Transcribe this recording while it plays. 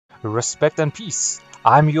Respect and peace.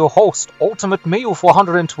 I'm your host,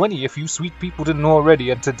 ULTIMATEMALE420, if you sweet people didn't know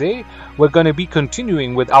already, and today we're going to be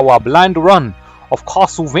continuing with our blind run of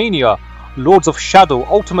Castlevania Lords of Shadow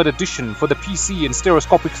Ultimate Edition for the PC in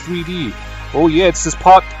Stereoscopic 3D. Oh yeah, this is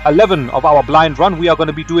part 11 of our blind run. We are going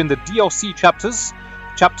to be doing the DLC chapters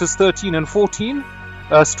 13 and 14,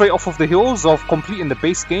 straight off of the heels of completing the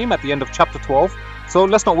base game at the end of chapter 12. So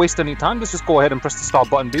let's not waste any time, let's just go ahead and press the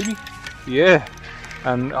start button, baby. Yeah.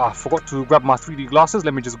 And I forgot to grab my 3D glasses.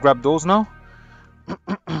 Let me just grab those now.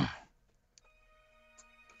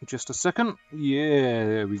 Just a second. Yeah,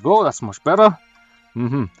 there we go. That's much better.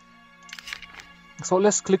 So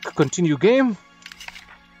let's click continue game.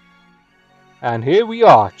 And here we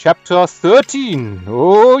are, chapter 13.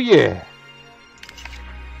 Oh yeah.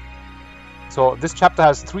 So this chapter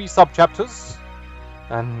has 3 sub-chapters.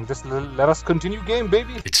 And just let us continue game,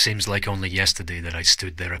 baby. It seems like only yesterday that I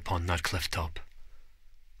stood there upon that cliff top,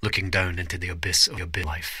 looking down into the abyss of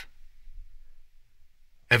life.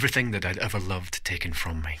 Everything that I'd ever loved taken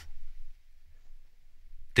from me.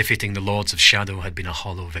 Defeating the Lords of Shadow had been a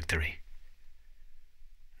hollow victory.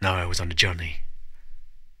 Now I was on a journey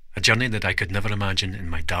that I could never imagine in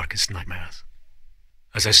my darkest nightmares.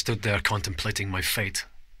 As I stood there contemplating my fate,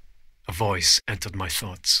 a voice entered my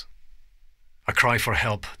thoughts. A cry for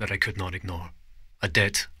help that I could not ignore. A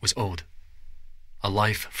debt was owed. A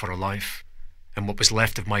life for a life, and what was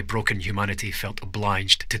left of my broken humanity felt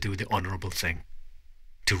obliged to do the honourable thing,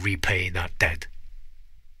 to repay that debt.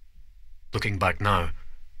 Looking back now,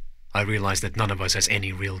 I realise that none of us has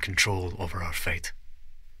any real control over our fate.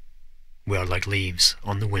 We are like leaves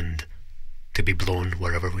on the wind, to be blown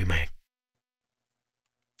wherever we may.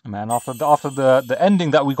 Man, after the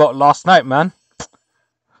ending that we got last night, man,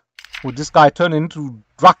 with this guy turning into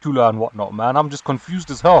Dracula and whatnot, man, I'm just confused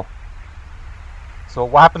as hell. So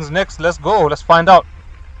what happens next? Let's go. Let's find out.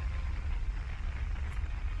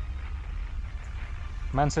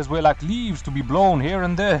 Man says we're like leaves to be blown here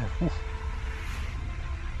and there. Oof.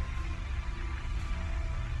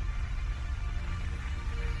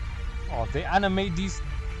 Oh, they animate these.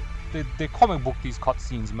 They comic book these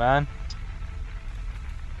cutscenes, man.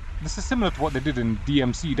 This is similar to what they did in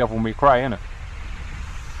DMC Devil May Cry, innit?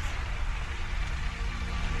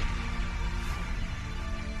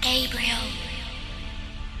 Gabriel.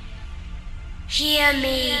 Hear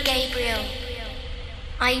me, Gabriel.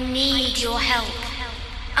 I need your help.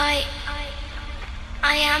 I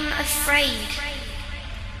am afraid.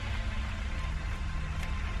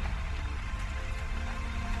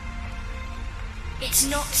 It's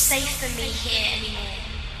not safe for me here anymore.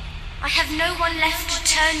 I have no one left to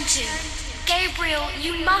turn to. Gabriel,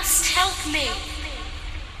 you must help me.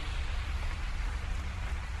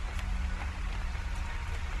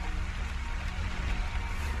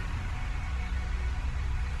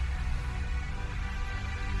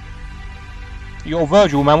 Yo,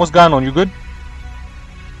 Virgil, man, what's going on? You good?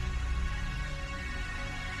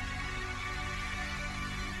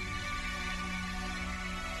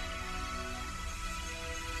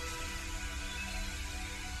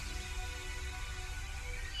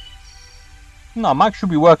 No, mic should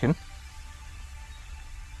be working.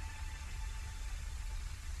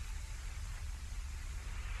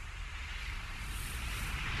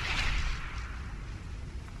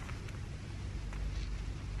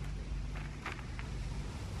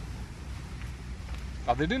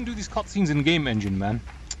 Oh, they didn't do these cutscenes in game engine, man.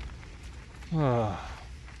 Alright,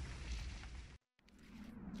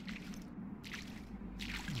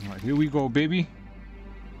 here we go, baby.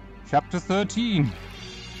 Chapter 13.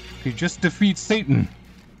 He just defeats Satan.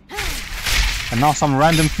 And now some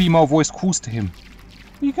random female voice calls to him.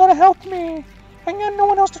 You gotta help me. I got no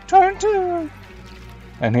one else to turn to.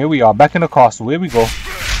 And here we are, back in the castle. Here we go.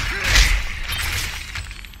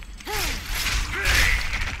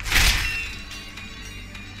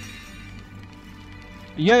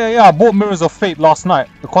 Yeah, I bought Mirrors of Fate last night.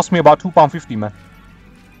 It cost me about £2.50, man.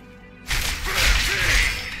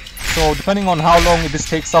 So depending on how long this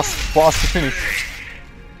takes us for us to finish,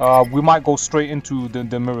 we might go straight into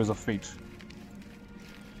the Mirrors of Fate.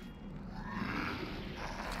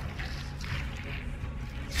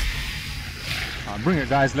 Bring it,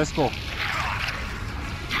 guys, let's go.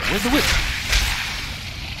 Where's the whip?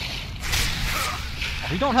 Oh,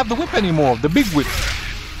 we don't have the whip anymore, the big whip.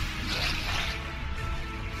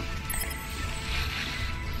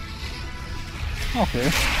 Okay.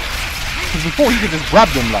 Because before he could just grab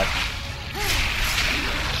them like.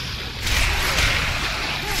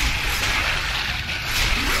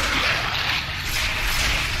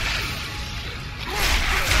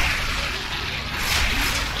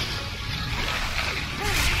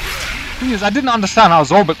 thing is, I didn't understand how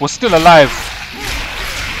Zolbeck was still alive.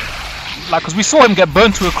 Like, because we saw him get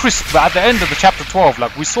burnt to a crisp, but at the end of the chapter 12,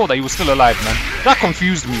 like, we saw that he was still alive, man. That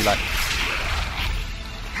confused me, like.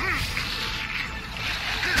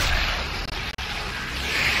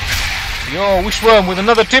 Yo, Wishworm with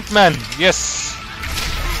another tip, man. Yes.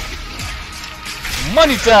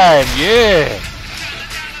 Money time, yeah.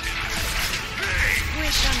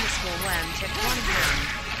 Wish_worm tip £1.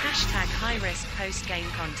 Hashtag high risk post game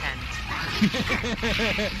content.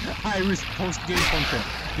 High risk post game content.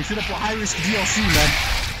 You should have put high risk DLC, man.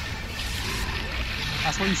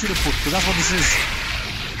 That's what you should have put, because that's what this is.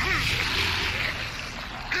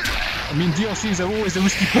 I mean, DLCs are always a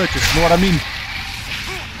risky purchase, you know what I mean?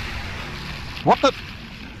 What the?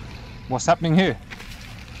 What's happening here?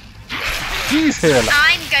 She's here. Like.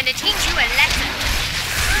 I'm gonna teach you a lesson.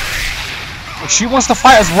 She wants to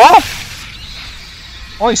fight as well?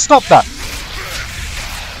 Oh, stop that.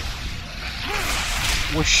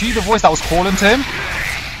 Was she the voice that was calling to him?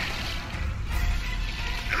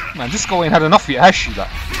 Man, this girl ain't had enough yet, has she?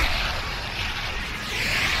 Like?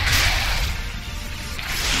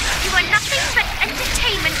 You are nothing but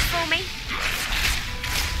entertainment for me.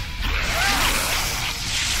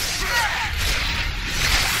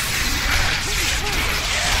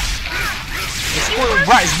 The spoiled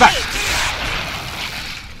brat is back.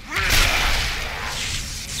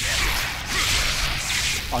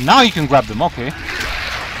 Oh, now you can grab them, okay.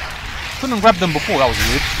 Couldn't grab them before, that was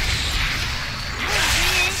weird.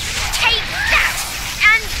 Take that!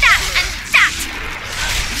 And that! And that!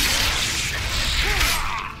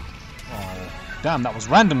 Oh, damn, that was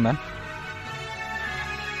random, man.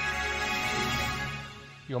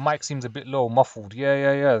 Your mic seems a bit low, muffled.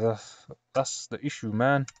 Yeah. That's the issue,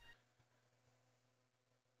 man.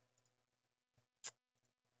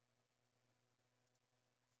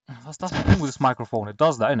 That's the thing with this microphone. It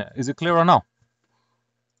does that, innit? Is it clearer now?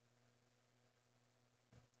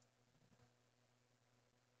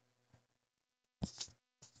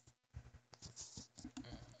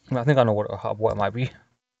 I think I know what it might be.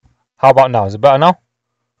 How about now? Is it better now?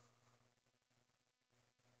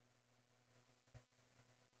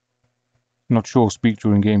 Not sure. Speak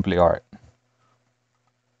during gameplay. Alright.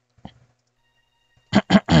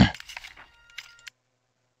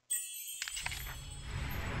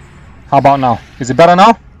 How about now? Is it better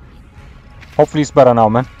now? Hopefully it's better now,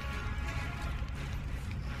 man.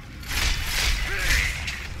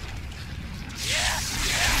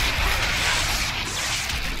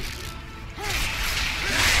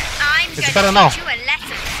 It's better now.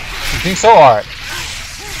 You think so? Alright.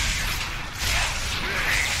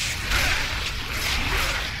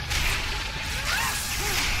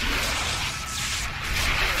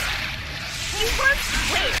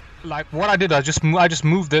 Like what I did, I just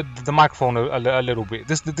moved the microphone a little bit.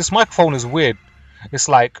 This microphone is weird. It's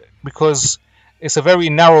like because it's a very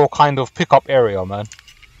narrow kind of pickup area, man.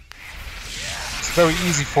 It's very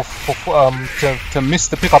easy to miss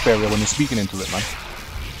the pickup area when you're speaking into it, man.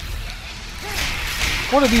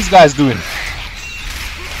 What are these guys doing?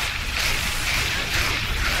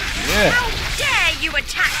 Yeah. How dare you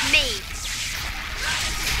attack me?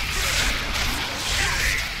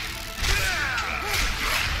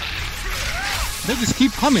 They just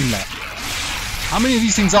keep coming, like. How many of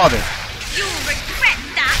these things are there? You'll regret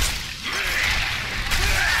that.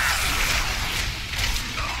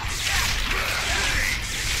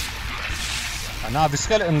 And now the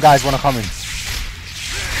skeleton guys want to come in.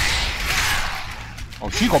 Oh,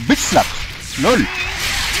 she got bitch slapped. Lol. Take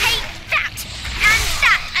that, and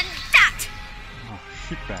that, and that. Oh,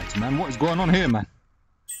 shitbags, man. What is going on here, man?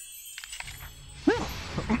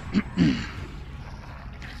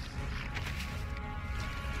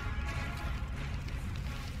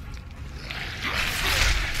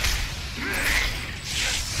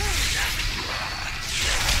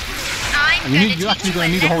 You're actually going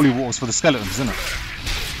to need the holy waters for the skeletons, isn't it?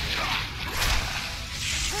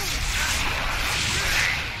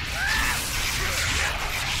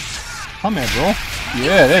 Come here, bro.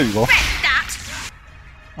 Yeah, there we go.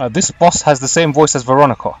 This boss has the same voice as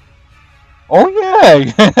Veronica. Oh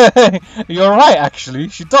yeah, you're right. Actually,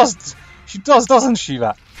 she does, doesn't she?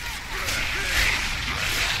 That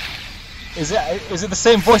is it the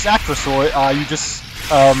same voice actress, or are you just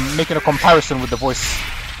making a comparison with the voice?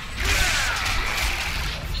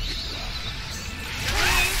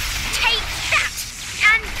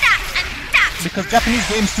 Because Japanese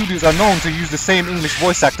game studios are known to use the same English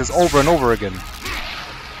voice actors over and over again. You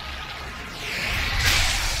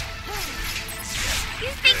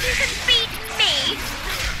think you can beat me?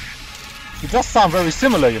 It does sound very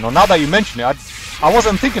similar, you know, now that you mention it. I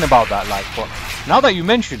wasn't thinking about that, like, but now that you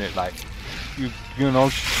mention it, like, You know,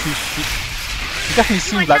 she definitely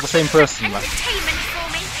seems like the same person, man. Entertainment for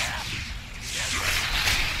me.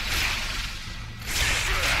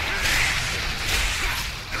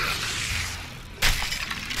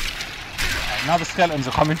 Now the skeletons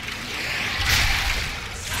are coming.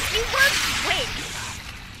 You won't win.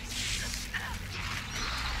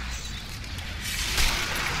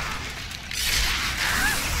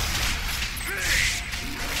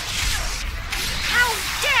 How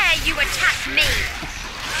dare you attack me?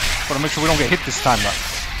 Gotta make sure we don't get hit this time, man.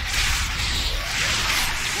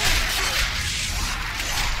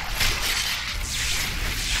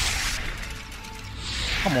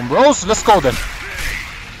 Come on, bros, let's go then.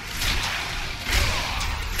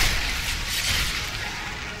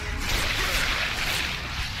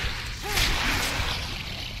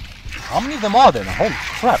 How many of them are there now? Holy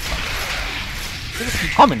crap, man. They just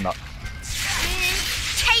keep coming, man.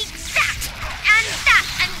 Take that! And that!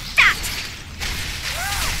 And that!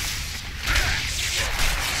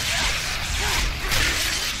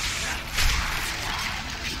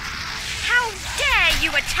 How dare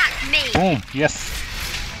you attack me! Boom, yes.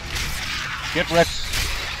 Get wrecked.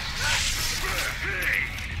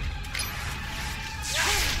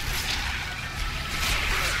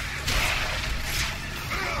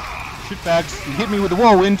 Shitbags, you hit me with the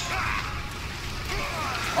whirlwind.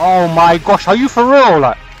 Oh my gosh, are you for real?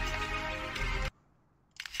 Like,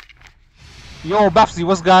 yo, Babsy,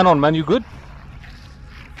 what's going on, man? You good?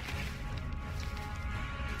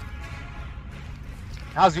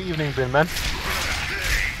 How's your evening been, man?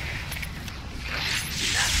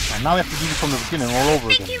 And now we have to do this from the beginning all over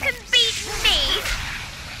again. Think you can beat me?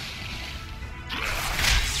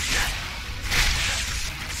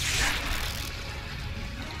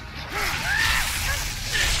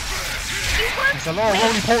 There's a lot of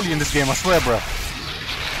roly-poly in this game, I swear, bro.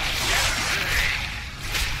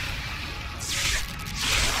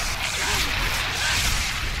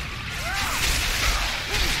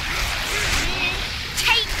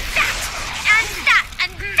 Take that! And that!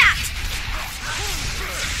 And that!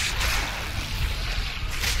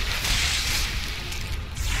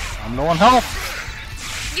 I'm low on health.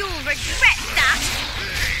 You'll regret that!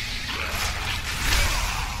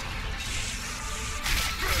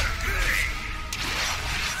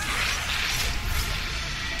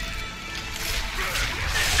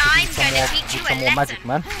 I'm gonna teach you a Some more lesson. magic,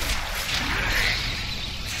 man.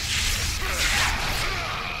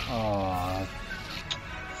 Oh.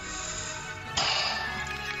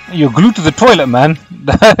 You're glued to the toilet, man.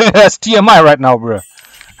 That's TMI right now, bro.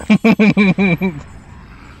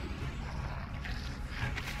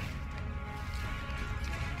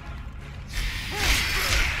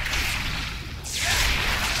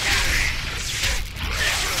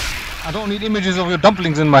 I don't need images of your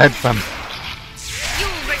dumplings in my head, fam. You'll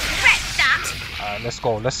regret that! Alright, let's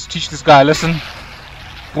go. Let's teach this guy a lesson.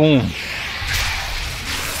 Boom.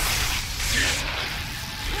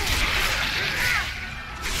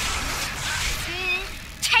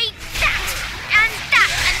 Take that! And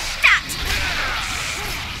that! And that!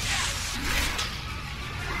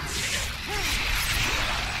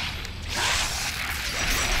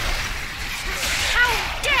 How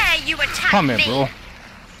dare you attack Come me? here, bro.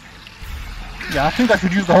 Yeah, I think I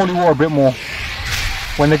should use the holy war a bit more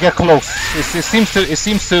when they get close. It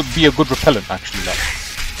seems to be a good repellent, actually. Like.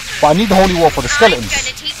 But I need the holy war for the skeletons. I'm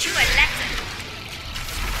gonna teach you a lesson.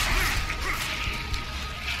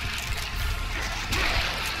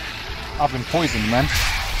 I've been poisoned, man.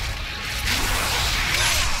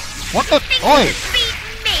 What the? Think Oi! you can beat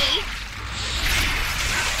me?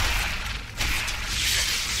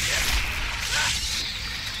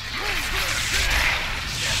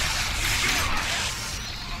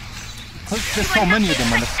 Because there's so many of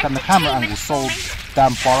them and the camera angle is so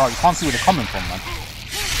damn far out, you can't see where they're coming from, man.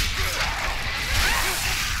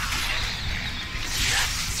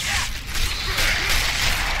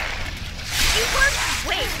 You won't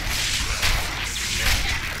win.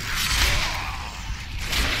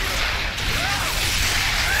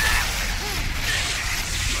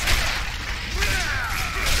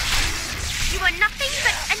 You are nothing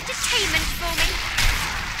but entertainment for me.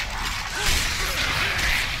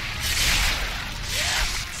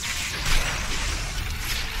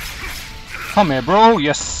 Come here, bro.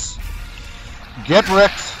 Yes. Get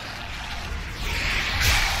wrecked.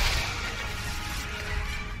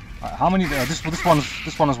 Right, how many? This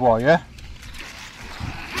one as well, yeah.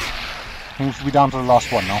 I think we should be down to the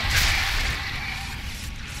last one now.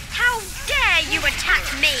 How dare you attack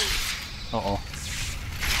me? Uh oh.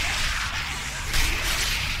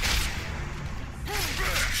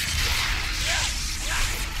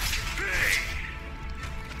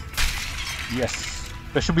 Yes.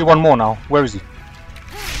 There should be one more now. Where is he?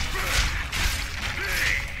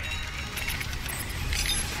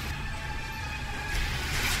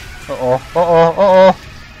 Uh-oh, uh-oh, uh-oh.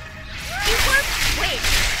 You won't win.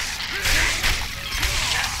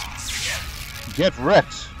 Get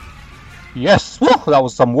wrecked. Yes. Woo, that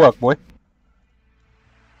was some work, boy.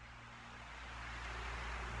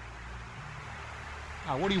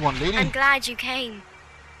 Ah, what do you want, lady? I'm glad you came.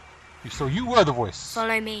 So you were the voice.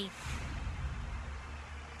 Follow me.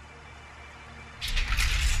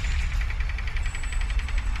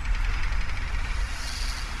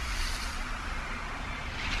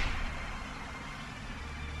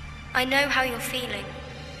 I know how you're feeling.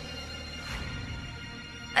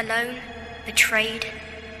 Alone, betrayed.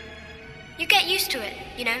 You get used to it,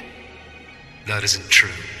 you know? That isn't true.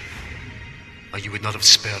 Or you would not have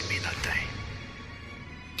spared me that day.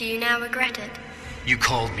 Do you now regret it? You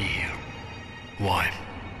called me here. Why?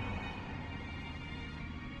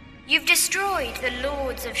 You've destroyed the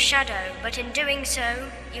Lords of Shadow, but in doing so,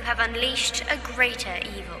 you have unleashed a greater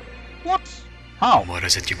evil. What? How? What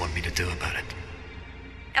is it you want me to do about it?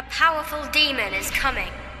 A powerful demon is coming.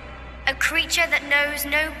 A creature that knows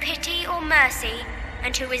no pity or mercy,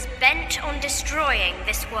 and who is bent on destroying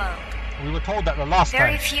this world. We were told that the last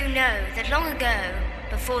Very time. few know that long ago,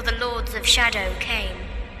 before the Lords of Shadow came,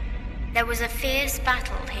 there was a fierce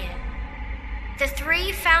battle here. The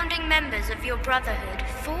 3 founding members of your brotherhood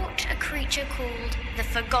fought a creature called the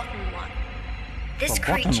Forgotten One. This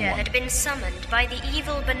Forgotten creature One? had been summoned by the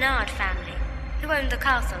evil Bernard family, who owned the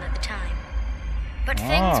castle at the time. But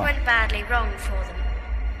things went badly wrong for them.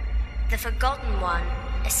 The Forgotten One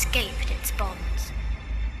escaped its bonds.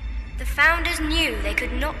 The founders knew they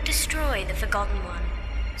could not destroy the Forgotten One,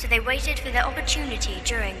 so they waited for their opportunity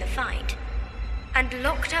during the fight, and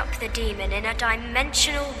locked up the demon in a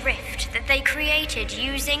dimensional rift that they created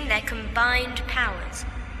using their combined powers.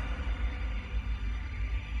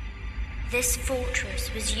 This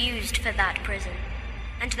fortress was used for that prison,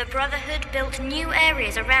 and the Brotherhood built new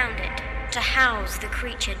areas around it to house the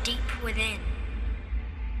creature deep within.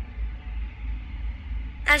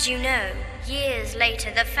 As you know, years later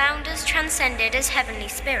the founders transcended as heavenly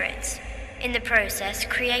spirits, in the process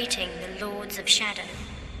creating the Lords of Shadow.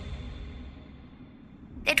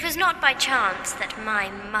 It was not by chance that my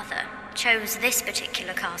mother chose this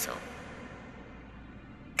particular castle.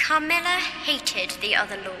 Carmilla hated the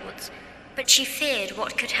other lords, but she feared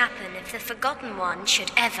what could happen if the Forgotten One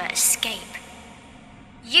should ever escape.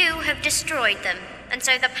 You have destroyed them, and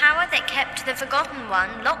so the power that kept the Forgotten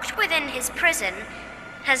One locked within his prison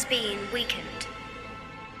has been weakened.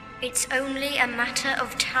 It's only a matter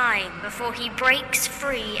of time before he breaks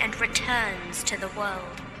free and returns to the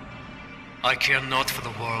world. I care not for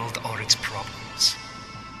the world or its problems.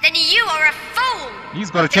 Then you are a fool!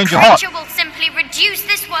 He's got to change your heart. The creature will simply reduce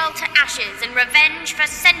this world to ashes in revenge for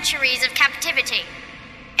centuries of captivity.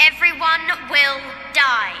 Everyone will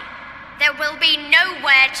die. There will be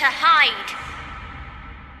nowhere to hide.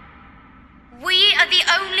 We are the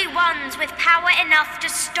only ones with power enough to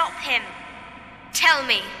stop him. Tell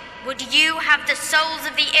me, would you have the souls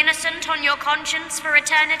of the innocent on your conscience for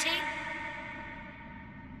eternity?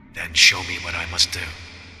 Then show me what I must do.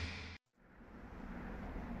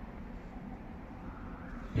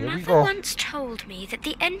 Here we Mother go. once told me that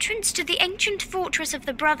the entrance to the ancient fortress of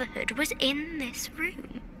the Brotherhood was in this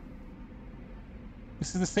room.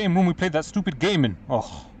 This is the same room we played that stupid game in.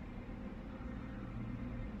 Oh.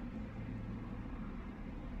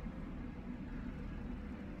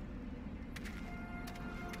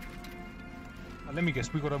 Let me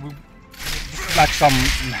guess, we gotta move. This is like some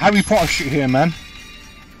Harry Potter shit here, man.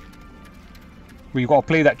 Where you gotta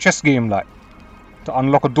play that chess game, like, to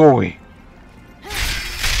unlock a doorway.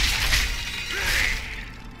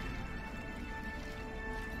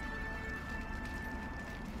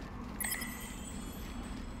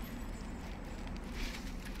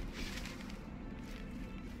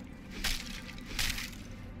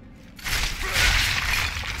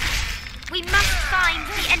 We must find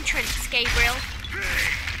the entrance, Gabriel.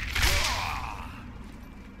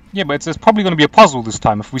 Yeah, but it's probably gonna be a puzzle this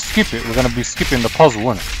time. If we skip it, we're gonna be skipping the puzzle,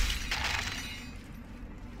 isn't it?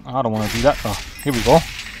 I don't want to do that though. Here we go.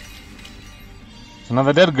 It's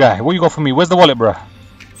another dead guy. What you got for me? Where's the wallet, bruh?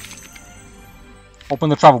 Open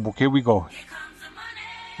the travel book. Here we go.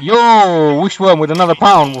 Yo, Wishworm with another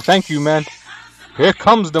 £1. Well, thank you, man. Here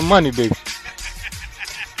comes the money, baby.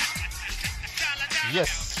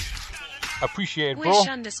 Yes. Appreciate it, bro.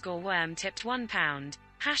 Wish_worm tipped £1.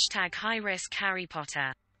 Hashtag high risk Harry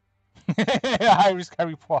Potter. High risk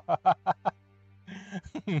Harry Potter.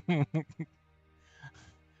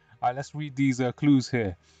 Alright, let's read these clues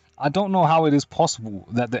here. I don't know how it is possible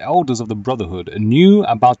that the elders of the Brotherhood knew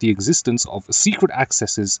about the existence of secret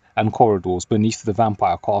accesses and corridors beneath the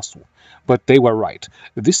vampire castle, but they were right.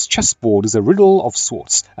 This chessboard is a riddle of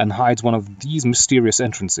sorts and hides one of these mysterious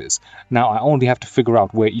entrances. Now I only have to figure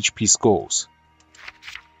out where each piece goes.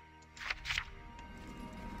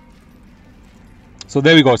 So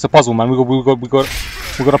there we go. It's a puzzle, man. We got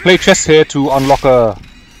to play chess here to unlock a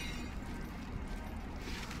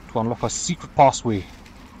secret passway.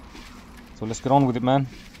 So let's get on with it, man.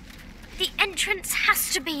 The entrance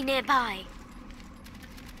has to be nearby.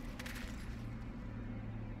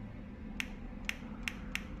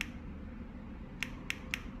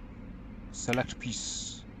 Select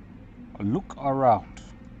piece. Look around.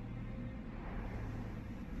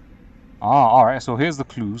 Alright, so here's the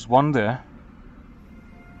clues. One there.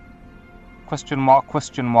 Question mark,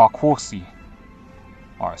 horsey.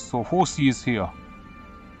 Alright, so horsey is here.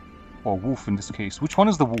 Or wolf in this case. Which one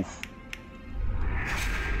is the wolf?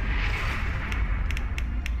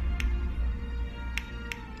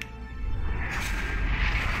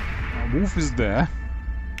 Wolf is there.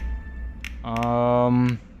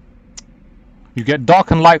 You get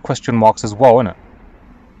dark and light question marks as well, innit?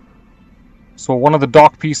 So one of the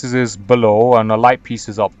dark pieces is below and a light piece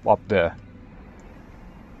is up there.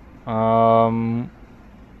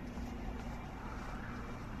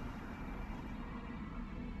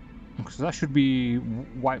 So that should be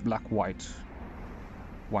white, black, white.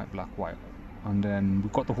 White, black, white. And then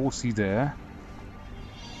we've got the horsey there.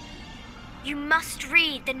 You must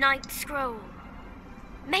read the Ninth Scroll.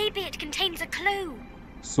 Maybe it contains a clue.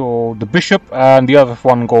 So the bishop and the other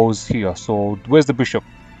one goes here. So where's the bishop?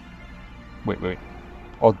 Wait.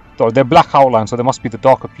 Oh, they're black outline, so there must be the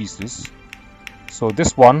darker pieces. So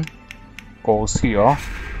this one goes here.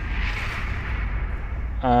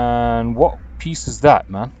 And what piece is that,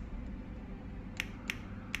 man?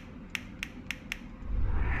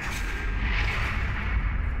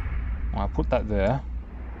 I'll put that there.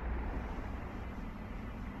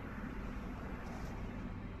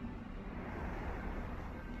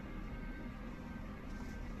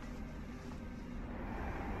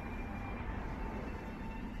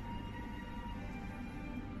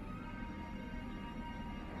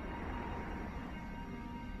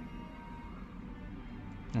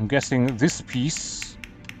 I'm guessing this piece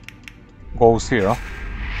goes here.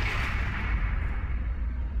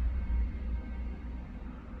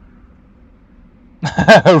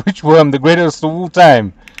 Rich worm, the greatest of all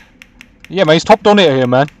time. Yeah, man, he's top donator here,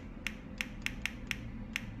 man.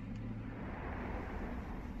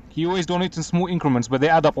 He always donates in small increments, but they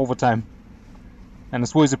add up over time. And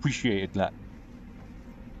it's always appreciated, that.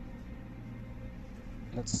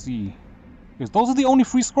 Let's see. Because those are the only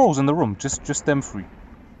 3 scrolls in the room. Just them 3.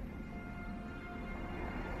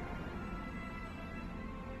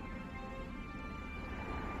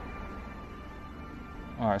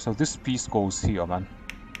 Alright, so this piece goes here, man.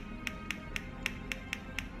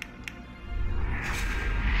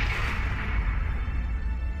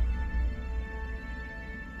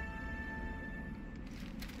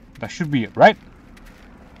 That should be it, right?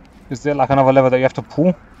 Is there like another lever that you have to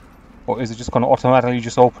pull? Or is it just going to automatically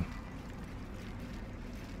just open?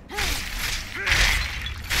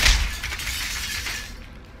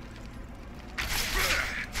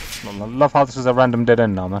 I love how this is a random dead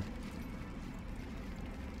end now, man.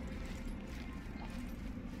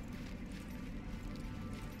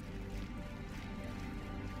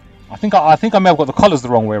 I think I may have got the colours the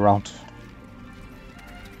wrong way around.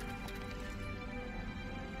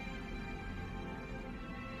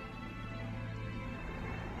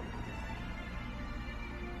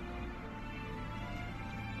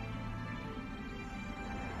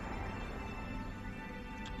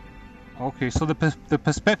 Okay, so the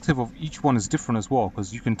perspective of each one is different as well,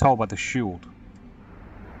 because you can tell by the shield.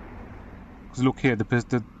 Because look here,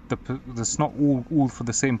 it's not all for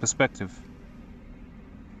the same perspective.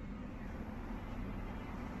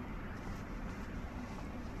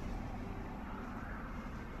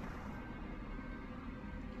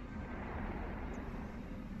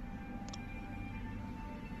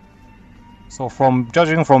 So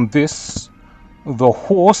judging from this, the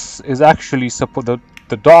horse is actually the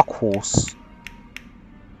dark horse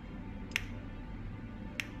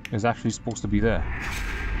is actually supposed to be there.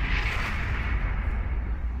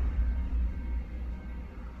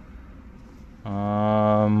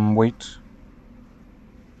 Wait.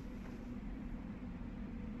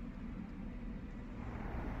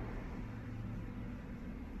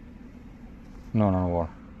 No.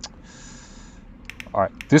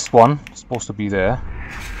 Alright, this one is supposed to be there.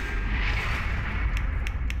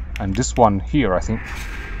 And this one here, I think.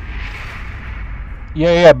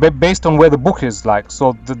 Yeah, based on where the book is, like,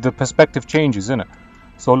 so the perspective changes, isn't it?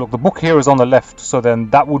 So look, the book here is on the left, so then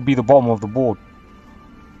that would be the bottom of the board,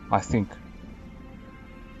 I think.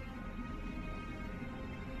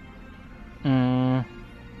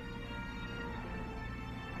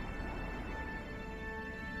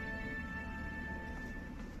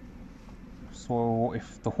 So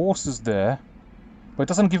if the horse is there, but it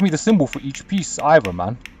doesn't give me the symbol for each piece either,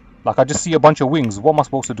 man. Like, I just see a bunch of wings. What am I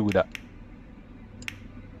supposed to do with that?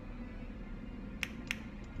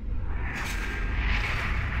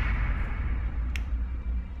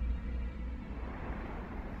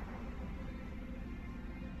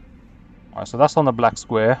 Alright, so that's on the black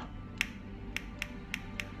square.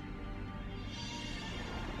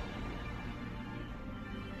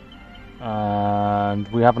 And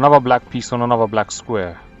we have another black piece on another black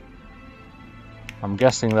square. I'm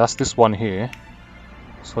guessing that's this one here.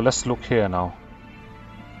 So let's look here now.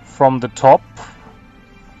 From the top,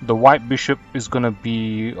 the white bishop is gonna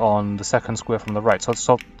be on the second square from the right.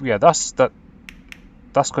 So yeah, that's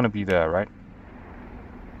gonna be there, right?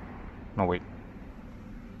 No, wait.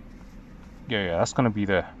 Yeah, that's gonna be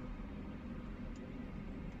there.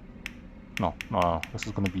 No, this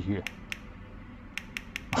is gonna be here.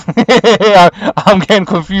 I'm getting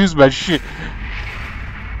confused by shit.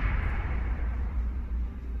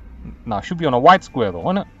 Nah, it should be on a white square though,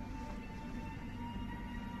 isn't it?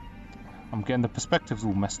 I'm getting the perspectives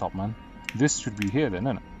all messed up, man. This should be here then,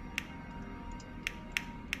 isn't it?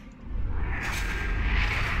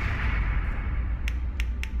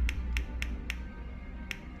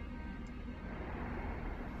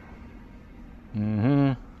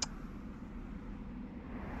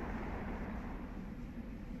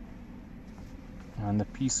 And the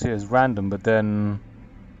piece here is random, but then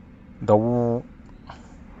the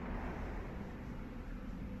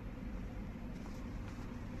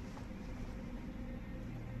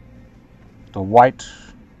white,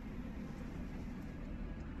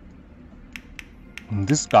 and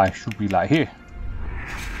this guy should be like here.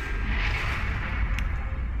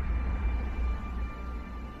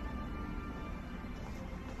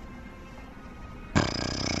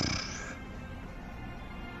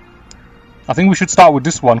 I think we should start with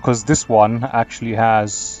this one, because this one actually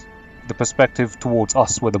has the perspective towards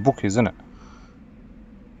us where the book is, isn't it?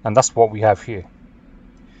 And that's what we have here.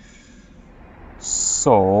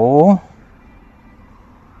 So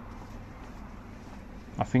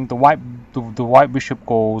I think the white bishop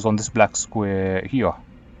goes on this black square here.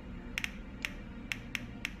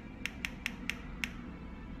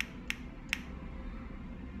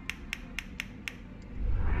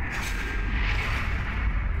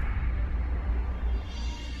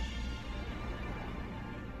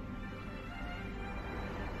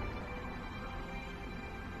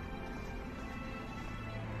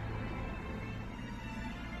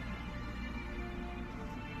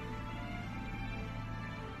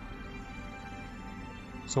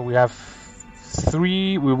 So we have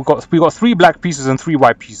three. We got 3 black pieces and 3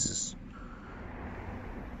 white pieces.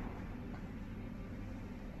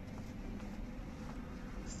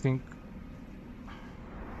 I think.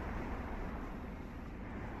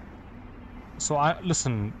 So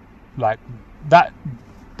listen, like that.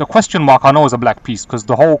 The question mark I know is a black piece because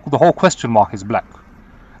the whole question mark is black.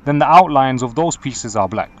 Then the outlines of those pieces are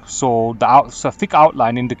black. So so a thick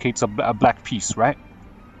outline indicates a black piece, right?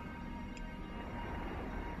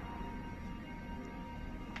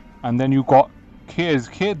 And then you got here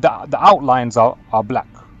the outlines are black,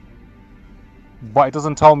 but it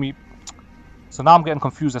doesn't tell me. So now I'm getting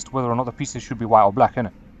confused as to whether or not the pieces should be white or black,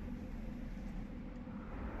 innit?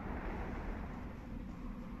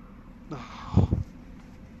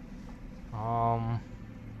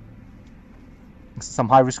 This is some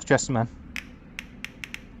high risk chess, man.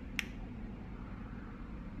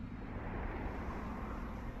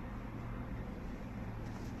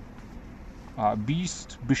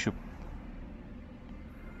 Beast, bishop.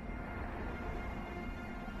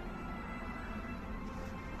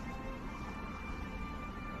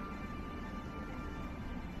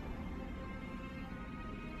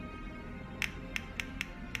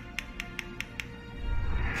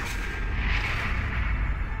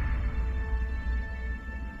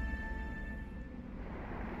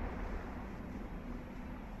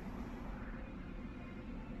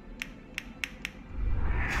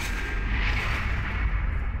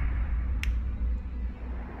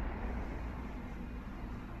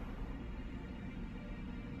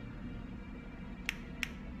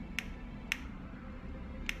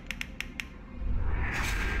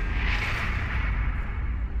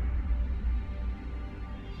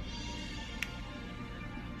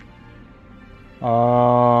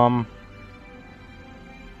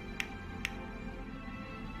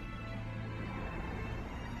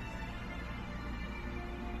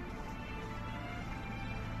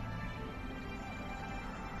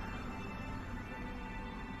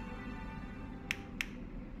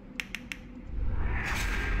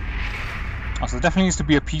 Oh, so there definitely needs to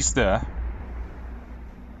be a piece there.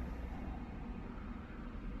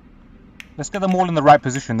 Let's get them all in the right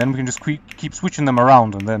position, then we can just keep switching them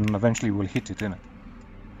around, and then eventually we'll hit it, innit?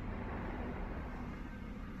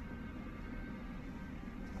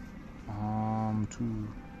 Two.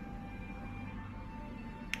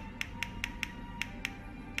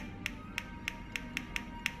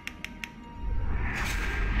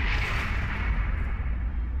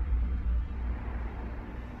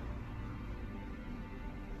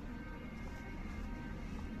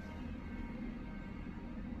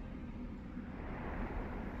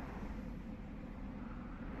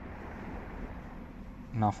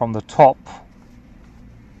 Now from the top,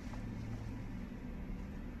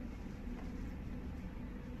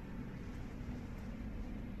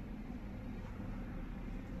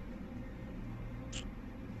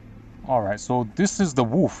 alright, so this is the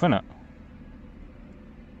wolf, innit?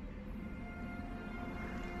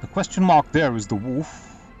 The question mark there is the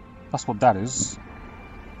wolf. That's what that is.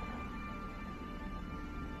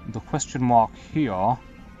 The question mark here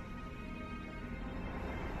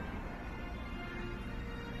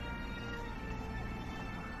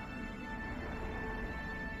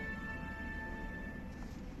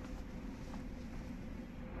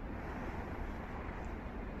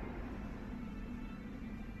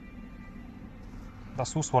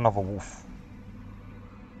that's also another wolf.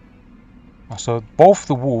 So both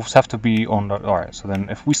the wolves have to be on the... Alright, so then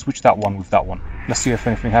if we switch that one with that one, let's see if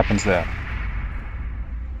anything happens there.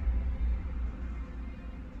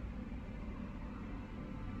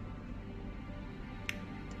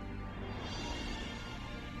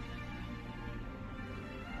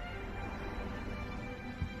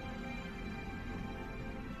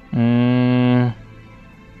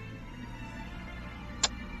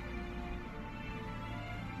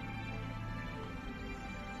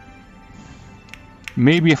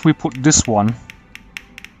 Maybe if we put this one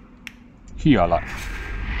here, like,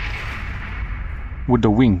 with the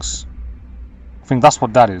wings. I think that's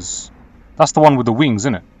what that is. That's the one with the wings,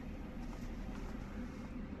 isn't it?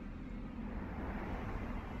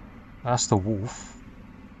 That's the wolf.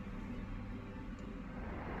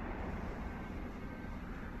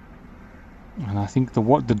 And I think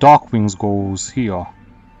the dark wings goes here.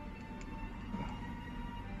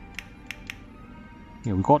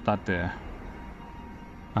 Yeah, we got that there.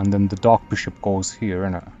 And then the dark bishop goes here,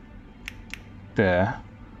 innit? There.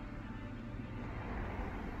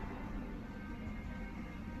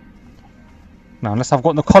 Now, unless I've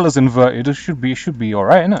got the colours inverted, it should be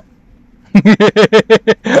alright, innit?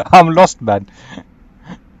 I'm lost, man.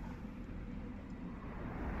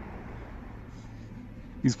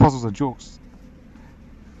 These puzzles are jokes.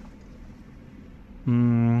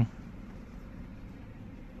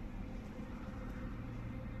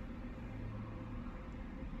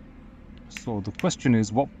 So the question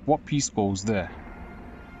is, what piece goes there?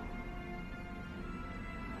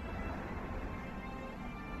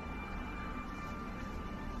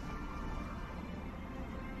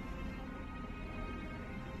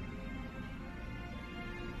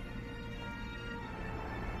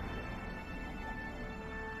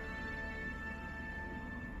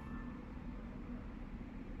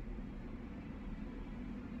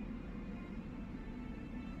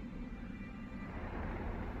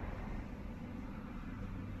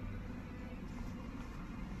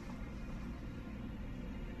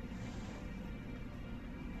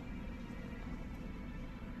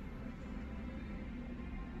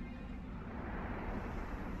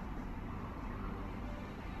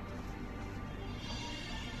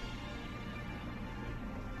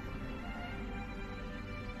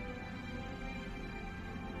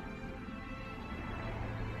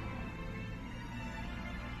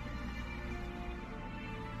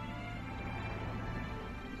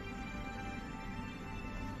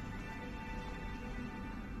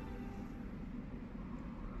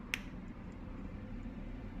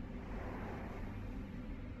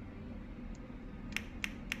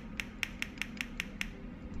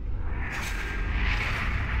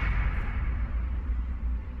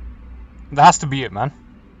 That has to be it, man.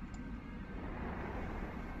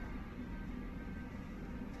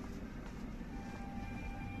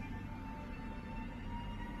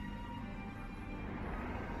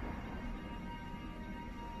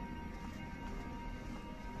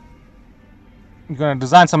 You're gonna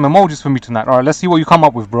design some emojis for me tonight. Alright, let's see what you come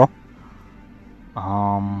up with, bro.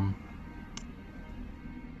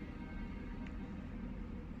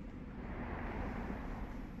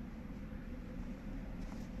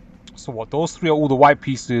 So what, those three are all the white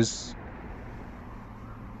pieces,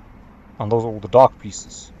 and those are all the dark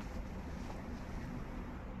pieces.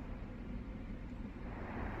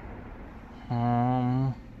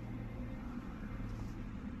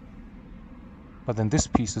 But then this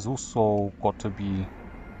piece has also got to be...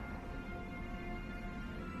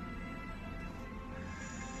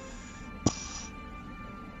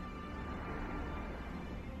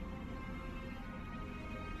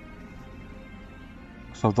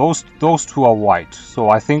 So those two are white. So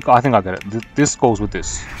I think I get it. This goes with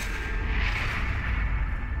this.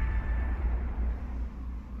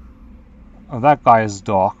 Oh, that guy is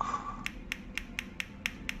dark.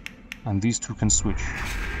 And these two can switch.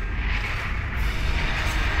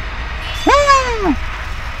 Woo!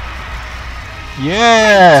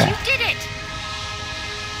 Yeah! You did it!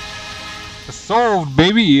 Solved,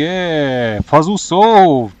 baby! Yeah! Puzzle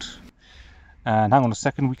solved! And hang on a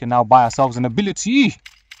second, we can now buy ourselves an ability!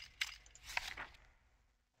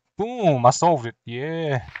 Boom! I solved it,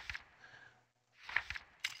 yeah!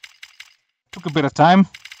 Took a bit of time.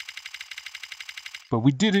 But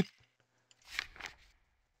we did it!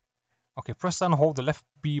 Okay, press and hold the left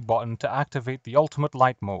B button to activate the ultimate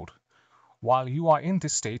light mode. While you are in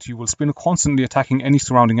this state, you will spin constantly attacking any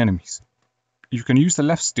surrounding enemies. You can use the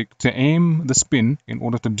left stick to aim the spin in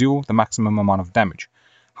order to deal the maximum amount of damage.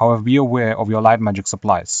 However, be aware of your light magic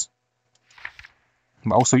supplies.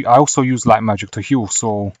 But I also use light magic to heal,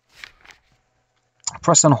 so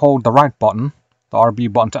press and hold the right button, the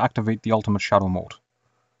RB button, to activate the ultimate shadow mode.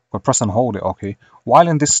 But press and hold it, okay. While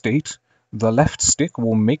in this state, the left stick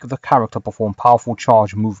will make the character perform powerful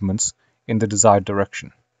charge movements in the desired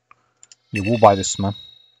direction. Yeah, we'll buy this, man.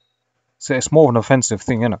 So it's more of an offensive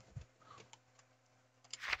thing, innit?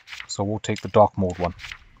 So we'll take the dark mode one.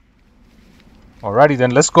 Alrighty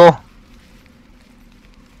then, let's go.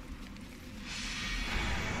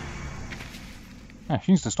 Yeah,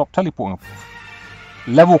 she needs to stop teleporting.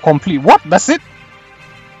 Level complete. What? That's it?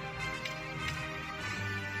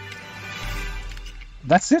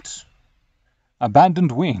 That's it?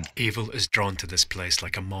 Abandoned wing. Evil is drawn to this place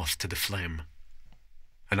like a moth to the flame.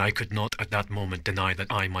 And I could not at that moment deny that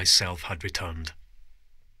I myself had returned.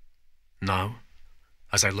 Now,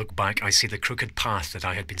 as I look back, I see the crooked path that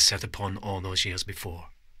I had been set upon all those years before,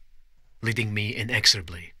 leading me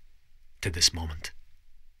inexorably to this moment.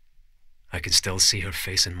 I can still see her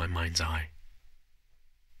face in my mind's eye.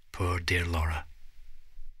 Poor dear Laura.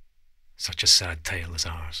 Such a sad tale as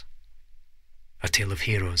ours. A tale of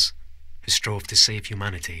heroes who strove to save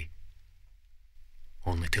humanity,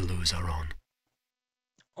 only to lose our own.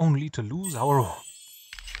 Only to lose our own.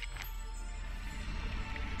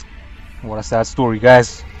 What a sad story,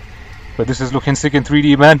 guys. But this is looking sick in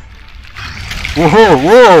 3D, man. Whoa,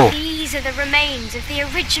 whoa! These are the remains of the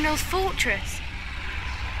original fortress.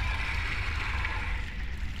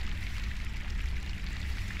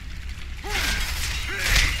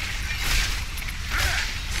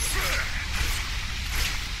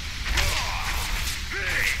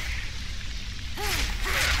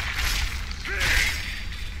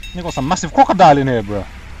 They got some massive crocodile in here, bro.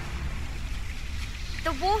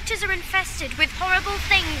 The waters are infested with horrible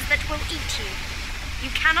things that will eat you. You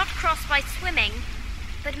cannot cross by swimming,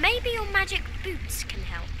 but maybe your magic boots can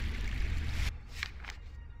help.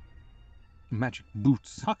 Magic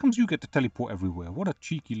boots. How comes you get to teleport everywhere? What a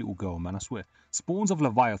cheeky little girl, man, I swear. Spawns of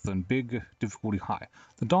Leviathan, big, difficulty high.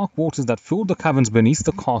 The dark waters that filled the caverns beneath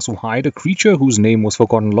the castle hide a creature whose name was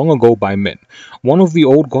forgotten long ago by men. One of the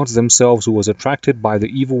old gods themselves who was attracted by the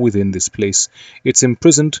evil within this place. Its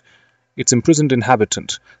imprisoned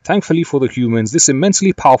inhabitant. Thankfully for the humans, this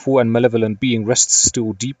immensely powerful and malevolent being rests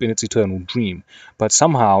still deep in its eternal dream, but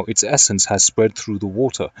somehow its essence has spread through the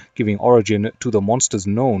water, giving origin to the monsters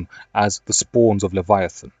known as the spawns of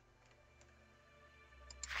Leviathan.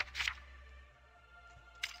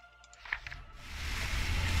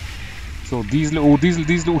 So these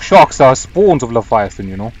little sharks are spawns of Leviathan,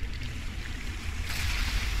 you know.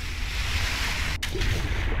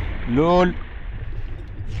 LOL.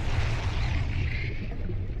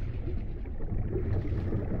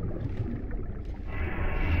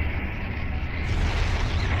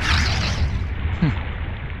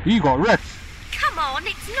 He got wrecked. Come on,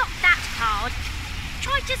 it's not that hard.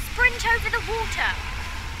 Try to sprint over the water.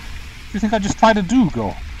 What do you think I just tried to do,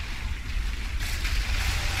 girl?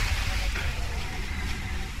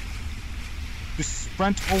 Just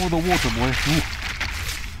sprint over the water, boy. Ooh.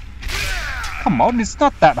 Come on, it's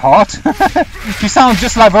not that hard. You sound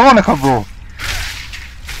just like Veronica, bro.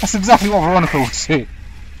 That's exactly what Veronica would say.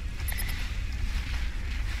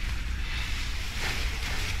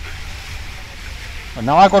 And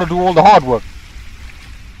now I gotta do all the hard work.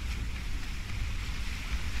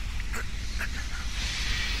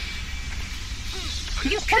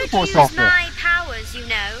 You could use my powers, you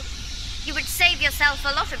know. You would save yourself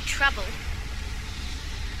a lot of trouble.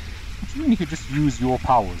 What do you mean you could just use your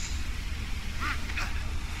powers?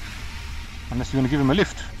 Unless you're gonna give him a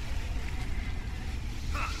lift.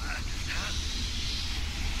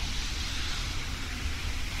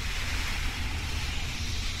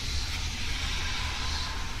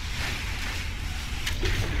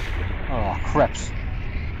 Oh, craps.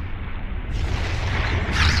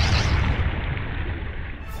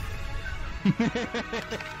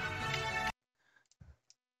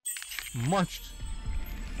 Munched.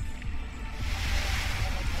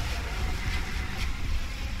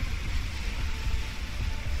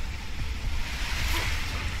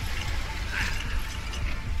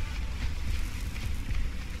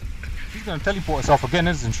 She's gonna teleport herself again,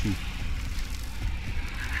 isn't she?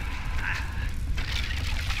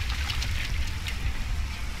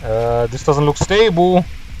 This doesn't look stable.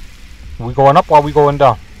 Are we going up or are we going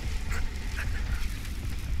down?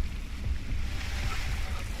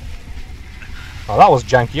 Oh, that was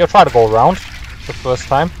janky. I tried to go around the first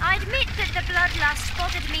time. I admit that the bloodlust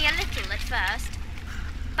bothered me a little at first,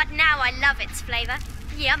 but now I love its flavour.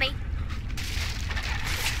 Yummy.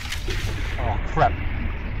 Oh, crap.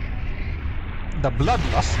 The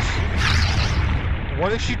bloodlust?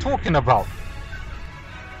 What is she talking about?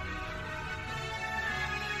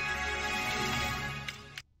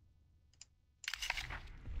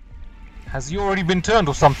 Has he already been turned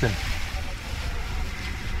or something?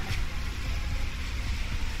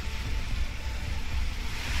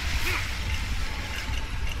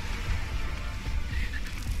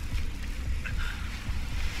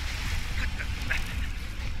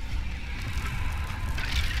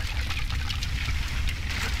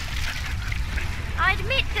 I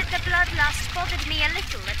admit that the bloodlust bothered me a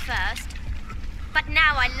little at first, but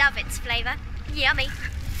now I love its flavour. Yummy.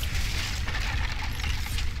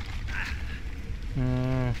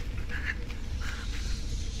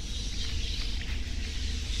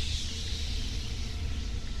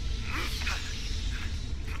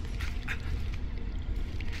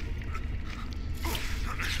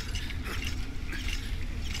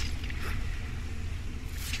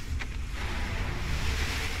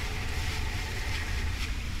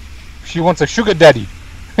 She wants a sugar daddy.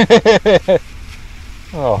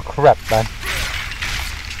 Oh crap, man.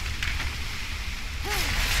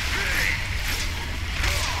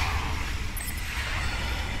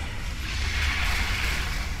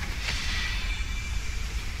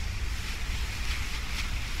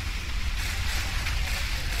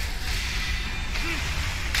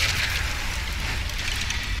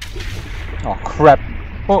 Oh crap.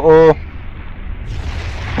 Uh-oh.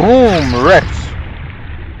 Boom, wrecked.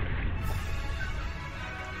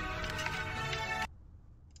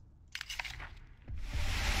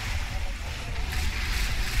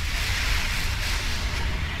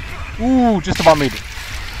 Ooh, just about made it.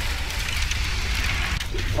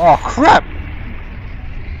 Oh crap!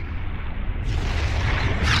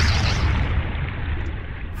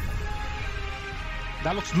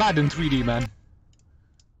 That looks mad in 3D, man.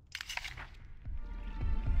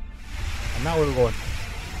 And now we're going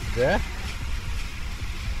there.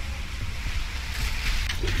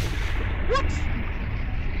 What?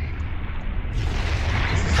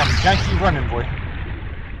 This is some janky running, boy.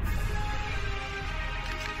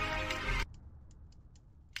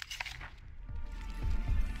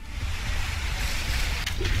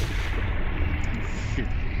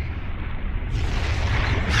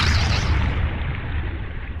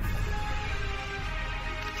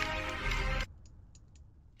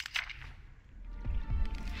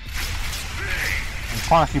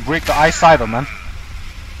 Can't actually break the ice either, man.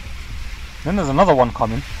 Then there's another one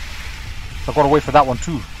coming, so I've got to wait for that one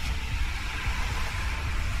too.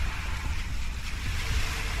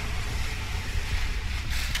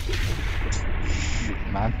 Shit,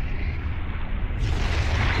 man.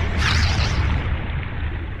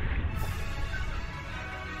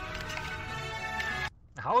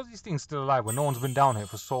 How are these things still alive when no one's been down here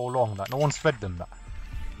for so long that no one's fed them that?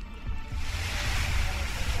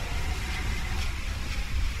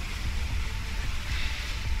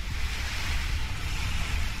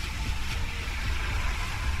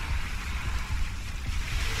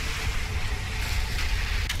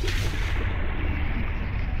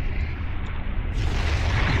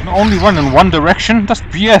 Only run in one direction? That's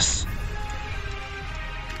BS.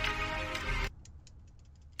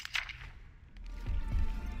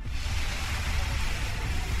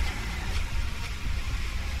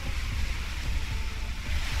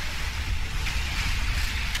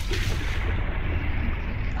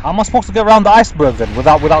 How am I supposed to get around the iceberg then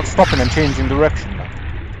without stopping and changing direction?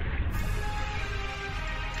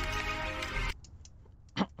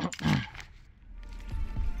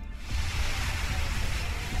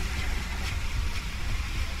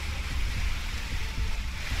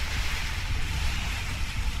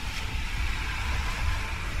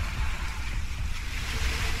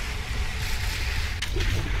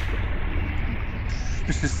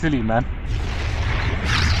 This is silly, man.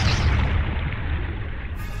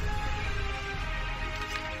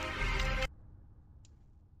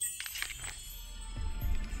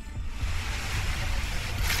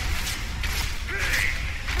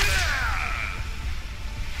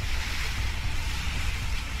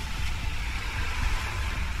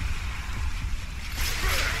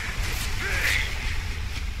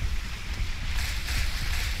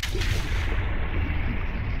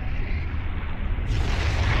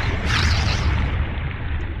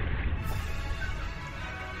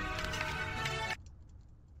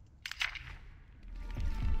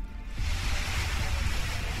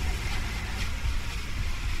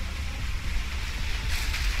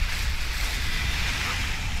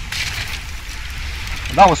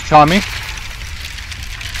 That was charming.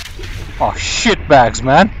 Oh, shit bags,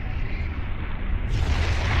 man.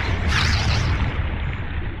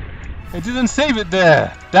 It didn't save it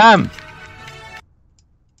there. Damn.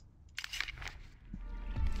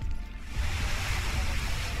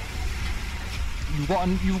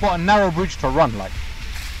 You've got a narrow bridge to run, like.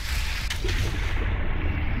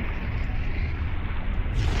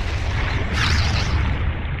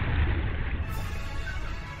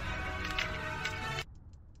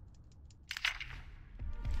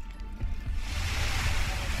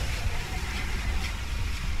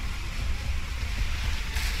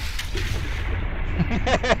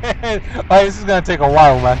 Alright, this is gonna take a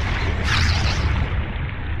while, man.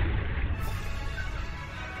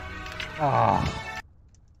 Ah,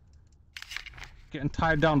 getting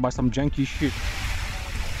tied down by some janky shit.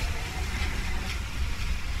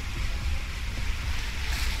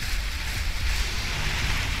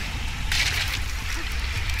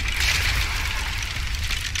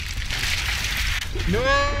 No!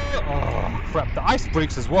 Oh crap! The ice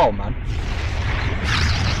breaks as well, man.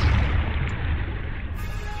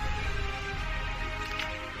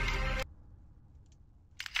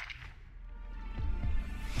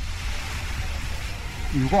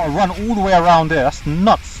 You've got to run all the way around there. That's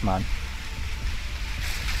nuts, man.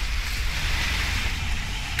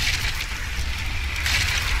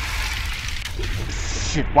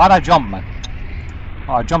 Shit, why'd I jump, man?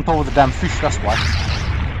 Oh, I jumped over the damn fish, that's why.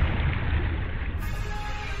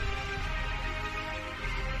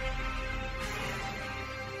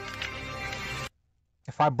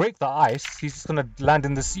 If I break the ice, he's just gonna land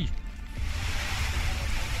in the sea.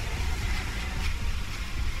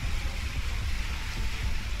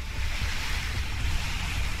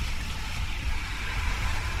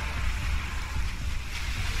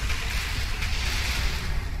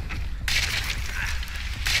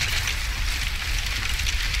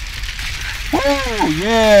 Oh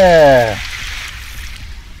yeah!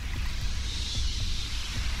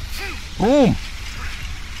 Boom!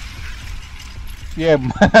 Yeah,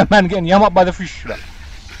 man getting yum up by the fish.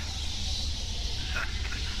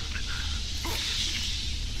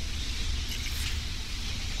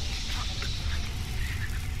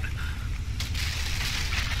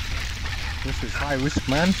 This is high risk,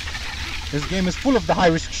 man. This game is full of the high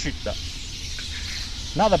risk shit.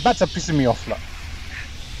 Now the bats are pissing me off.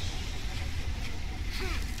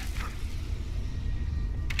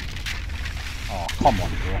 Oh, come on,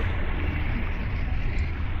 bro.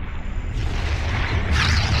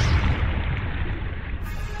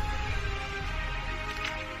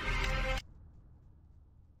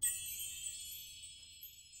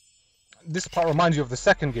 This part reminds you of the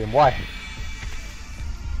second game. Why?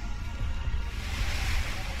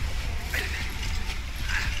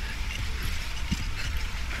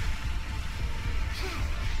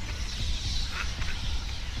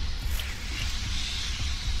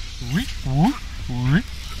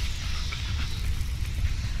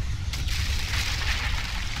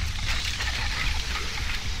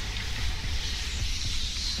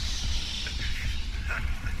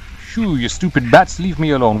 Shoo, you stupid bats, leave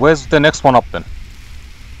me alone. Where's the next one up then?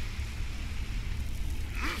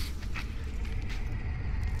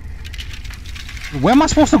 Where am I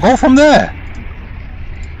supposed to go from there?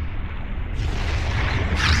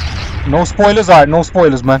 No spoilers? Alright, no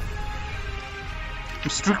spoilers, man.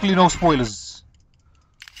 Strictly no spoilers.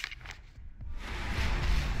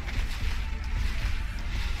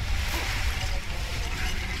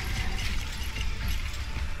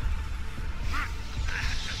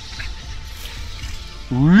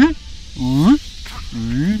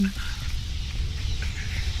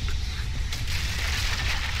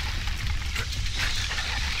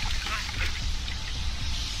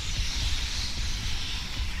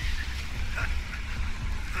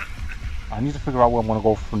 I need to figure out where I'm going to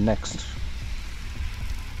go from next.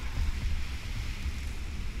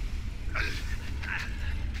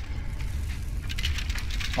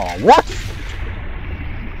 Oh, what?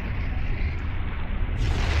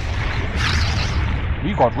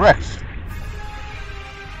 We got wrecked.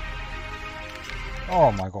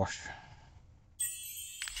 Oh my gosh.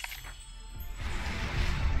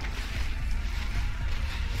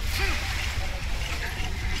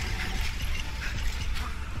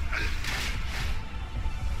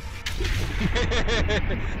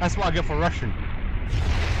 That's what I get for rushing.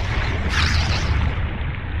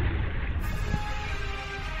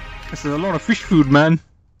 This is a lot of fish food, man.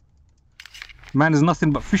 Man is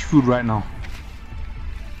nothing but fish food right now.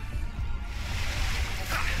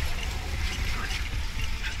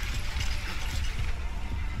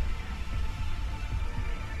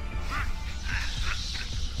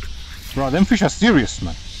 Bro, them fish are serious,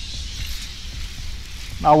 man.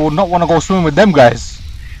 I would not want to go swim with them guys.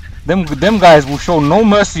 Them guys will show no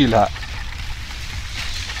mercy, like.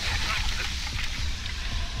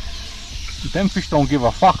 Them fish don't give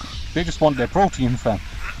a fuck. They just want their protein, fam.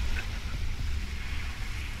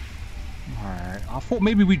 Alright, I thought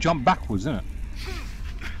maybe we jumped backwards, innit? Oh,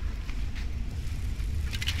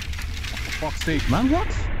 for fuck's sake, man, what?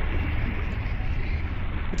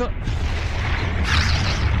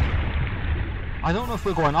 I don't know if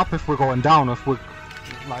we're going up, if we're going down, if we're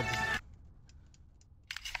like.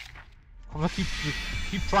 I'm gonna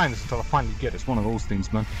keep trying this until I finally get it. It's one of those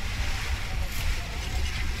things, man.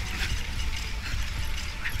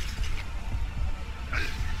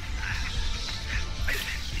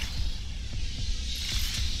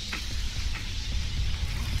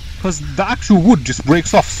 Because the actual wood just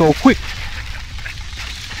breaks off so quick.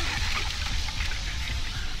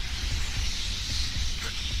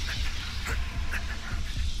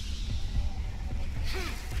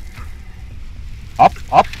 Up,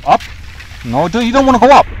 up, up. No, you don't want to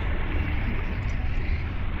go up.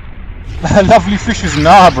 Lovely fishes,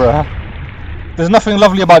 nah, bruh. There's nothing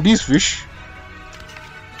lovely about these fish.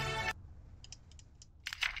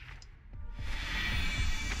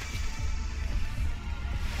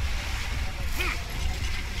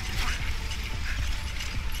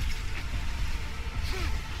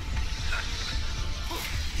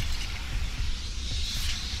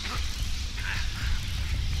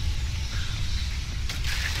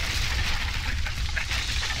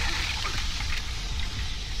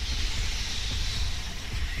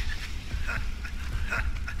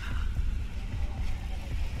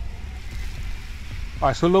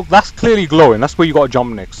 Alright, so look, that's clearly glowing. That's where you gotta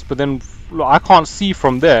jump next. But then, look, I can't see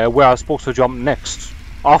from there where I was supposed to jump next.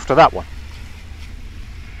 After that one.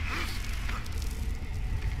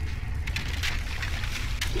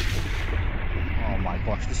 Oh my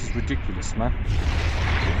gosh, this is ridiculous, man.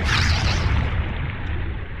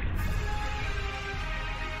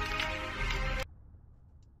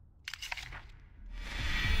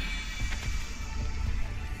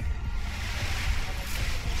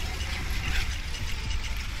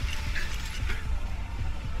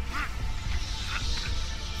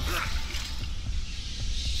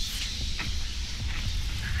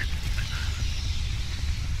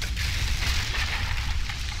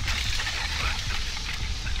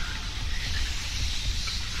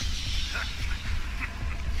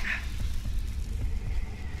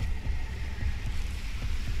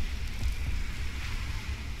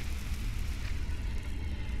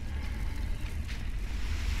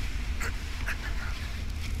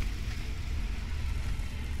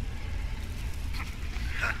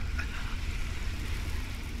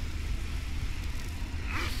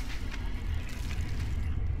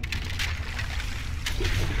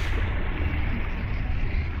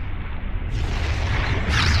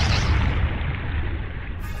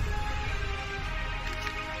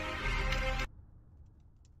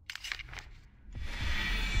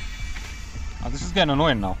 This is getting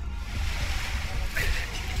annoying now.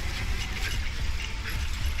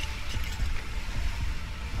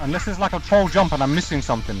 Unless it's like a troll jump and I'm missing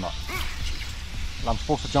something, like I'm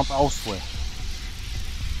supposed to jump elsewhere.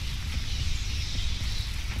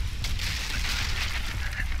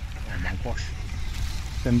 Oh my gosh.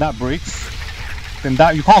 Then that breaks. Then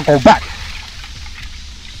that, you can't go back.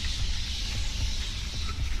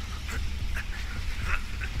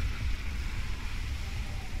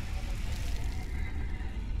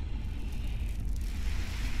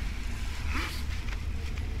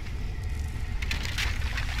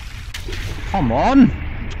 Come on!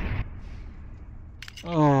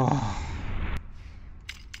 Oh.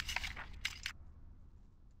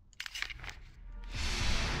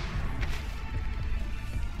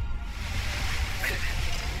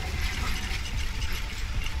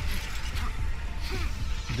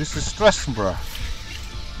 This is stress, bruh.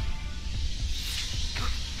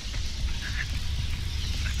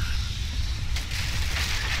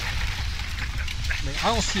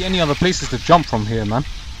 I don't see any other places to jump from here, man.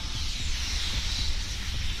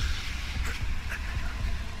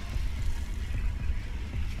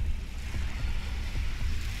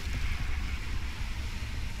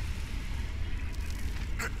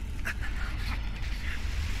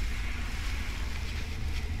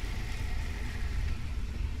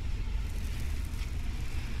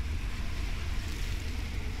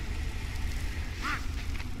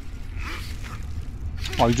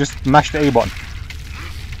 Oh, you just mashed the A button.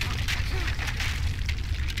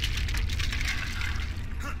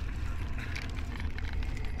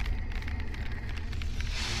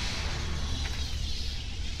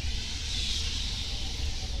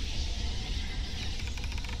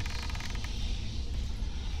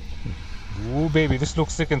 Ooh, baby, this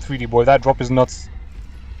looks sick in 3D, boy. That drop is nuts.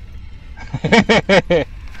 And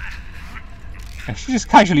she's just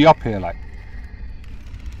casually up here, like.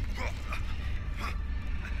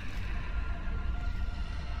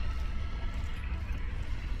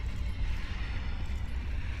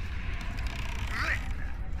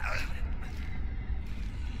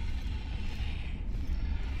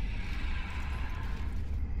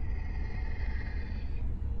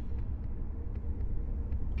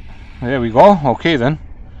 There we go. Okay then.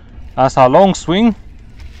 That's our long swing.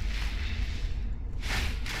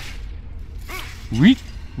 Wheat.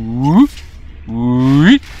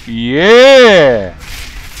 Yeah.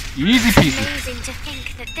 Easy peasy. Amazing to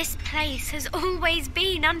think that this place has always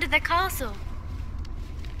been under the castle.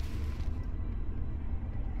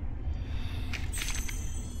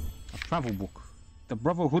 A travel book. The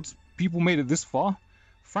Brotherhood's people made it this far.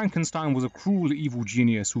 Frankenstein was a cruel evil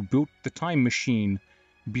genius who built the time machine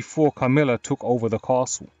before Camilla took over the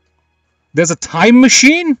castle. There's a time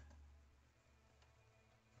machine?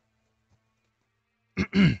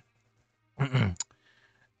 The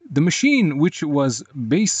machine, which was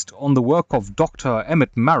based on the work of Dr.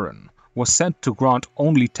 Emmett Marin, was said to grant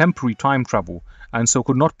only temporary time travel and so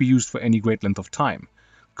could not be used for any great length of time.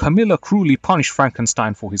 Camilla cruelly punished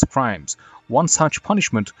Frankenstein for his crimes. One such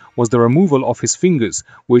punishment was the removal of his fingers,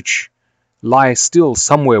 which lie still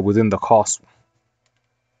somewhere within the castle.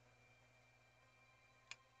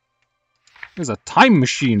 There's a time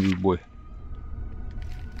machine, rude boy.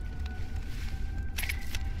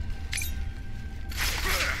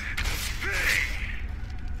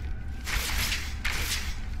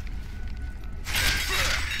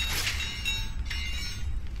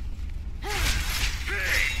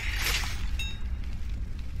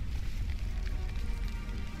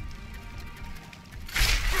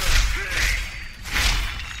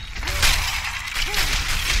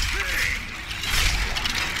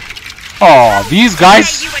 Oh, these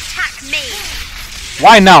guys. You attack me.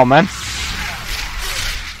 Why now, man?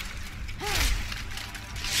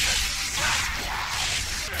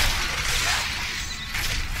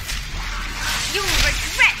 You'll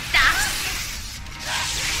regret that.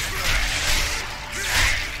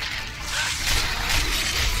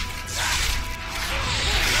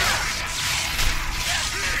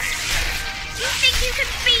 You think you can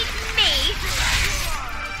beat me?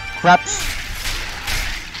 Craps.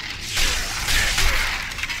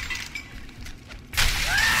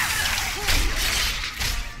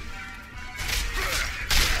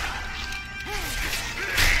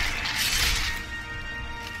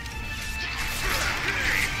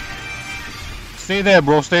 Stay there,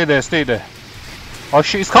 bro. Stay there. Stay there. Oh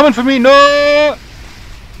shit, he's coming for me. No!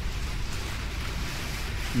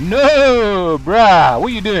 No, bruh. What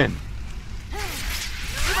are you doing? You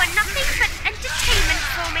are nothing but entertainment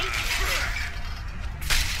for me.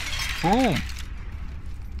 Boom.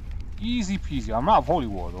 Easy peasy. I'm out of holy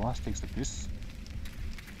water though. That takes the piss.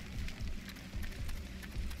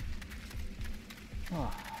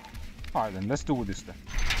 Oh. Alright then, let's do with this then.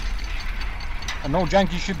 And no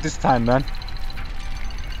janky shit this time, man.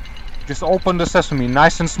 Just open the sesame,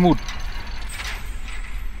 nice and smooth.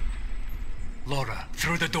 Laura,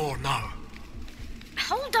 through the door now.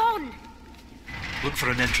 Hold on. Look for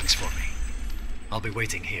an entrance for me. I'll be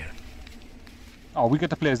waiting here. Oh, we get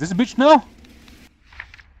to play as this bitch now?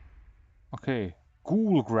 Okay,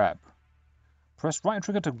 ghoul grab. Press right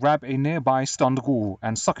trigger to grab a nearby stunned ghoul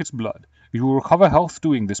and suck its blood. You will recover health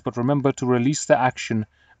doing this, but remember to release the action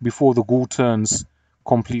before the ghoul turns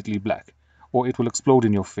completely black, or it will explode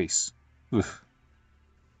in your face. Ugh.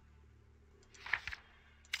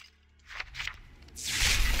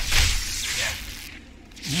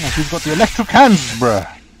 Yeah, she's got the electric hands, bruh.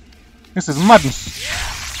 This is madness.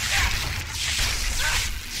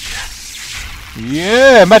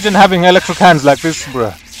 Yeah, imagine having electric hands like this,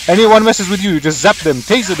 bruh. Anyone messes with you, just zap them,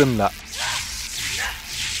 taser them, that.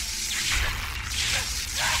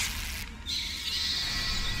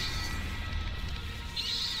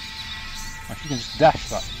 can just dash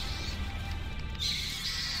that.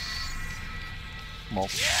 Well.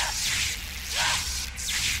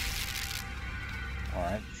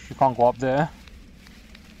 Alright, she can't go up there.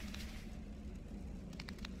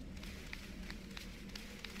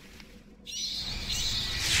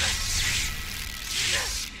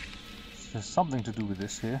 There's something to do with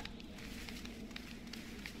this here.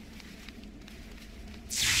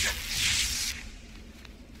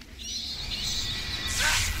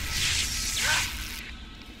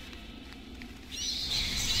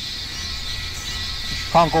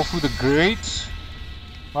 Can't go through the grate.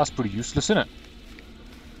 That's pretty useless, isn't it?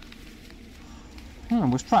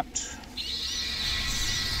 We're trapped.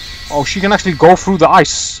 Oh, she can actually go through the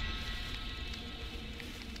ice.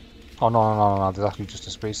 Oh no, there's actually just a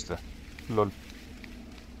space there. Lol.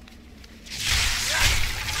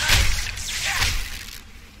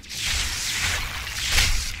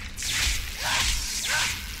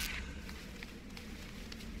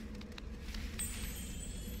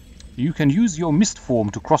 You can use your mist form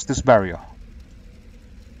to cross this barrier.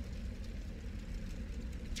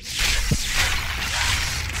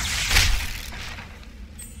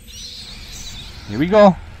 Here we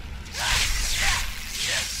go.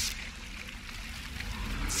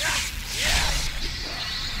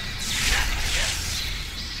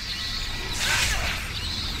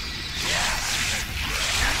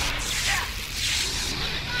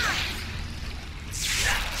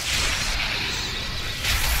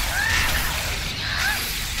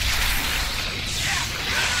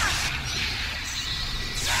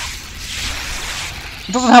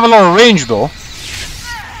 It doesn't have a lot of range though.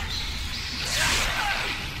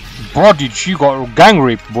 Body, she got gang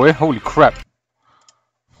raped, boy. Holy crap.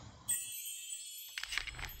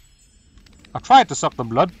 I tried to suck the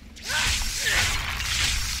blood.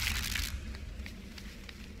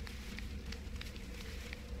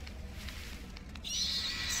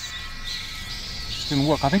 Just didn't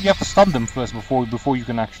work. I think you have to stun them first before you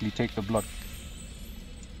can actually take the blood.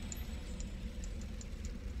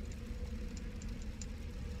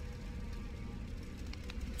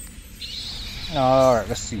 Alright,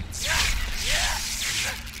 let's see.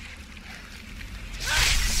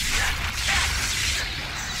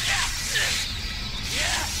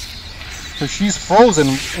 So she's frozen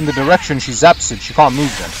in the direction she zaps it, she can't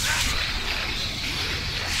move then.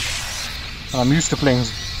 And I'm used to playing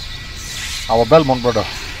our Belmont brother.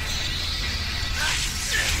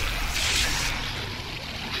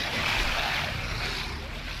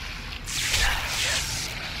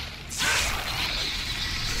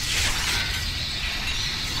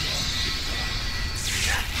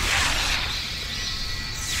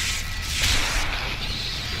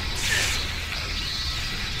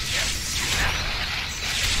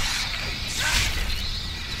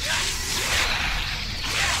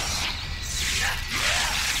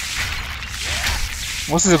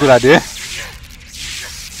 This is a good idea.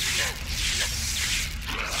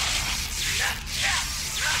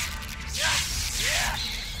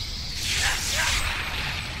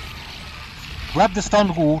 Grab the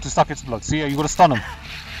stun ghoul to suck its blood. See, you gotta stun him.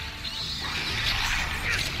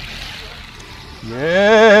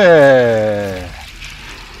 Yeah.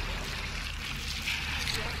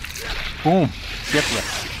 Boom. Get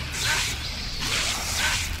wrecked.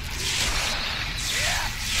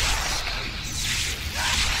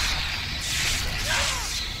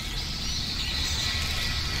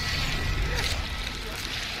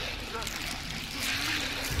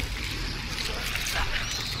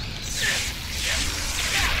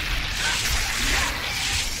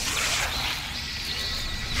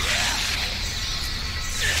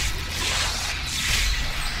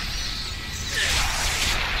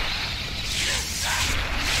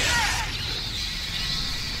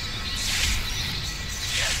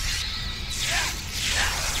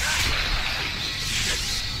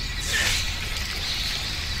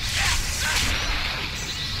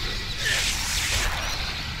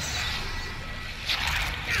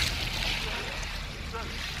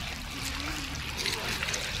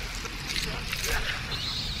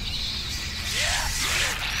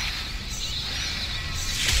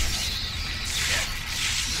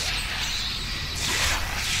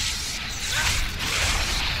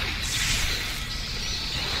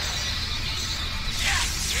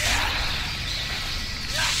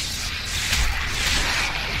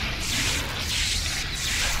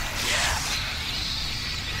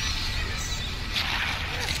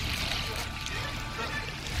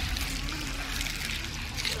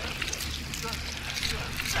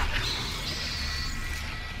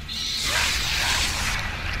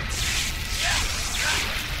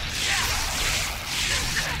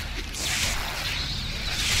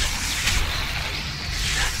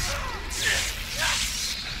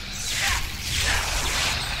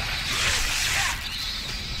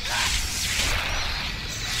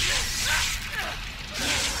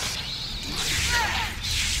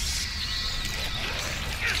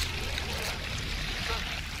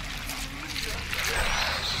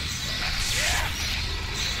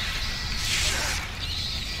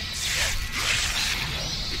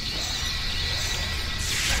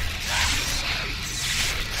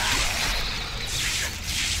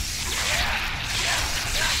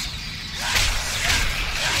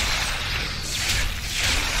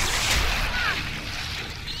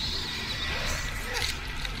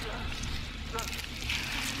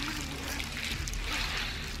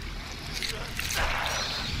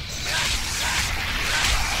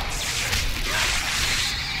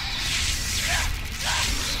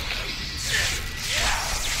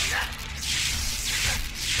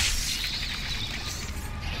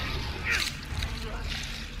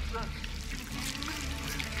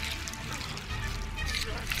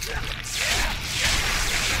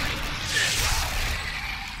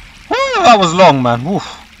 that was long, man.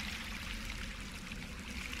 Oof.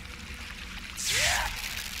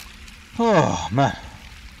 Oh, man.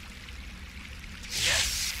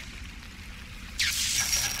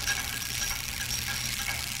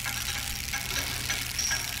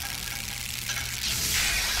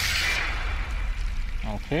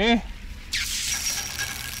 Okay.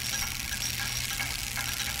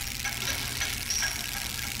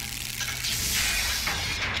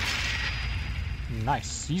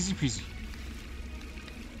 Nice, easy peasy.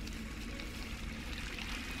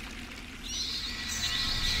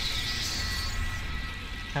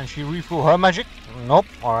 Can she refill her magic? Nope.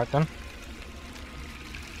 Alright then.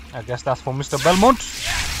 I guess that's for Mr. Belmont.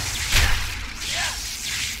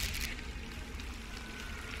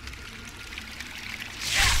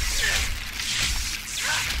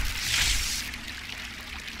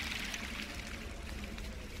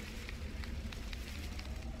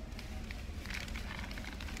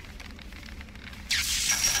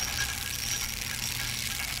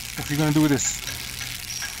 What are you gonna do with this?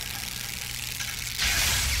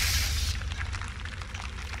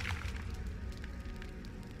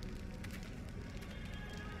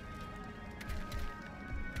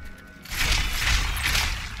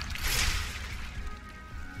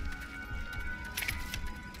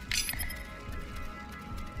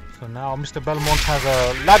 So now Mr. Belmont has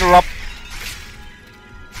a ladder up.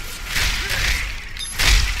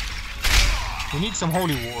 We need some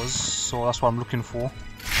holy waters, so that's what I'm looking for.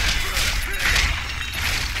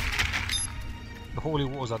 The holy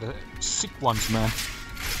waters are the sick ones, man.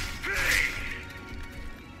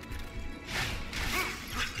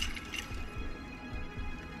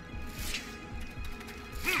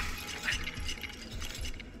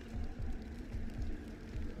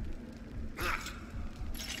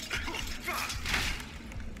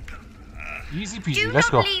 Easy peasy, let's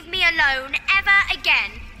go. Do not leave me alone ever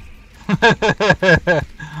again.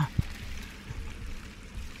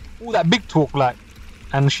 All that big talk, like.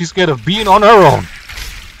 And she's scared of being on her own.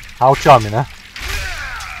 How charming, huh?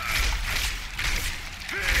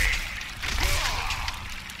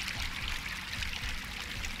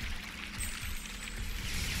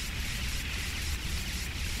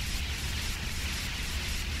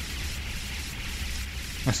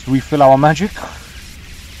 Let's refill our magic.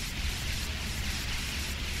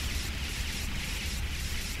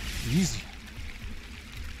 Easy.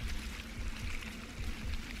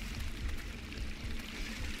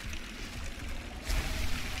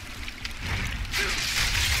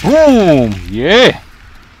 Boom! Yeah!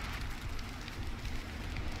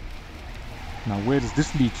 Now where does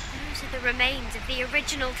this lead? Those are the remains of the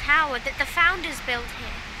original tower that the founders built here.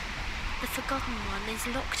 The Forgotten One is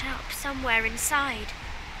locked up somewhere inside.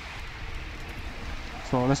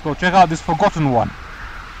 So let's go check out this Forgotten One.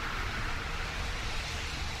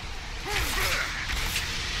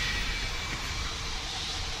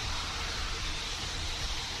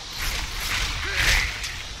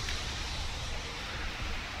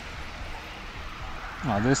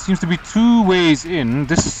 Now, there seems to be two ways in.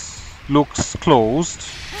 This looks closed.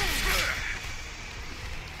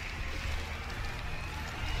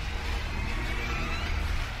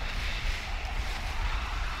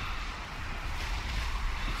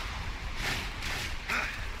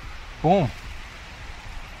 Boom.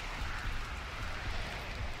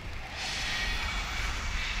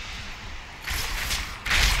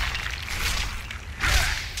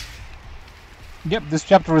 Yep, this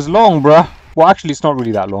chapter is long, bruh. Well, actually, it's not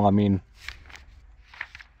really that long. I mean,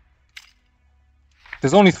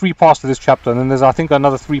 there's only 3 parts to this chapter, and then there's, I think,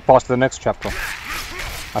 another 3 parts to the next chapter.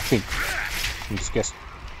 I think. I'm just guessing.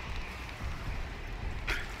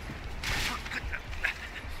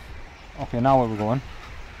 Okay, now where we're going?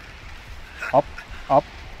 Up, up.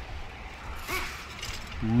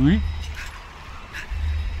 Wee.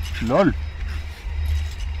 Lol.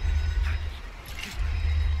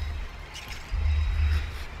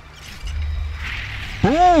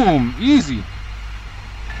 Boom! Easy. You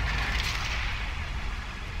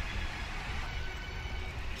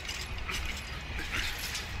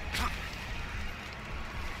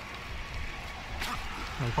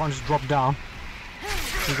can't just drop down.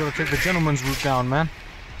 We gotta take the gentleman's route down, man.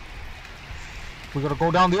 We gotta go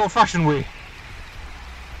down the old-fashioned way.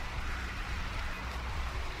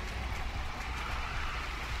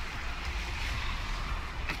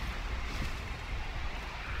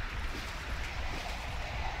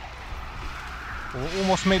 We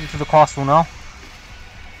almost made it to the castle now.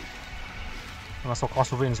 And that's what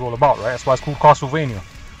Castlevania is all about, right? That's why it's called Castlevania.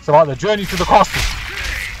 It's about the journey to the castle.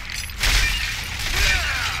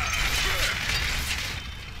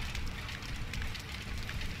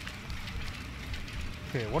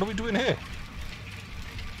 Okay, what are we doing here?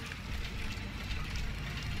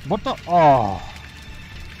 What the? Oh.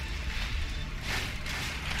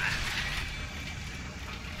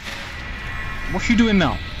 What's she doing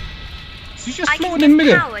now? She's just floating in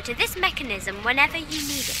midair. I can give power to this mechanism whenever you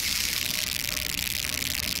need it.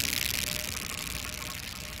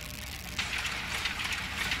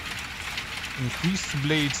 Increase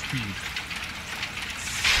blade speed.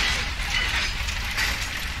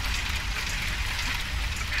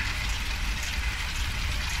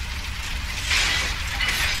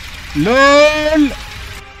 LOL!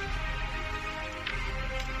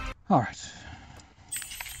 Alright.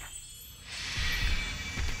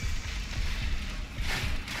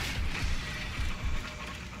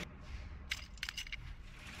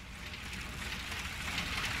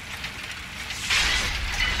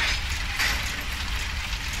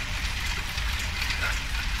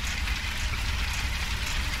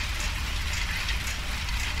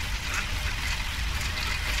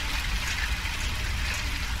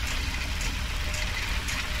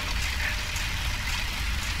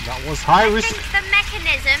 That was high risk. I think the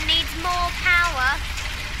mechanism needs more power.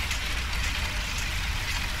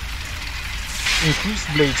 Increase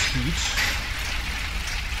blade speed.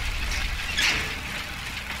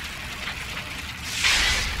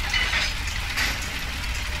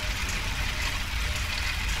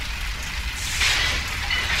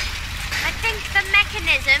 I think the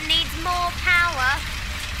mechanism needs more power.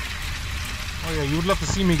 Oh yeah, you would love to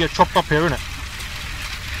see me get chopped up here, innit?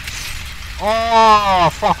 Oh,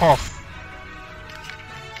 fuck off.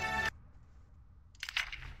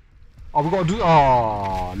 Oh, we gotta do.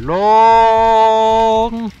 Oh,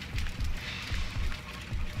 long.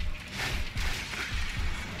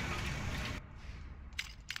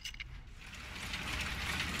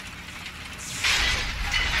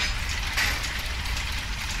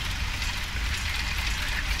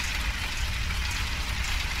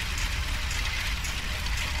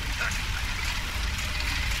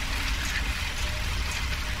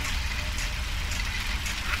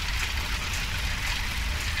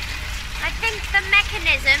 I think the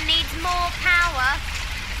mechanism needs more power.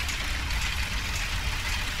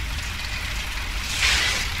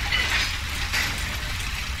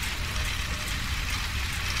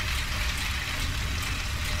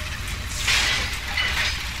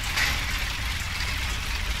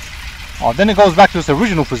 Oh, then it goes back to its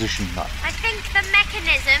original position now. I think the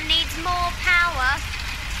mechanism needs more power.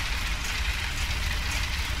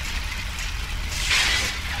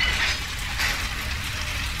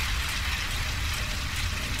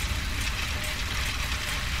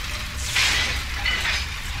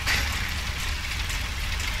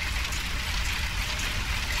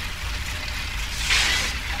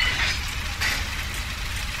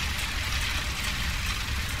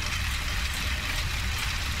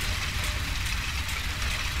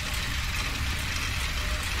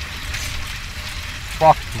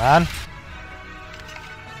 Fuck, man.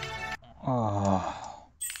 Oh.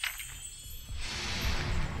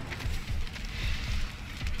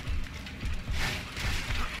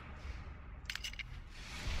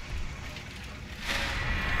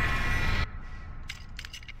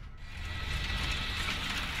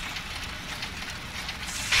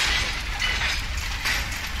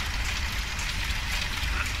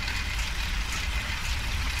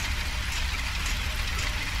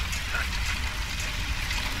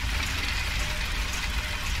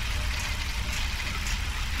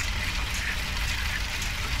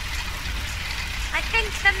 I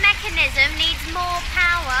think the mechanism needs more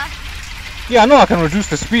power. Yeah, I know I can reduce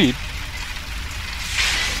the speed.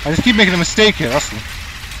 I just keep making a mistake here, that's all.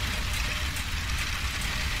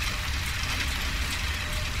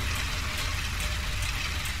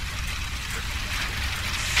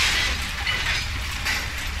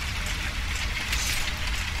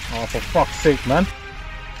 Oh, for fuck's sake, man.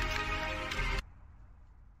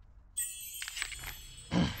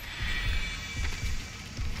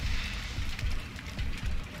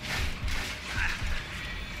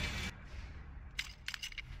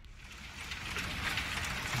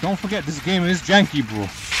 Don't forget, this game is janky, bro.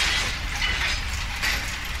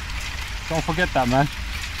 Don't forget that, man.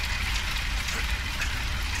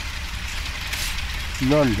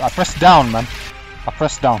 Lol, I pressed down, man. I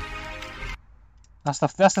pressed down. That's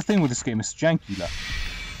the thing with this game, it's janky, like.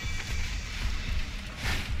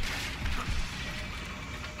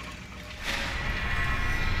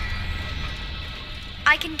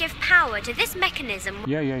 I can give power to this mechanism.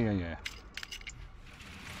 Yeah.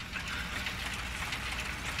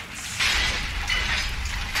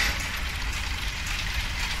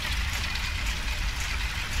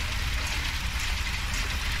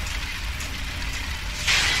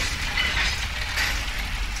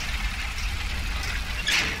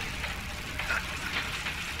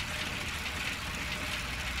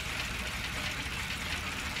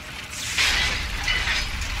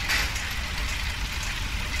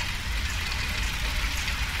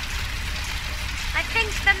 I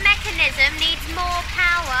think the mechanism needs more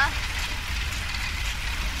power.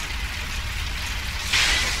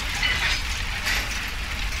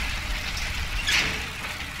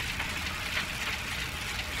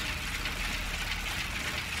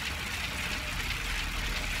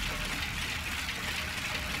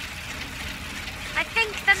 I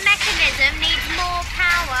think the mechanism needs more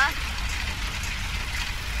power.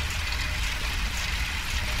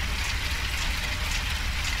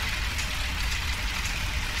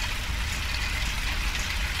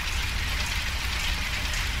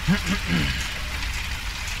 I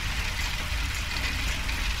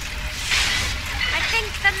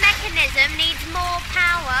think the mechanism needs more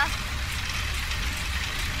power.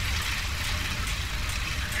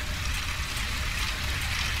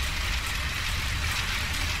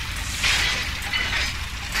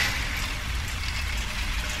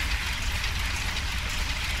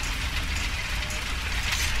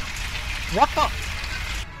 What the?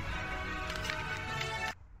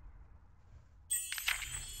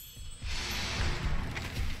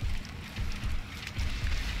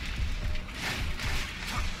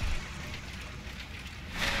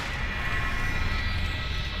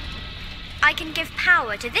 I can give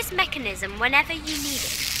power to this mechanism whenever you need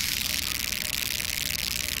it.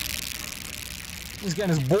 He's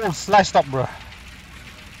getting his balls sliced up, bro.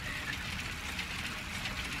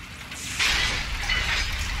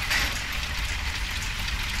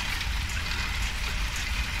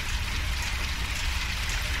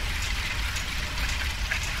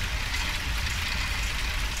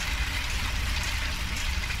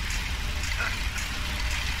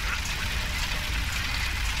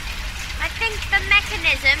 I think the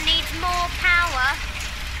mechanism needs more power.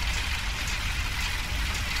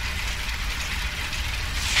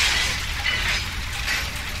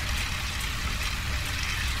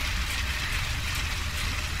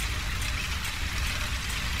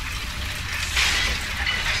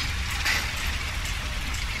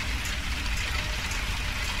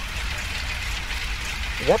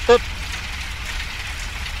 What the?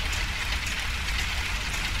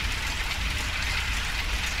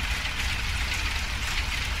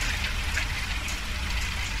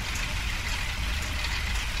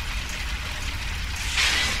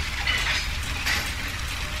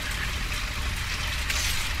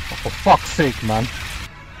 For fuck's sake, man.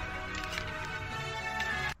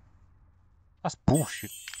 That's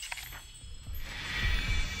bullshit.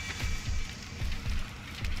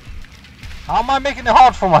 How am I making it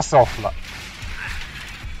hard for myself, like?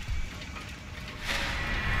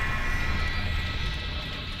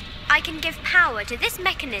 I can give power to this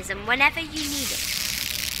mechanism whenever you need it.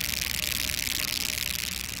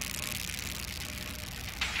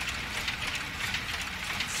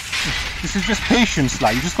 This is just patience,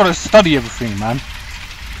 like, you just gotta study everything, man.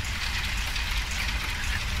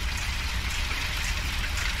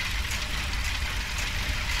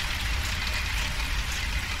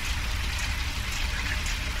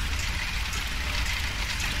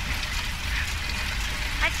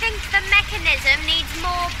 I think the mechanism needs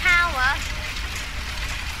more power.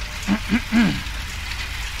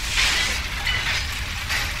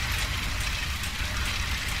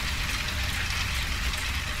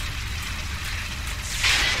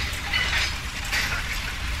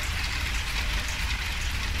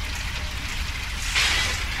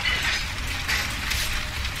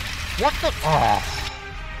 What the? Oh,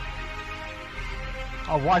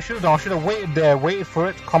 what I should have done, I should have waited there, waited for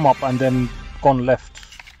it to come up and then gone left.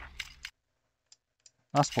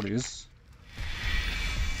 That's what it is.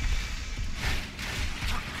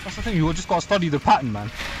 That's the thing, you just gotta study the pattern, man.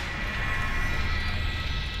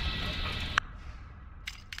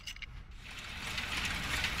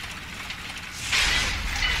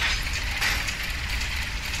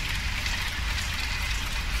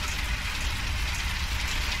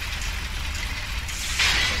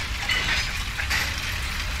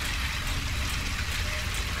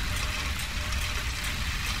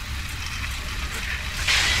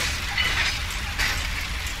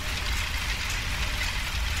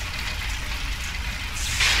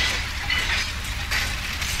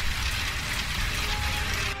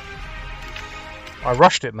 I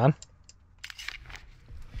rushed it, man.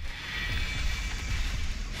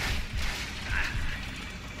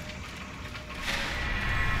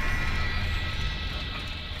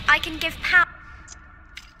 I can give power.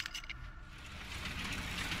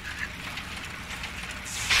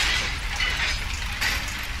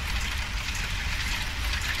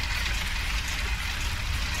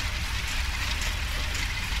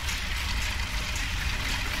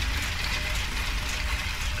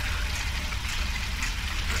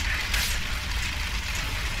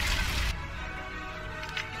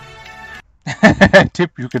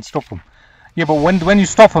 Tip, you can stop them. Yeah, but when you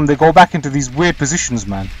stop them, they go back into these weird positions,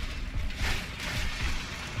 man.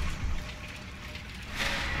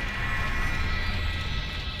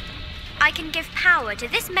 I can give power to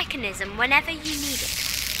this mechanism whenever you need it.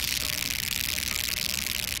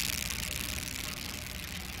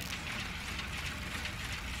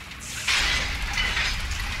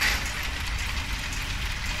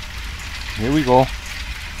 Here we go.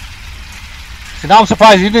 See, now I'm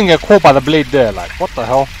surprised you didn't get caught by the blade there. Like, what the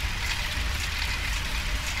hell?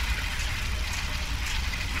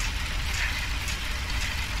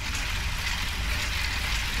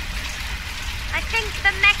 I think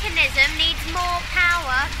the mechanism needs more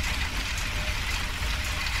power.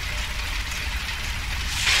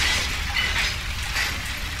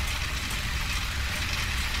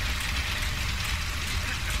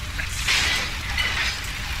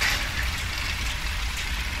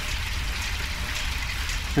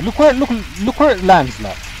 See, look where it lands,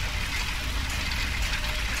 like.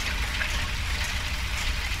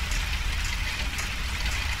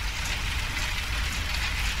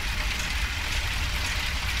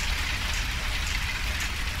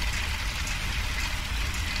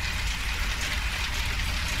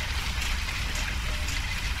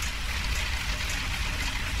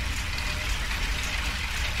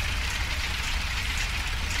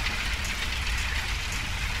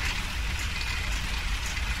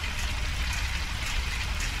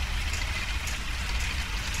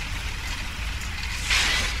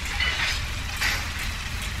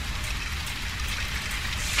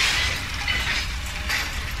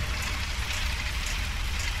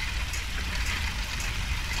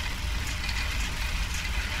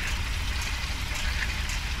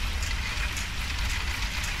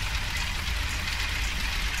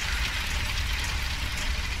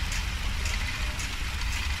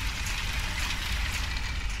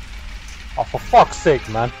 Oh, for fuck's sake,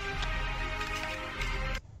 man.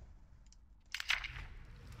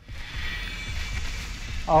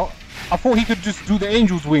 Oh, I thought he could just do the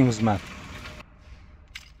angel's wings, man.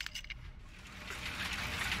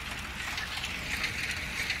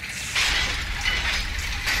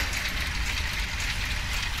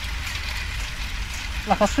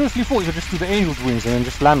 Like, I seriously thought he could just do the angel's wings and then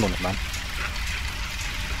just land on it, man.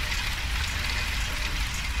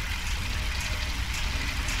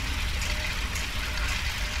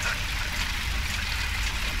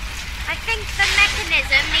 I think the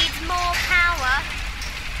mechanism needs more power.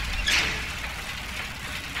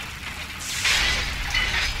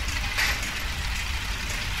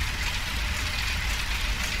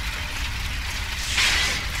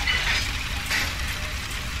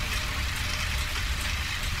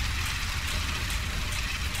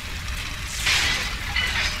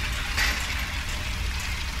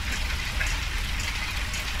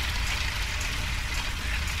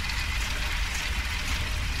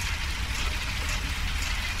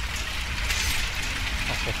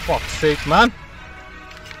 For fuck's sake, man.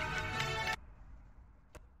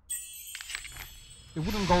 It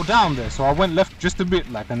wouldn't go down there, so I went left just a bit,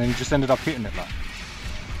 like, and then just ended up hitting it, like.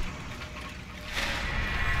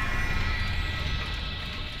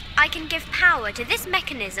 I can give power to this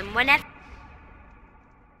mechanism whenever...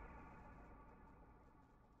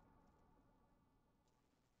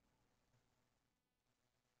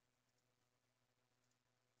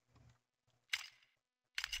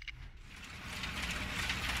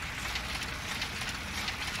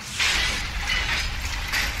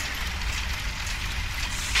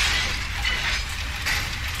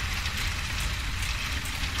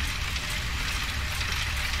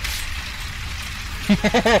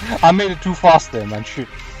 I made it too fast there, man. Shit.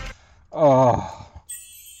 Oh.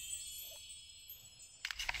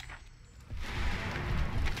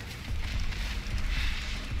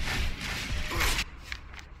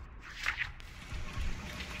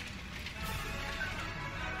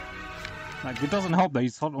 Like, it doesn't help that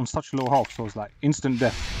he's on such low health, so it's like instant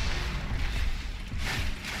death.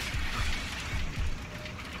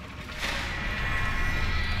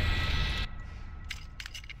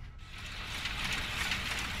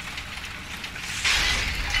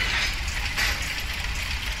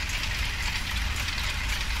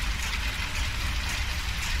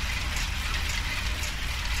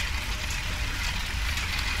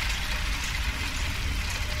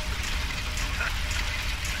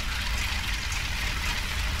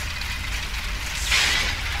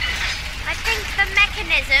 The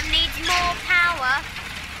mechanism needs more power.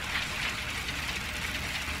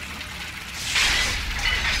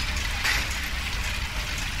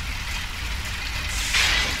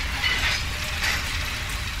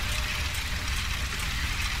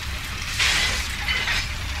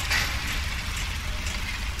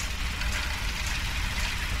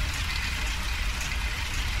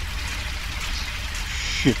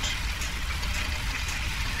 shit.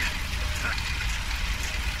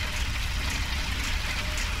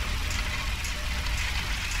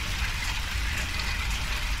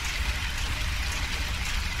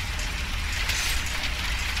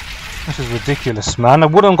 This is ridiculous, man.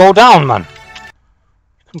 It wouldn't go down, man.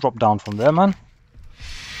 You can drop down from there, man.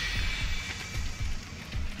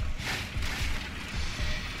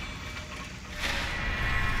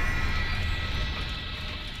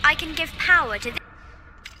 I can give power to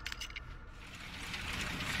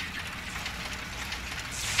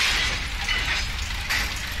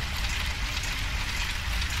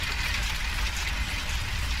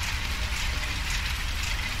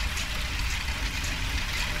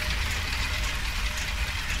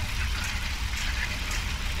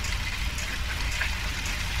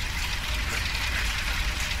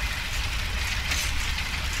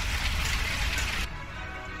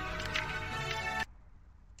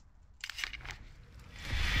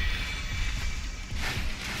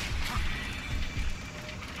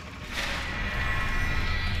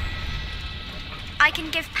I can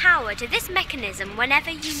give power to this mechanism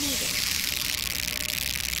whenever you need it.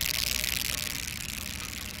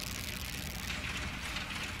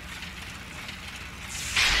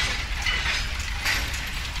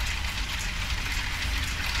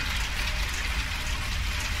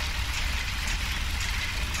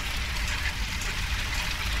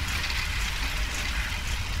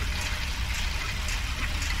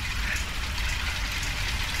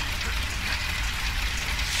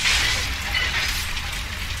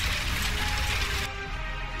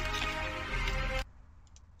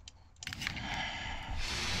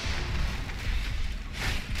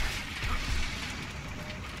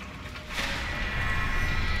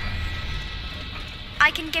 I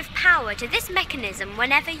can give power to this mechanism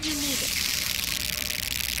whenever you need it.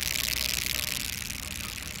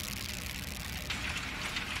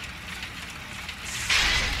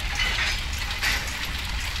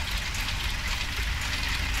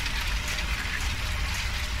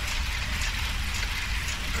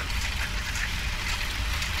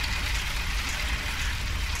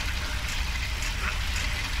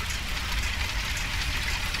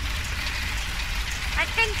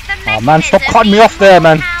 Oh man, stop cutting me off there,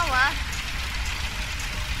 man.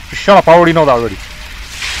 Just shut up, I already know that already.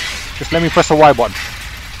 Just let me press the Y button.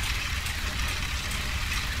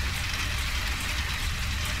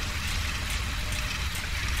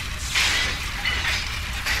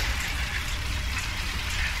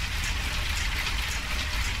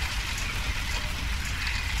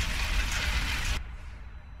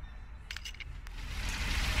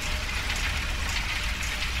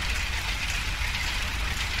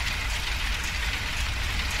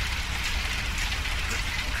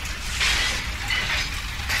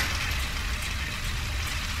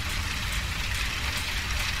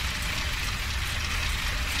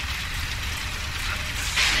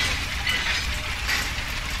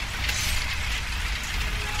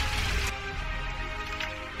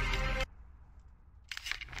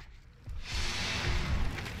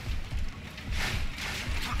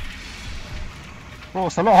 Bro,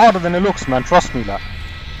 it's a lot harder than it looks, man. Trust me, that.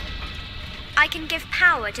 I can give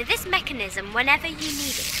power to this mechanism whenever you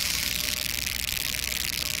need it.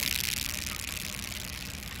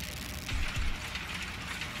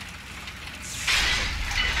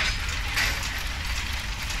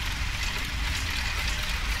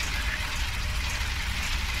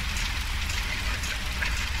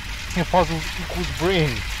 Yeah, puzzle equals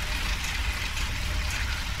brain.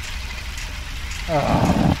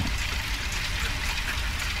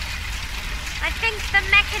 I think the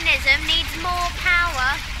mechanism needs more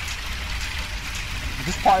power.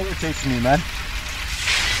 This part irritates me, man.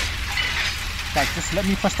 Like, just let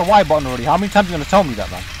me press the Y button already. How many times are you gonna tell me that,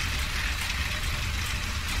 man?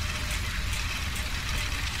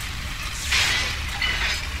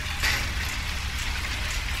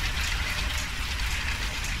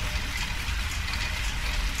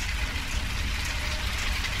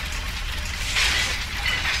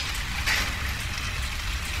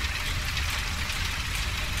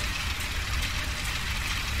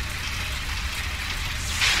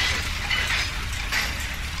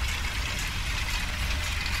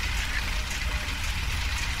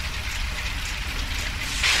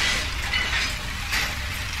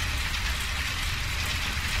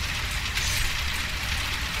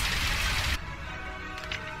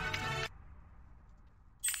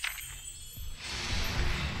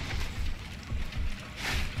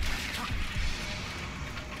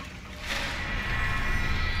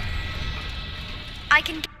 I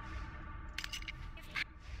can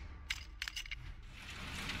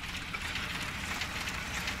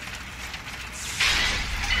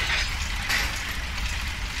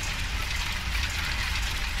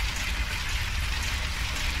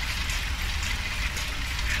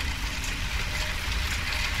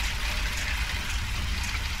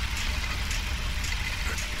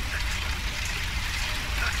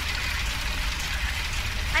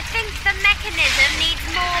I think the mechanism needs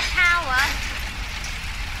more power.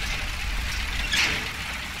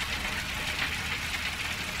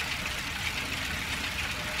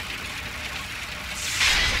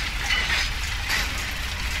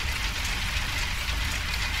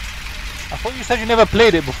 I thought you said you never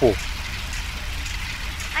played it before.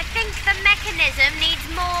 I think the mechanism needs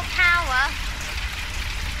more power.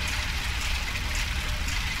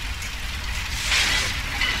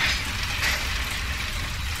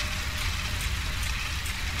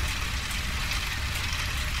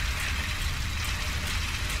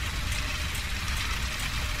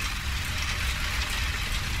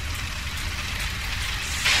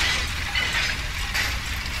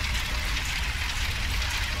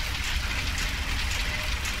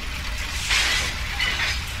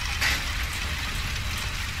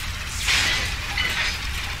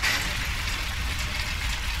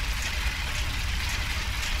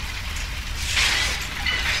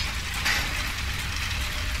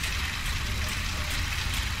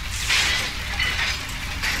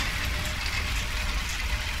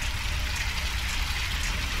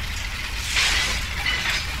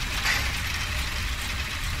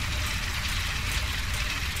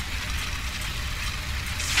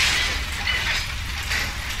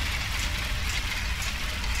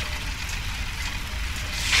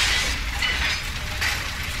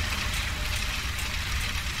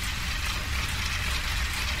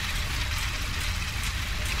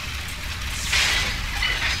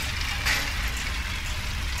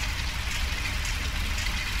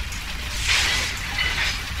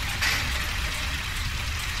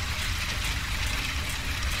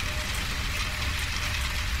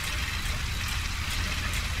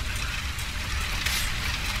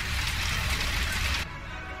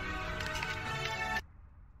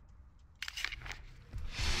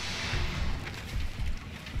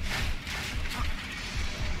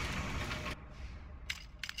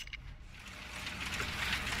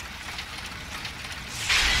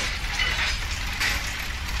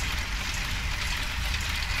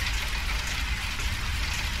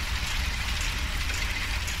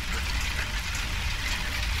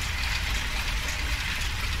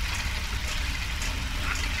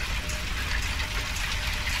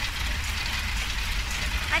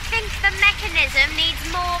 I think the mechanism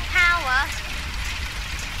needs more power.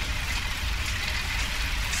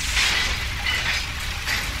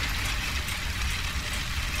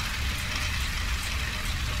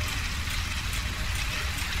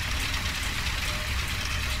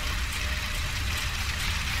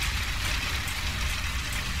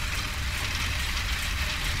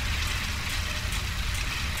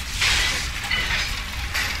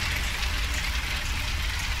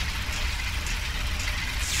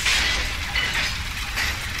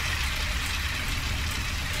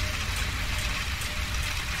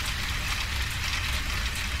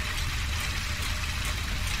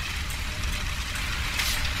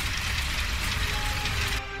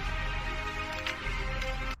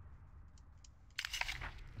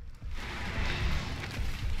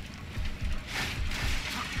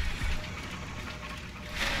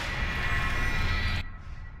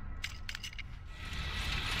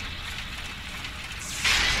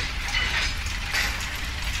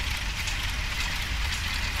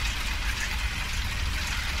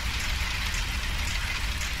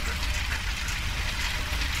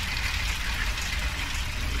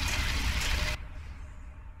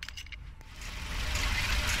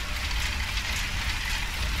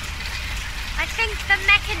 I think the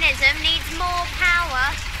mechanism needs more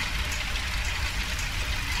power.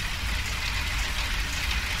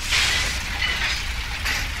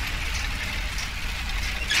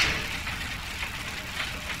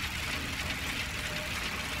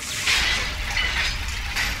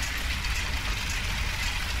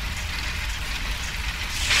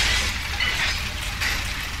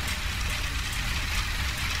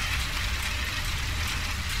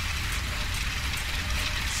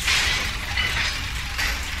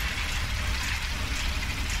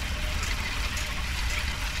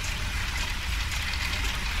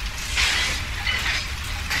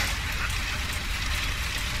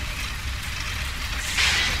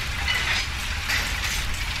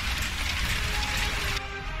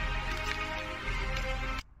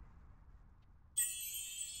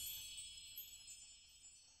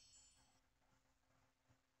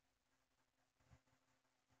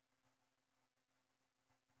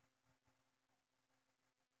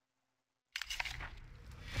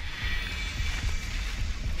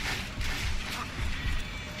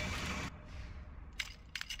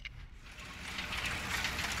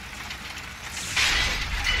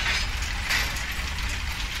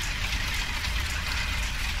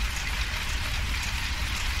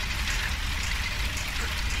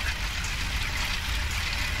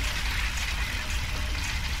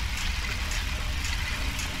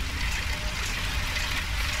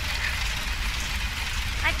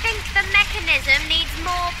 mechanism needs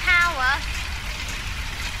more power.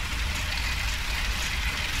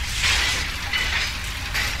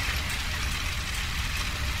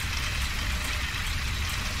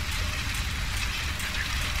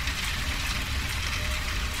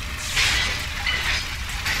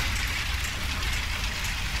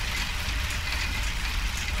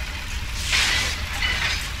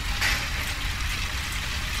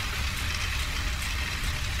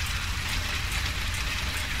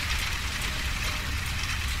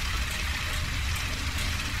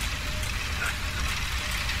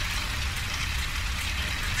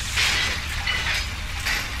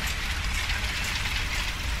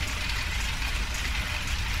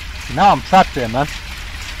 Now I'm trapped there, man.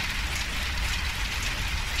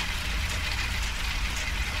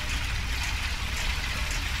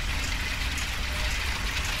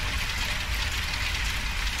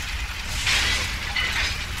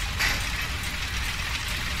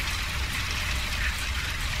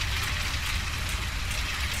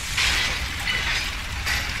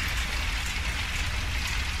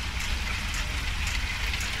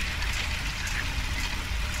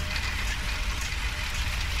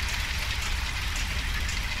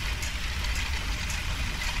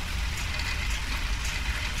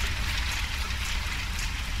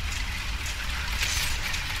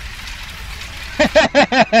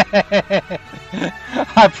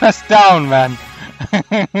 I pressed down, man.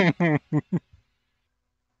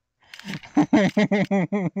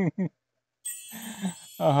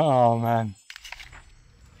 Oh, man.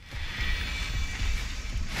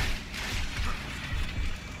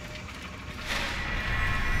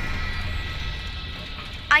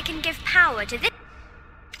 I can give power to this.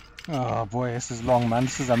 Oh boy, this is long, man.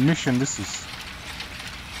 This is a mission. This is.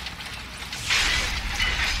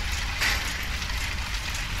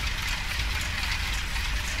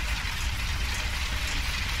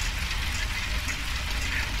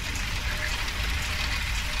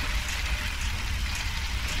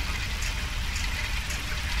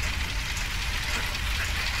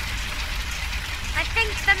 I think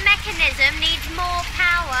the mechanism needs more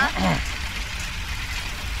power.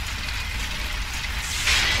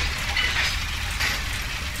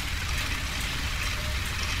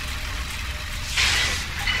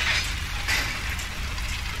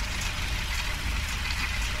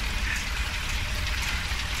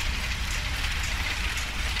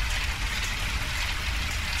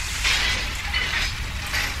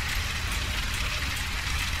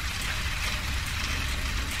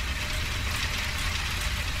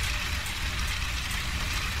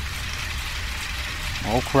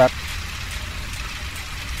 Oh crap.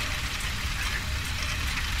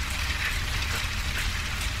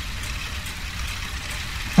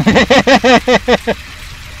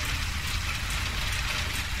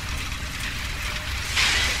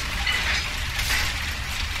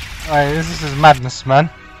 Alright, this is madness, man.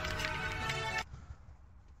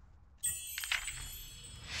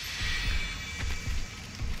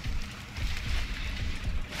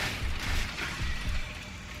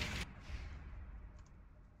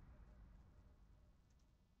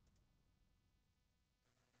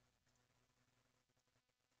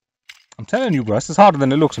 I'm telling you, bro, this is harder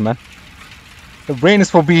than it looks, man. The brain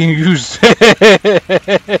is for being used.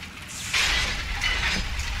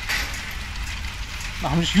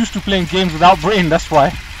 I'm just used to playing games without brain, that's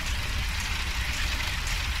why.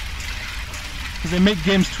 Because they make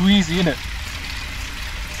games too easy, innit?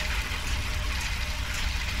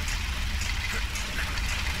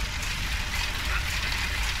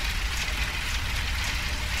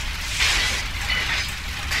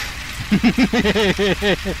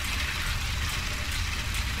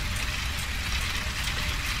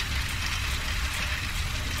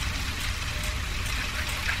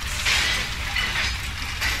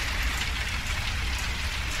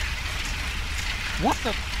 What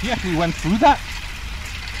the? He actually went through that?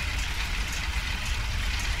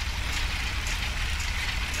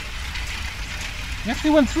 He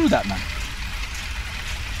actually went through that, man.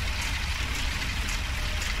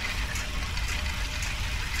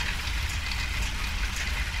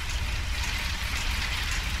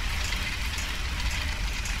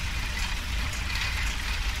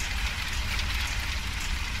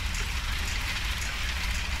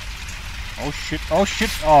 Oh shit, oh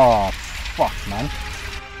shit, oh fuck, man.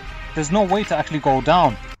 There's no way to actually go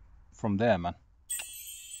down from there, man.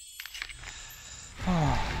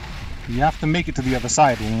 You have to make it to the other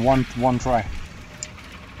side in one try.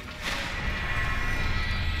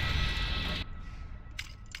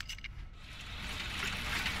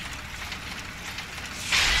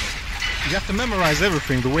 You have to memorize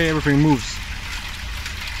everything, the way everything moves.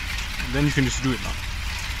 And then you can just do it now.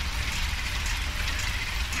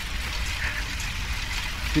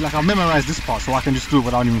 feel like I've memorized this part so I can just do it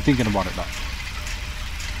without even thinking about it. Like.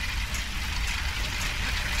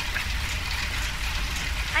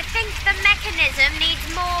 I think the mechanism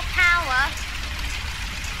needs more power.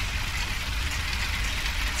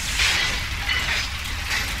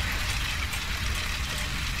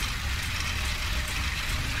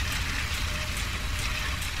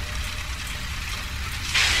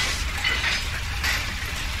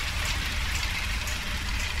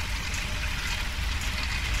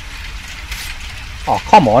 Oh,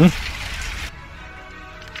 come on.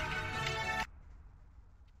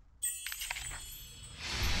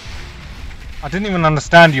 I didn't even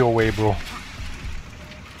understand your way, bro.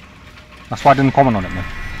 That's why I didn't comment on it, man.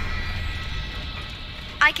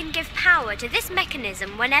 I can give power to this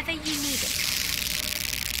mechanism whenever you need it.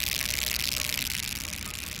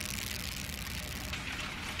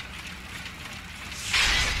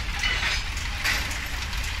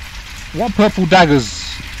 What purple daggers?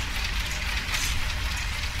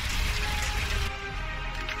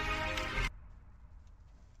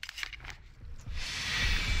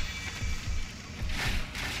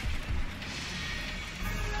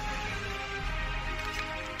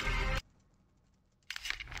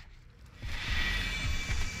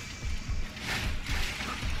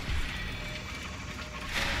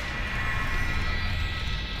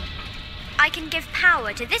 I can give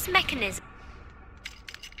power to this mechanism.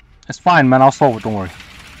 It's fine, man. I'll solve it. Don't worry.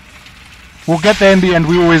 We'll get there in the end.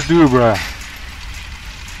 We always do, bruh.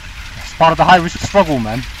 It's part of the high-risk struggle,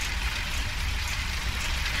 man.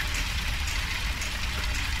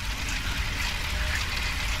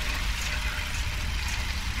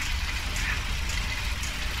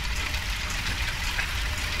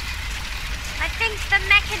 I think the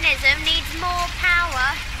mechanism needs more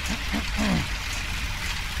power.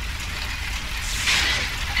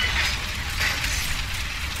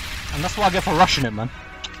 And that's what I get for rushing it, man.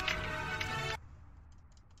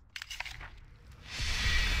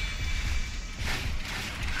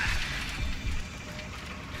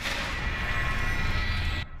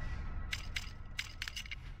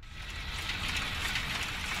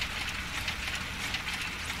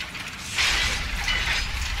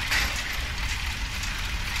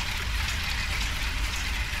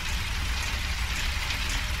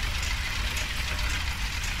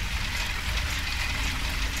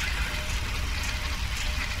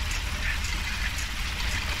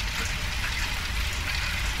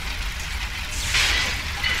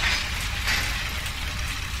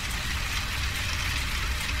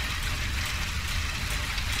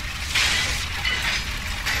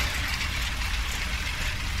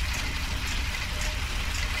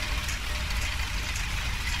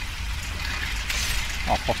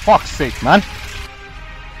 Oh, for fuck's sake, man.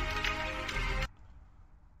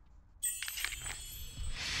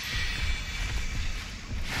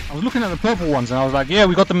 I was looking at the purple ones and I was like, yeah,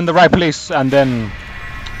 we got them in the right place, and then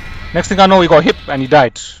next thing I know, he got hit and he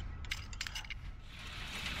died.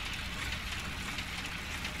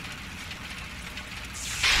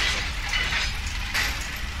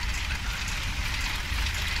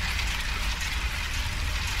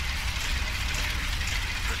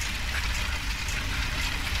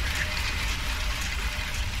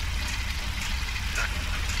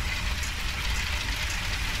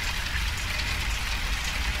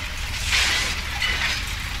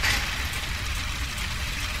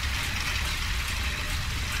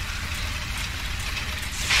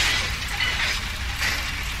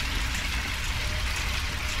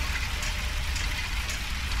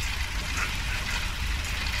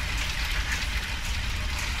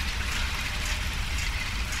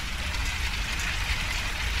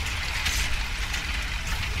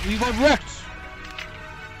 We got wrecked!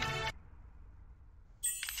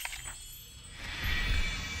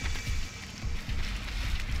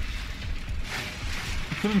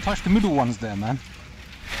 You couldn't touch the middle ones there, man.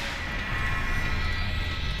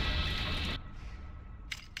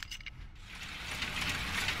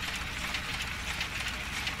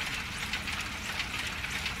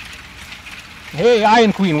 Hey,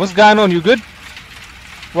 Iron Queen, what's going on? You good?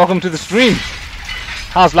 Welcome to the stream.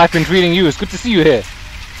 How's life been treating you? It's good to see you here.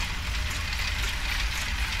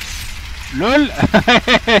 LOL!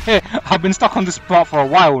 I've been stuck on this part for a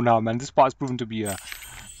while now, man. This part has proven to be a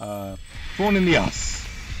thorn in the ass.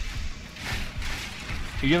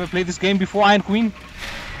 Have you ever played this game before, Iron Queen?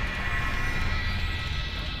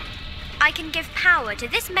 I can give power to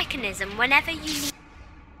this mechanism whenever you need.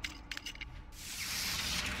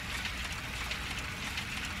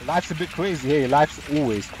 Life's a bit crazy. Hey, life's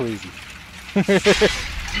always crazy.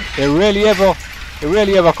 It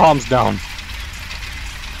rarely ever calms down.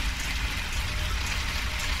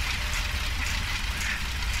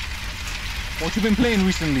 What you been playing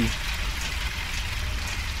recently?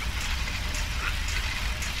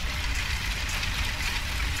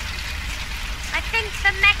 I think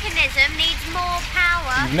the mechanism needs more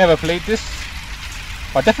power. You've never played this?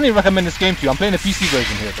 I definitely recommend this game to you. I'm playing the PC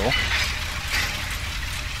version here though.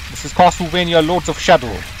 This is Castlevania Lords of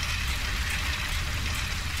Shadow.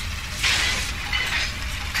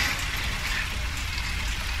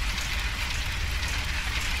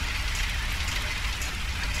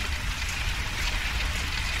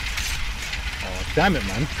 Damn it,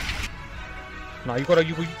 man! Now you gotta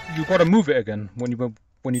move it again when you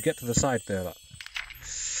get to the side there. Like.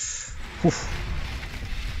 Oof.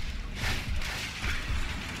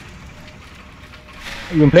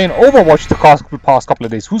 You've been playing Overwatch the past couple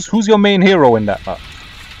of days. Who's your main hero in that?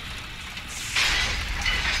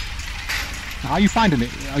 How are you finding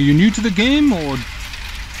it? Are you new to the game, or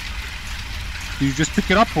did you just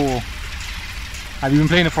pick it up, or have you been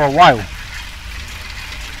playing it for a while?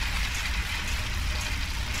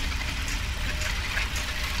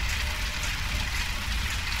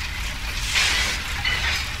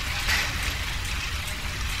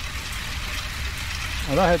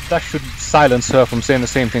 Well, that should silence her from saying the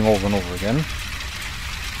same thing over and over again.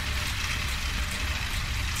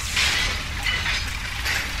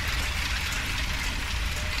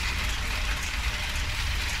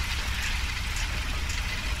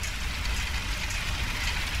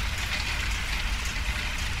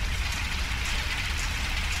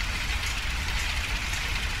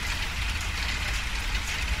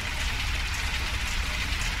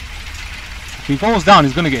 If he goes down,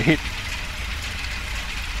 he's gonna get hit.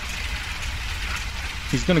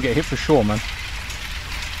 He's gonna get hit for sure, man.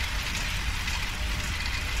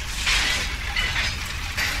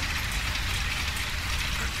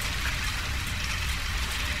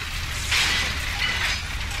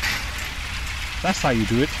 That's how you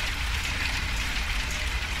do it.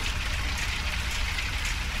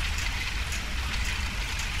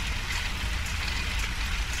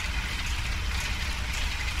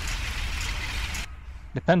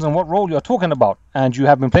 Depends on what role you're talking about, and you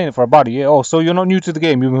have been playing it for about a year. Oh, so you're not new to the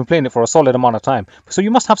game. You've been playing it for a solid amount of time. So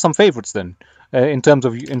you must have some favorites then, in terms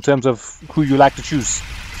of who you like to choose.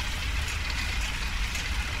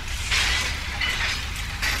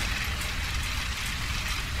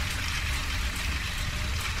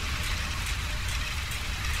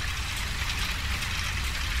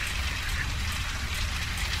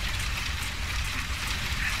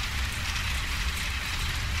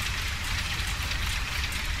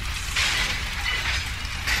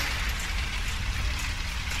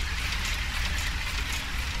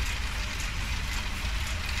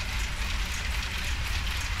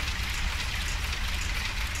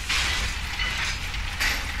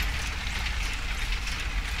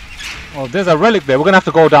 Well, there's a relic there. We're gonna have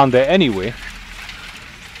to go down there anyway.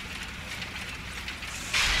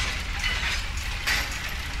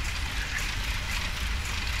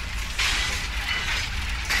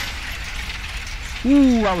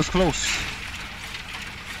 Ooh, that was close.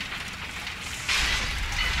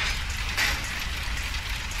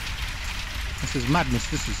 This is madness.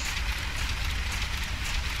 This is.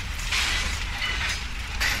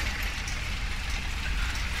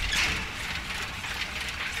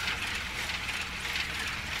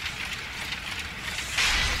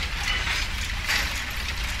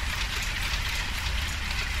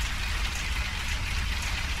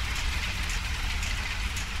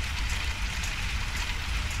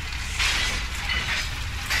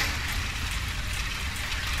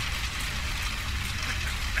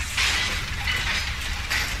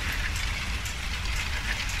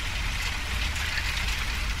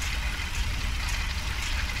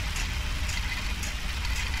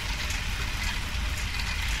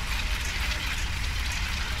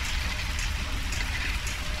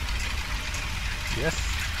 Yes,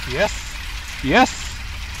 yes, yes!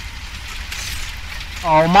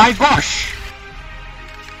 Oh my gosh!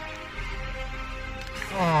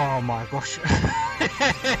 Oh my gosh!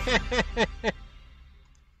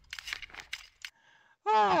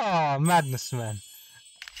 Oh, madness, man!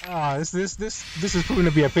 Ah, this is proving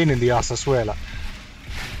to be a pain in the ass, I swear. Like.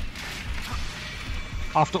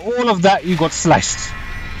 After all of that, you got sliced.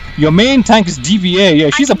 Your main tank is DVA.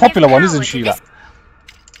 Yeah, she's a popular one, isn't she? Like.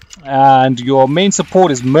 And your main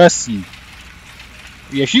support is Mercy.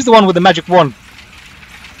 Yeah, she's the one with the magic wand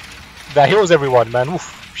that heals everyone, man.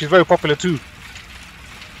 Oof, she's very popular too.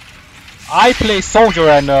 I play Soldier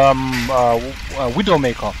and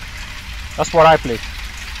Widowmaker. That's what I play.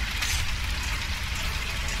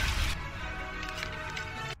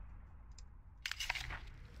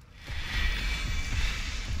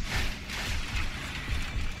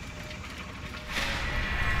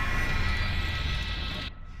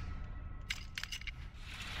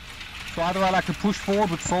 So either I like to push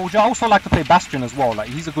forward with Soldier. I also like to play Bastion as well. Like,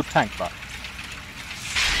 he's a good tank, but.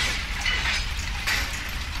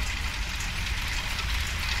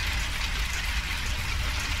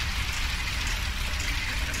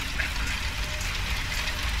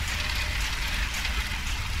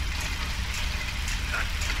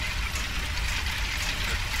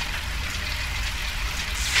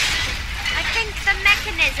 I think the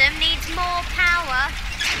mechanism needs more power.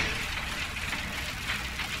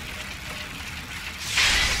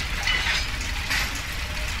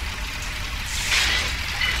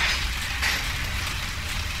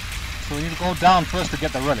 So we need to go down first to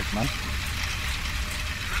get the relic, man.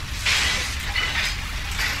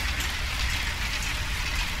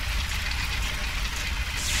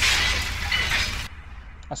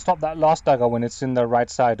 I stop that last dagger when it's in the right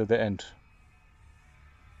side of the end.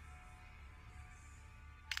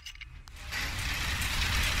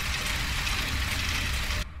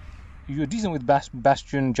 You're decent with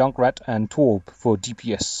Bastion, Junkrat, and Torb for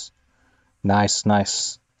DPS. Nice,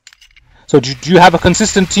 nice. So do you have a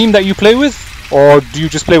consistent team that you play with? Or do you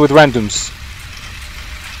just play with randoms?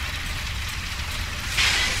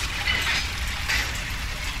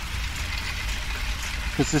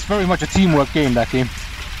 Because it's very much a teamwork game, that game.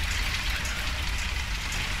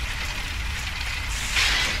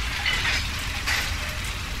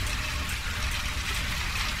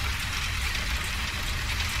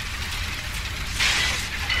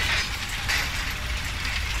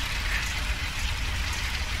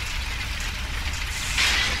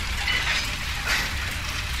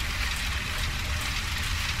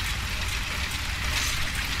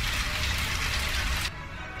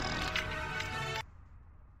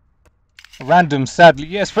 Random, sadly,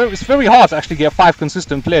 yes. It's very hard to actually get 5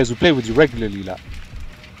 consistent players who play with you regularly, like.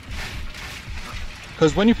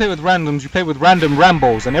 Because when you play with randoms, you play with random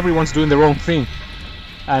Rambos, and everyone's doing their own thing,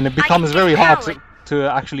 and it becomes very hard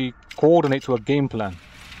to actually coordinate to a game plan.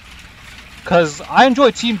 Because I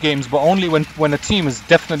enjoy team games, but only when a team is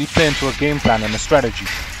definitely playing to a game plan and a strategy.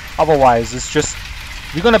 Otherwise, it's just,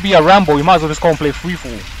 if you're gonna be a Rambo, you might as well just go and play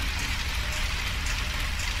free-for-all.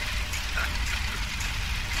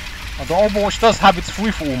 The Overwatch does have its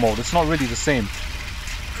free-for-all mode. It's not really the same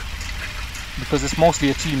because it's mostly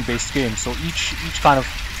a team-based game. So each kind of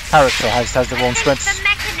character has their own strengths. The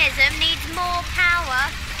mechanism needs more power.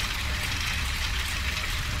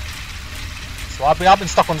 So I've been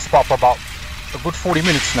stuck on the spot for about a good 40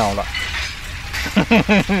 minutes now, like.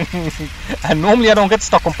 And normally I don't get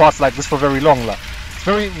stuck on parts like this for very long, like.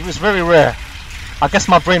 It's very rare. I guess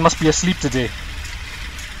my brain must be asleep today.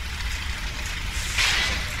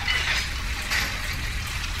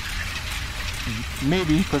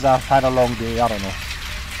 Maybe because I've had a long day, I don't know.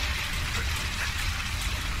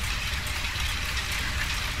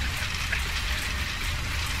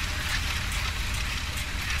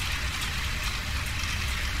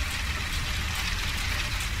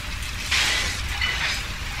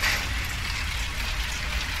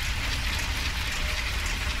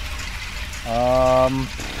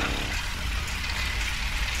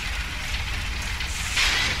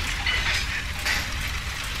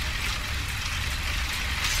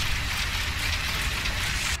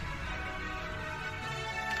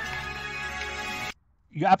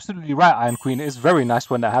 You're absolutely right, Iron Queen. It's very nice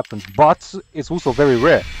when that happens, but it's also very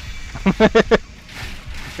rare.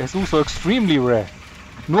 It's also extremely rare.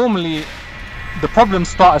 Normally, the problems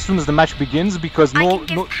start as soon as the match begins because more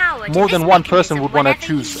than one person would want to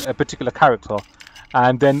choose a particular character.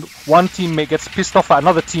 And then one teammate gets pissed off at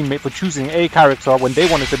another teammate for choosing a character when they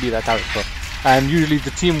wanted to be that character. And usually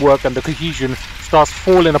the teamwork and the cohesion starts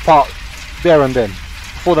falling apart there and then,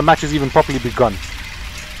 before the match has even properly begun.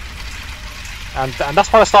 And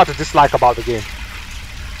that's what I started to dislike about the game.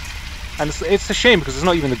 And it's a shame because it's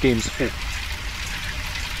not even the game's fault.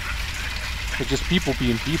 It's just people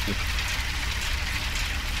being people.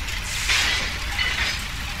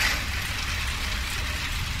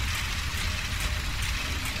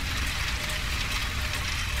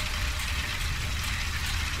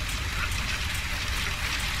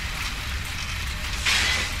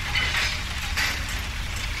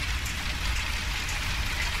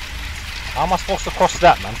 How am I supposed to cross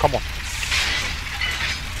that, man? Come on.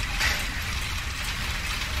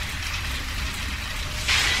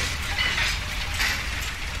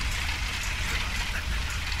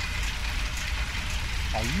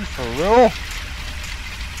 Are you for real?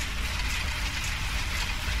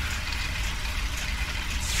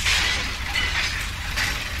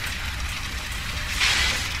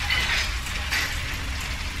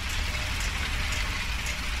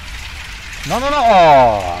 No, no, no.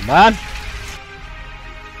 Oh, man.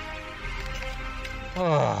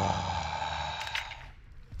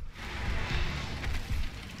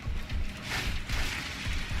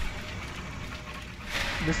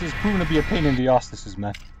 This is proving to be a pain in the ass, this is,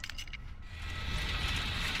 man.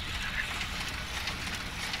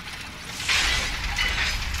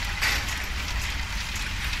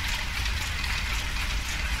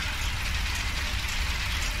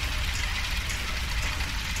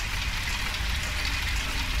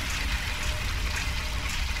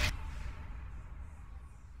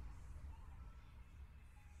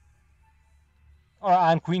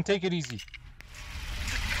 Alright, and Queen, take it easy.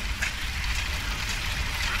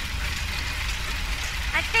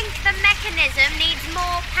 I think the mechanism needs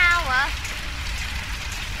more power.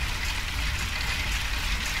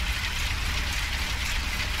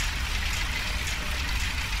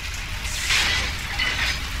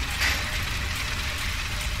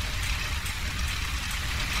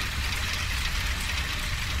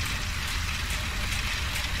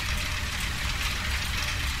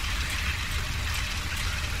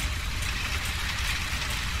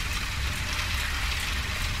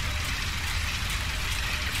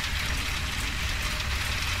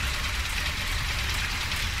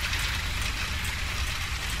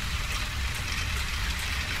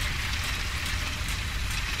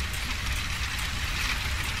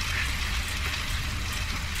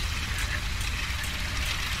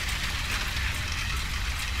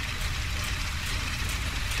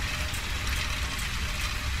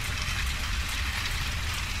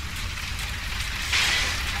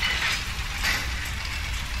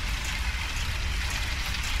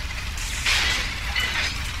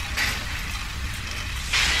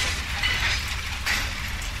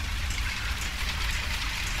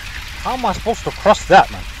 How am I supposed to cross that,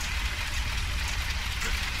 man?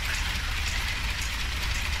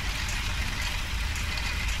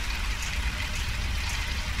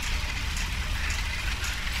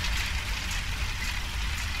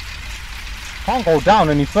 Can't go down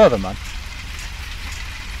any further, man.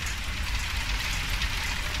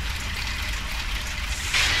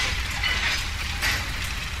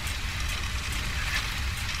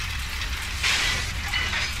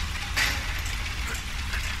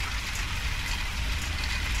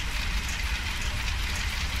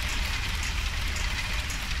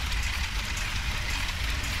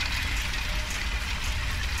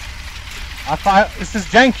 I can't. This is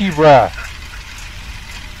janky, bruh.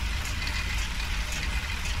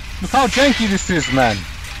 Look how janky this is, man.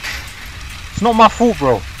 It's not my fault,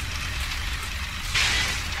 bro.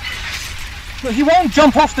 Look, he won't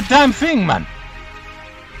jump off the damn thing, man.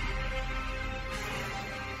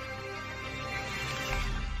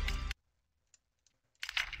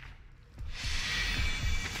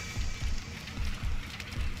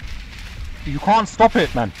 You can't stop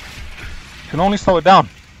it, man. You can only slow it down.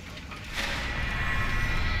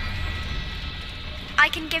 I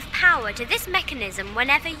can give power to this mechanism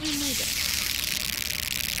whenever you need it.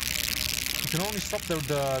 You can only stop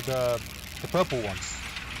the purple ones.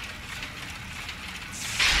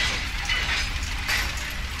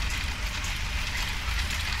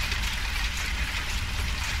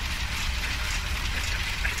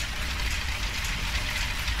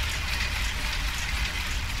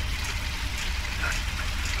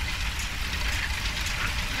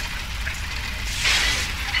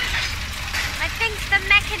 The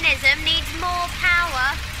mechanism needs more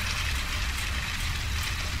power.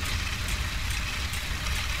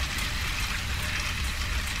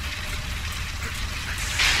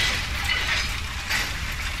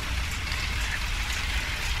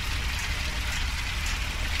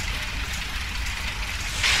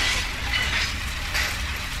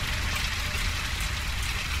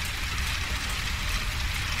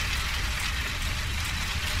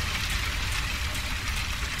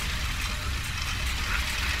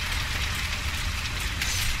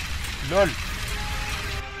 LOL.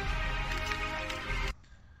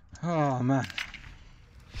 Oh man.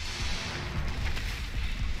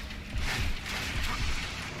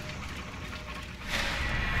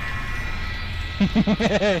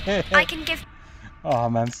 I can give. Oh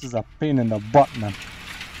man, this is a pain in the butt, man.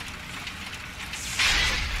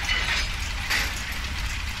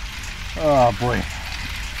 Oh boy.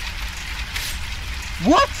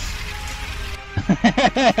 What?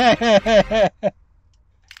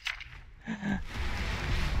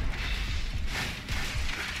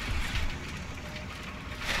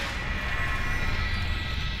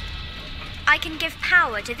 I can give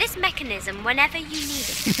power to this mechanism whenever you need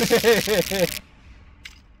it.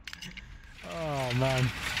 Oh man.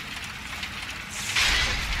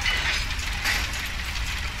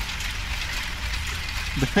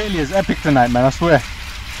 The failure is epic tonight, man, I swear.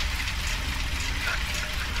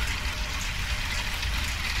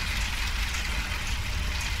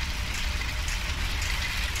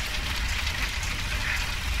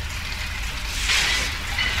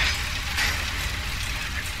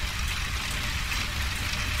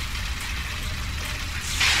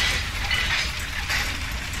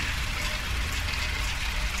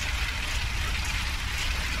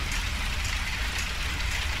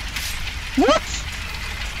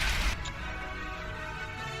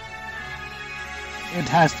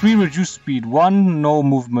 has 3 reduced speed, 1 no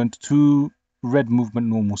movement, 2 red movement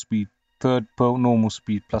normal speed, 3rd normal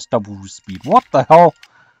speed plus double speed. What the hell?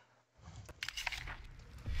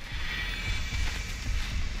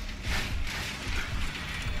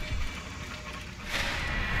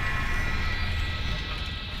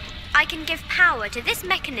 I can give power to this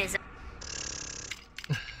mechanism.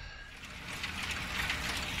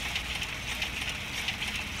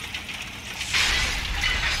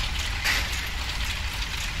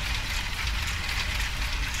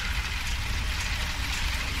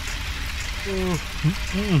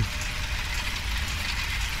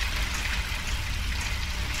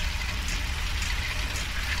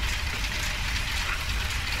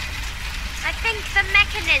 I think the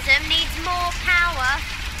mechanism needs more power.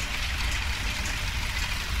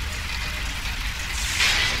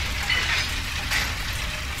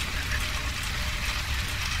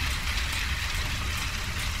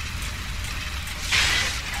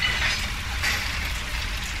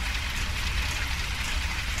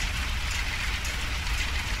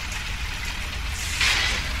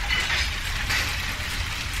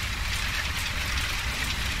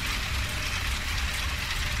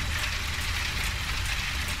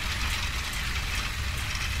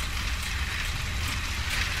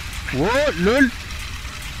 What, lol?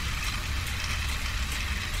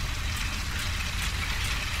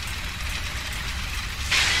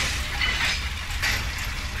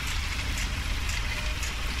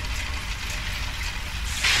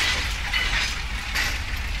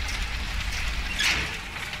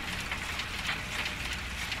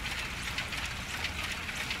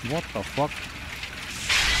 What the fuck?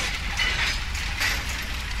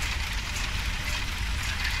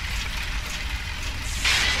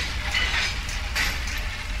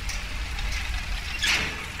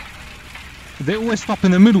 They always stop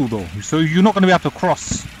in the middle though, so you're not going to be able to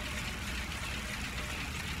cross.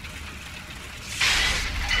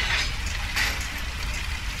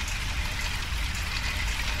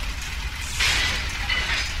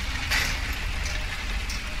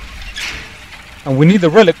 And we need the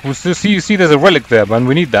relic. We'll still see there's a relic there, man.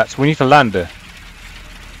 We need that, so we need to land there.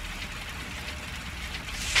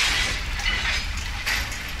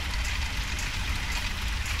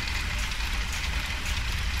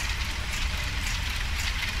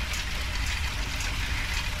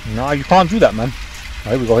 No, you can't do that, man. Oh,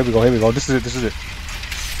 here we go, here we go, here we go. This is it, this is it.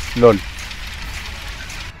 Lol.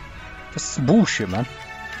 This is bullshit, man.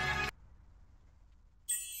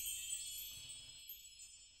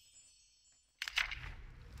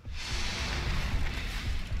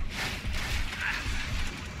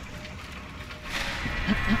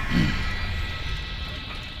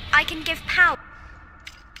 I can give power.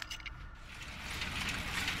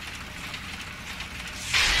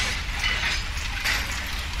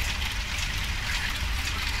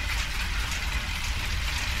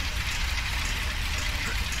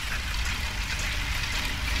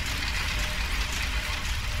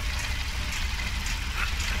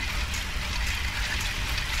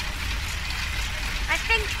 I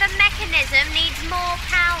think the mechanism needs more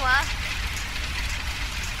power.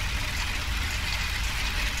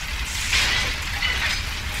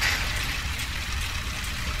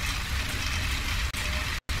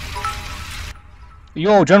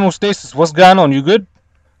 Yo, General Stasis, what's going on? You good?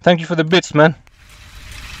 Thank you for the bits, man.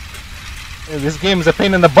 This game is a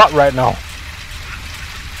pain in the butt right now.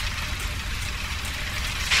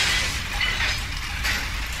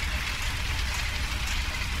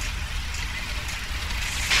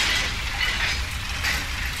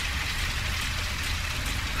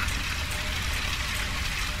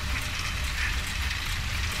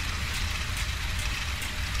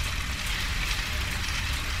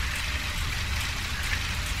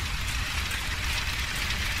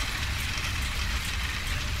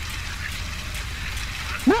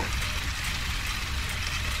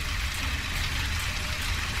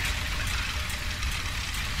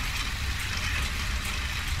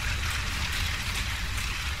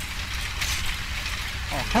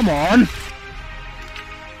 Oh, come on!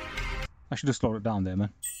 I should have slowed it down there, man.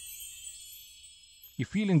 You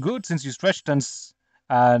feeling good since you stretched and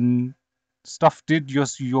stuff did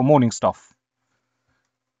your morning stuff?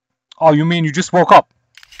 Oh, you mean you just woke up?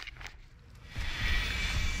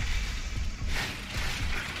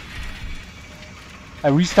 I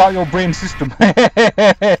restart your brain system. I've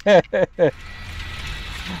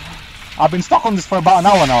been stuck on this for about an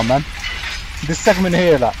hour now, man. This segment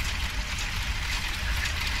here, like.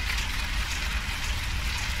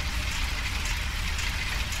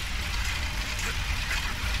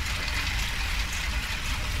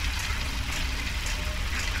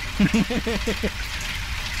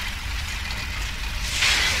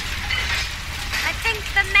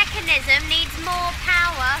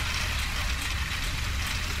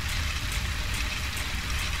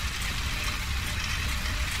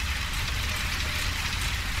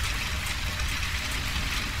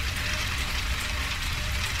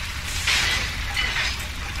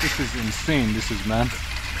 This is insane, this is, man.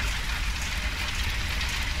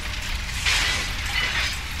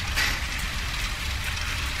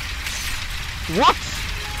 What?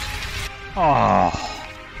 Oh.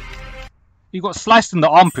 He got sliced in the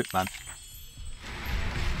armpit, man.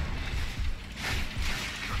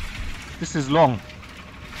 This is long.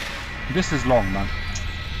 This is long, man.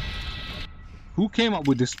 Who came up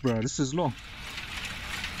with this, bro? This is long.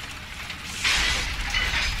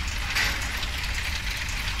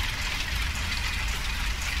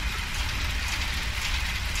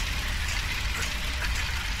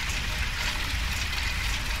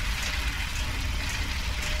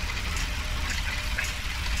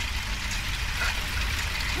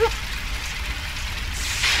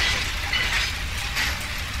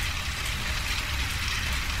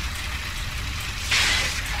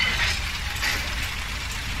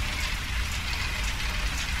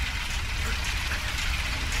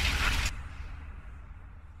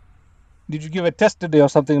 Did you give a test today or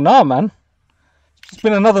something? Nah, man. It's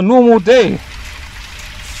been another normal day.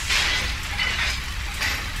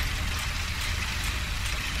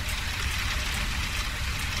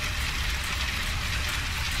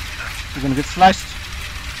 You're gonna get sliced.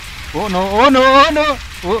 Oh no, oh no, oh no!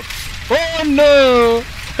 Oh no!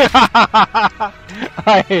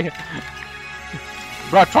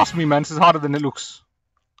 Bro, trust me, man, this is harder than it looks.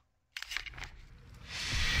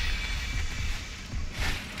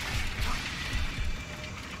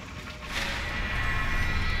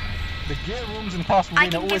 The gear rooms in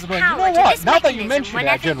Castlevania always going, you know what? Now that you mention it,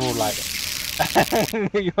 I general like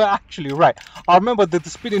it. You're actually right. I remember the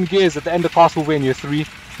spinning gears at the end of Castlevania 3.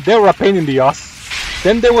 They were a pain in the ass.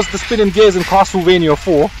 Then there was the spinning gears in Castlevania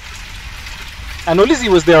 4. And Olizzy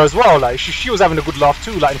was there as well. Like she was having a good laugh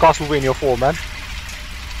too, like in Castlevania 4, man.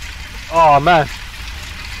 Oh man.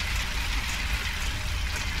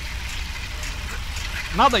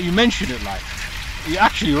 Now that you mention it, like you're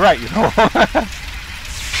actually right, you know.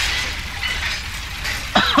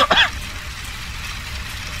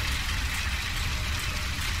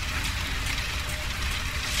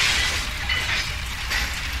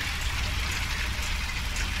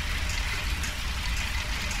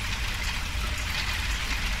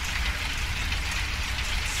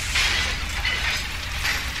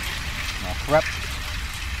 Crap.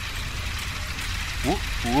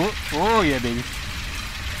 Oh yeah, baby.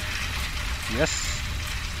 Yes.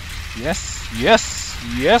 Yes. Yes.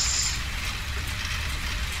 Yes.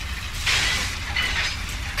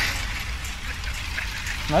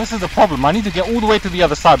 Now this is the problem. I need to get all the way to the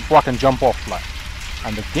other side before I can jump off, like,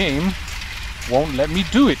 and the game won't let me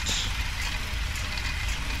do it.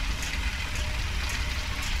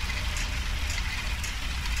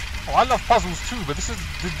 Oh, I love puzzles too, but it's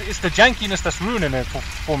the jankiness that's ruining it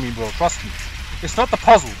for me, bro. Trust me. It's not the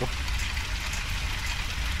puzzle, bro.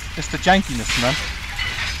 It's the jankiness, man.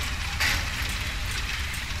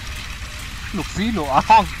 Look, see, look,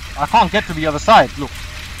 I can't get to the other side. Look.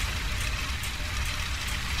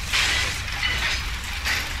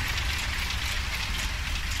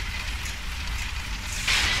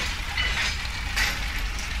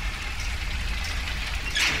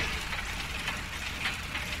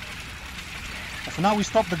 So now we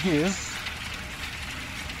stop the gears,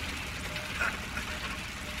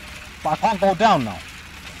 but I can't go down now.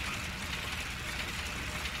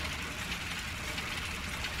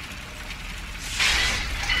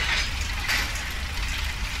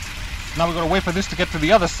 Now we've got to wait for this to get to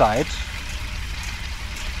the other side.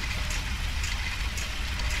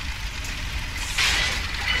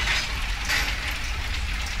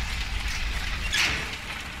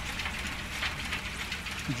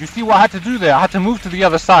 Did you see what I had to do there? I had to move to the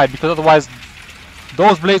other side because otherwise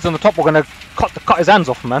those blades on the top were going to cut his hands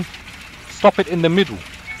off, man. Stop it in the middle.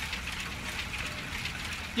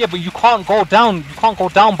 Yeah, but you can't go down. You can't go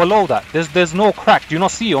down below that. There's no crack. Do you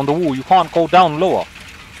not see it on the wall? You can't go down lower.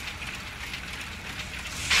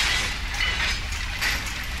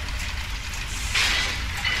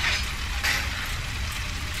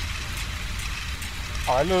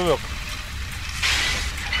 Alright, look.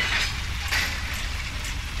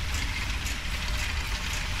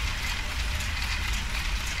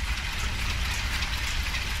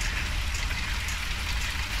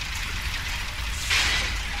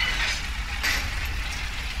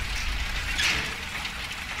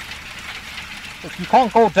 If you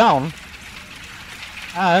can't go down,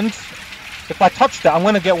 and if I touch that, I'm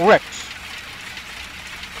gonna get wrecked.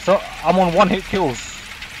 So I'm on one hit kills.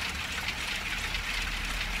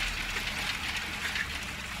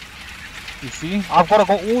 You see, I've got to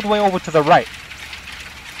go all the way over to the right.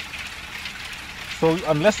 So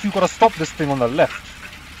unless you've got to stop this thing on the left.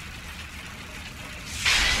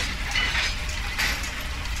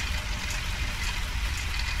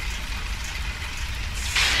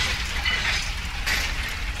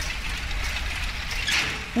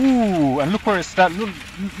 Ooh, and look where it's that. Look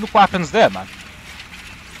what happens there, man.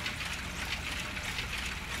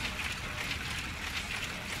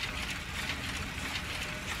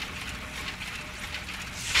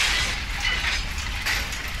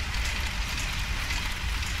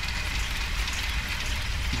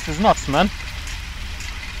 This is nuts, man.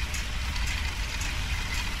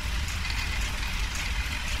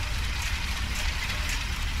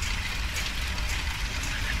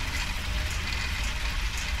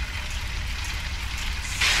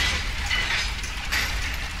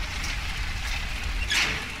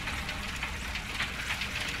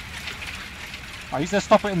 I used to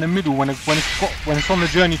stop it in the middle when it's on the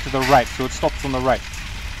journey to the right, so it stops on the right.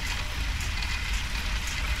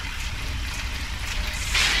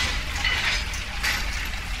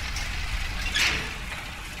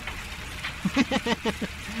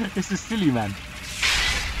 This is silly, man.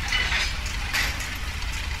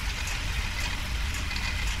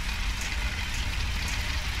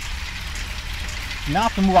 Now I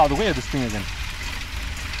have to move out of the way of this thing again.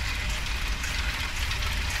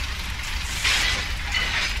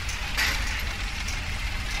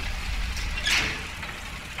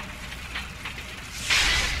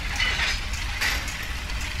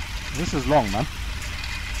 This is long, man.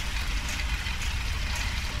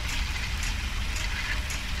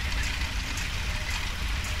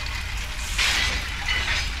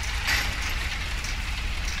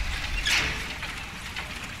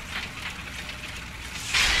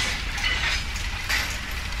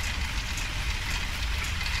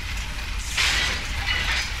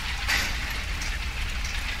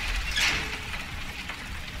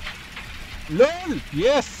 LOL!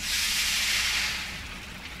 Yes!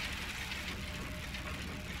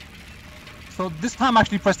 So this time I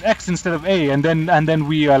actually pressed X instead of A, and then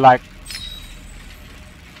we are like,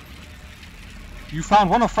 you found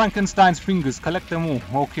one of Frankenstein's fingers, collect them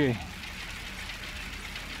all. Okay.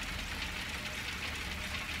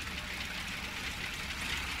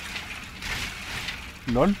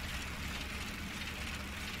 LOL.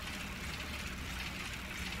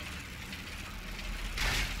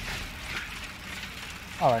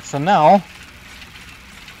 Alright, so now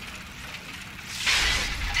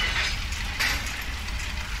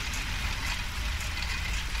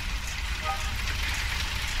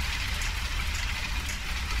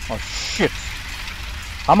oh shit.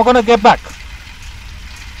 How am I gonna get back?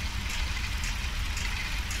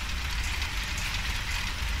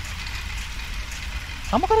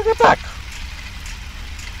 How am I gonna get back?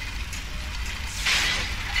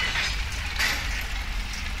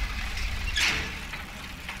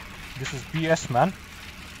 This is BS, man.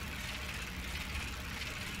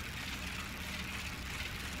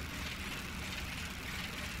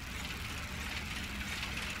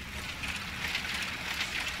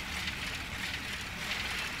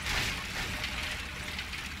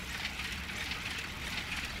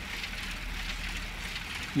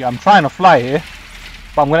 Yeah, I'm trying to fly here,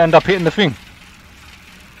 but I'm gonna end up hitting the thing.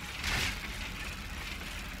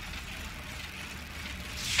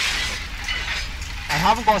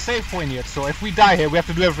 I haven't got a save point yet, so if we die here, we have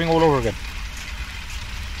to do everything all over again.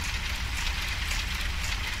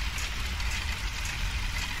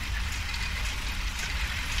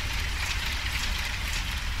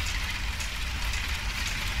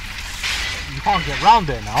 You can't get round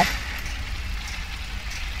there now.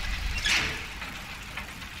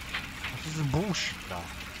 This is bullshit, though.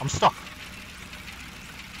 I'm stuck.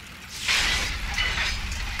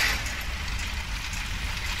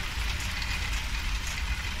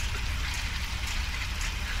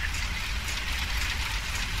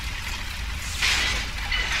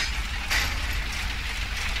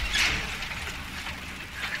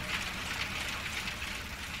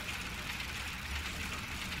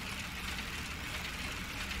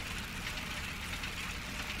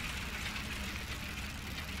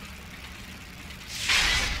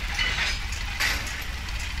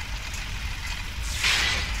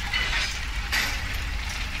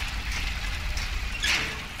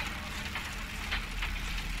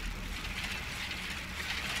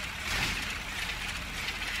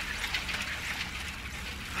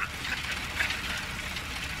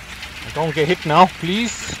 Don't get hit now,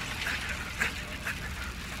 please.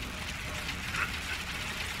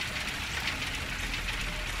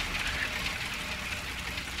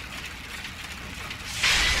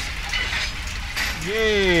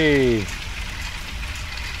 Yay!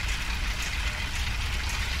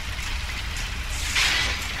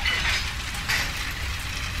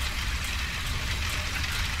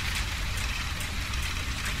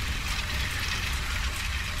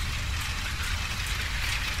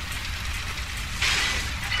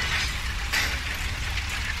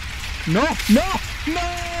 No! No! No!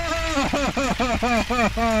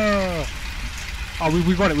 Oh,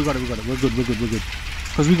 we got it, we got it, we got it. We're good, we're good, we're good.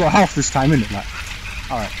 Because we got half this time, innit? Like,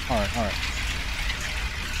 alright, alright, alright.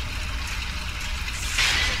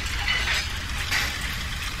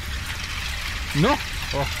 No!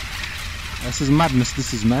 Oh. This is madness,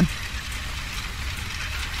 this is, man.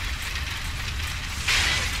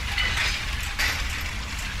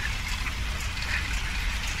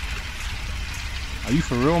 Are you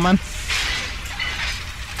for real, man?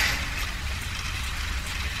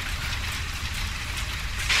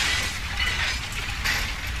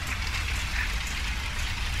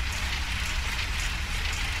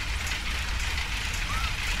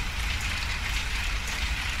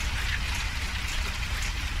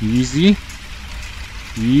 Easy.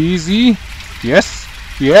 Easy. Yes.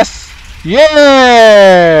 Yes.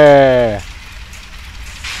 Yeah!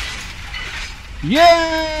 Yeah!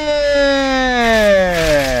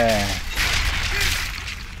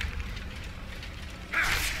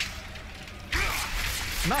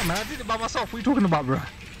 Nah, man, I did it by myself. What are you talking about, bro?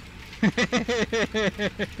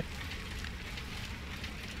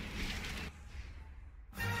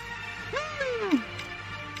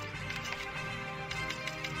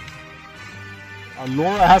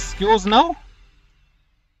 Laura has skills now?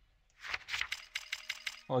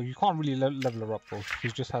 Oh, you can't really level her up, bro. She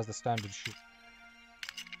just has the standard shit.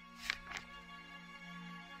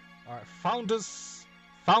 Alright, Founders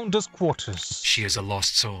Quarters. She is a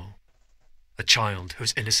lost soul. A child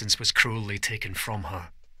whose innocence was cruelly taken from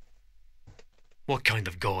her. What kind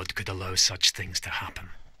of god could allow such things to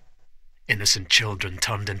happen? Innocent children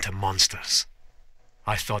turned into monsters.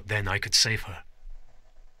 I thought then I could save her.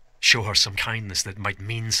 Show her some kindness that might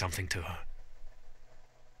mean something to her.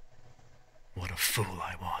 What a fool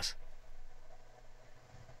I was.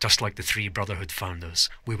 Just like the three Brotherhood founders,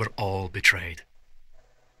 we were all betrayed.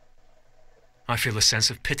 I feel a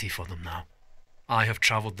sense of pity for them now. I have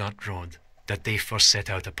travelled that road that they first set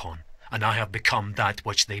out upon, and I have become that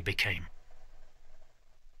which they became.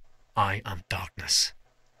 I am darkness.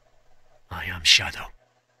 I am shadow.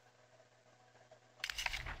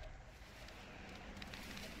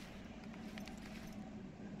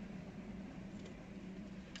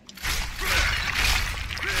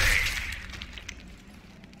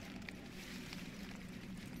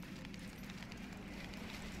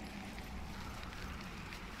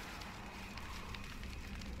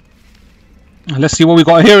 Let's see what we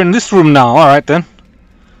got here in this room now. Alright then.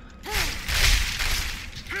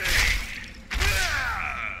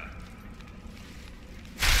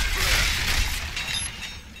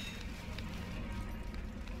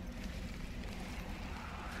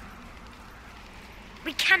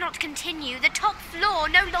 We cannot continue. The top floor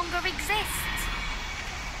no longer exists.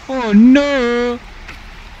 Oh no!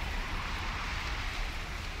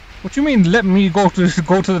 What you mean? Let me go to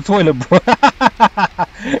the toilet, bro?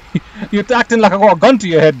 You're acting like I got a gun to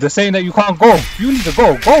your head. They're saying that you can't go. You need to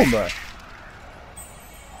go. Go, man.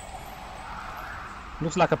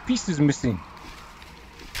 Looks like a piece is missing.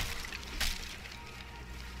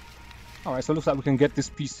 Alright, so it looks like we can get this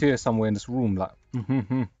piece here somewhere in this room. Like,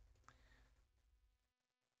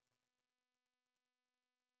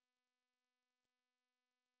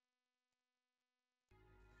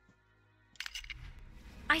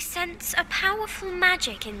 I sense a powerful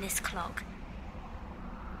magic in this clock.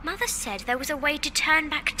 Mother said there was a way to turn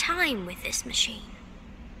back time with this machine.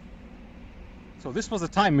 So this was a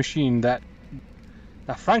time machine that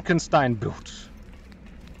Frankenstein built.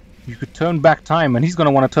 You could turn back time, and he's gonna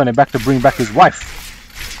want to turn it back to bring back his wife.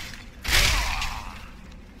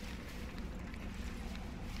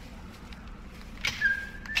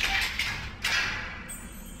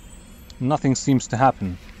 Nothing seems to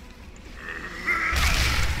happen.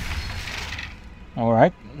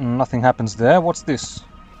 Alright, nothing happens there. What's this?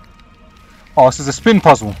 Oh, this is a spin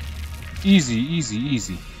puzzle. Easy, easy,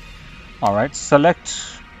 easy. Alright,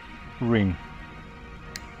 select ring.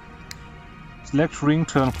 Select ring,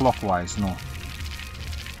 turn clockwise. No.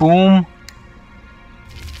 Boom.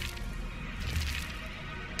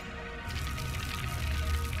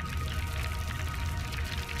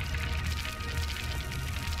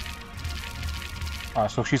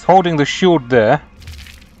 Alright, so she's holding the shield there.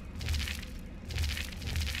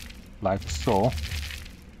 Like so.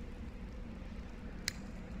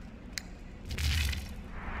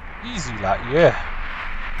 Easy, like, yeah.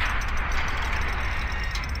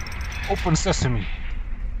 Open sesame.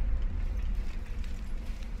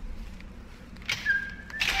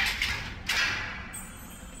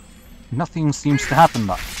 Nothing seems to happen,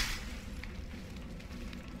 like.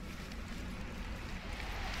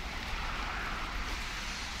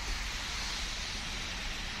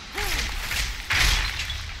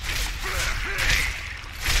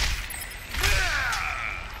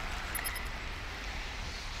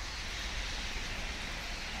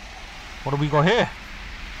 What do we got here?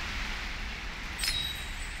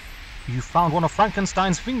 You found one of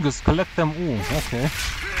Frankenstein's fingers. Collect them all. Okay.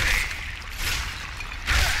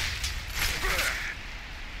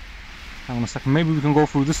 Hang on a second. Maybe we can go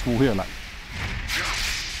through this wall here, like.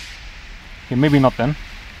 Okay, maybe not then.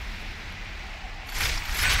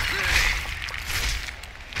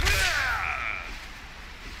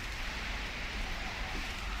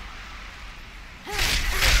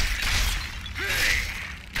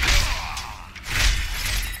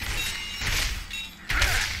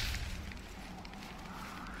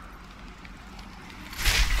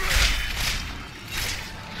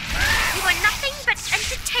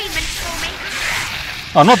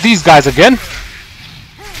 Oh, not these guys again. You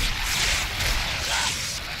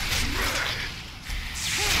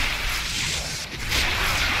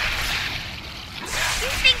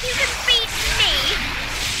think you can beat me?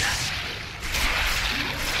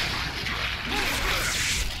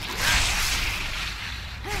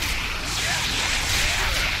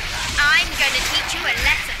 I'm going to teach you a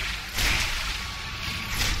lesson.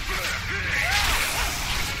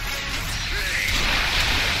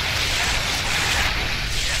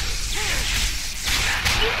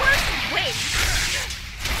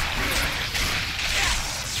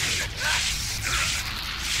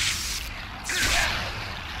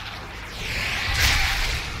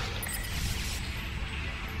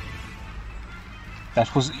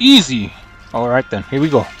 That was easy. Alright then, here we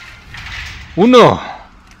go. Uno,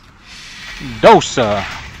 dos,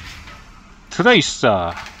 tres,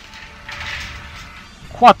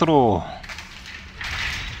 cuatro.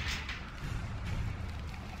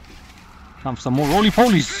 Time for some more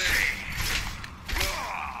roly-polies.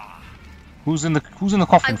 Who's in the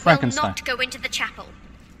coffin? Frankenstein. I will not go into the chapel.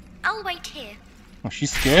 I'll wait here. Oh,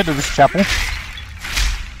 she's scared of this chapel.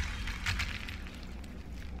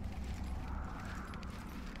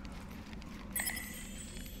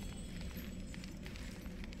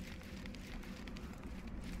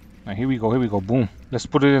 Right, here we go, boom. Let's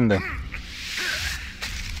put it in there.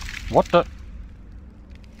 What the?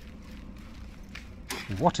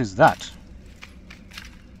 What is that?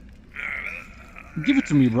 Give it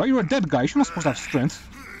to me, bro. You're a dead guy. You're not supposed to have strength.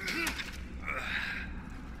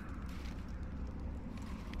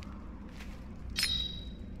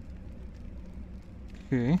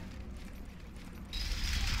 Okay.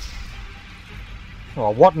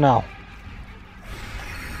 Oh, what now?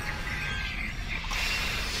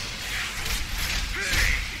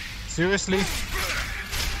 Seriously?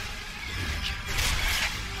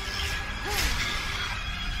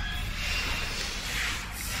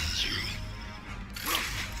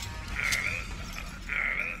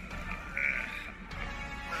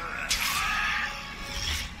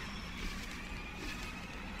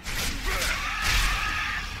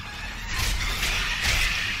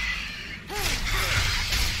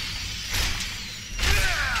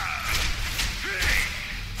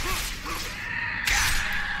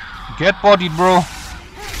 Get bodied, bro.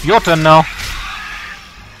 Your turn now.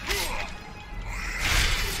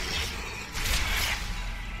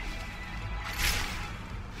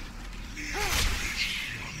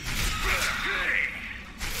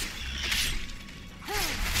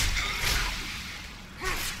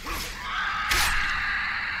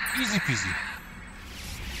 Easy peasy.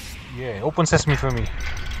 Yeah, open sesame for me.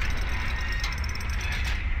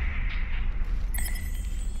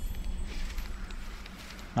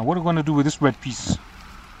 Now what are we going to do with this red piece?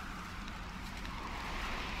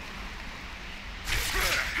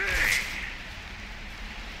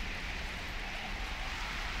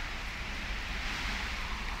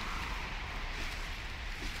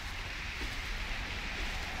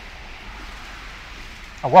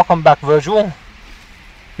 Welcome back, Virgil.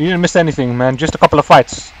 You didn't miss anything, man. Just a couple of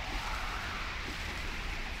fights.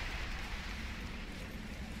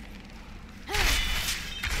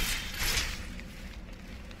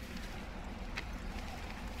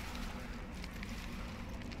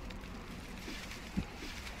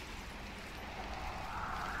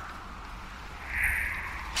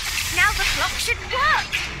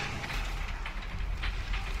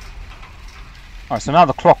 Alright, so now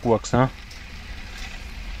the clock works, huh?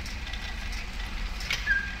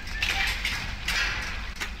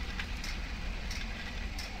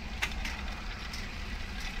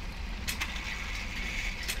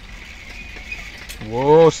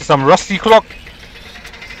 Whoa, so some rusty clock.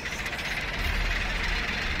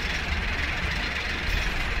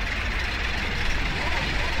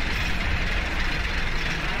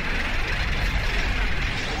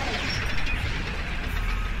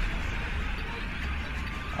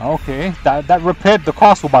 Okay, that repaired the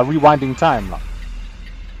castle by rewinding time.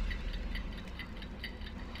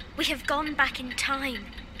 We have gone back in time.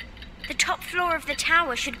 The top floor of the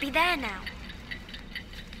tower should be there now.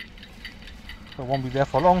 It won't be there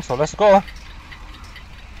for long, so let's go.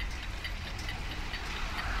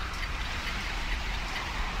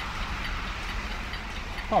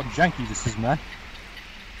 How janky this is, man.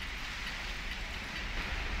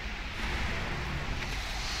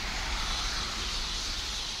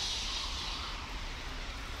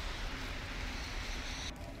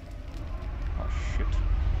 Oh shit.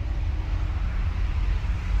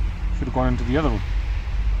 Should have gone into the other room.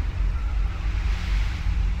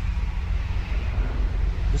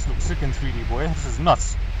 This looks sick in 3D, boy. This is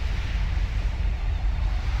nuts.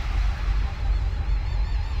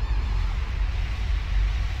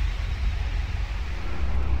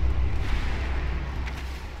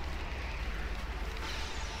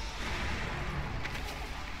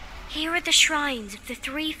 Here are the shrines of the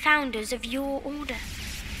 3 founders of your order.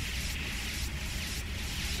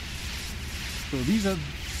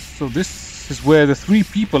 So this is where the 3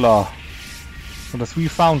 people are. Or the 3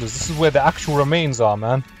 founders. This is where the actual remains are,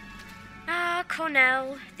 man. Ah,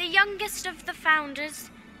 Cornell, the youngest of the founders.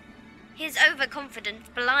 His overconfidence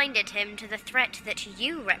blinded him to the threat that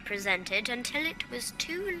you represented until it was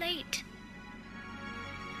too late.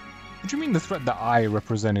 What do you mean the threat that I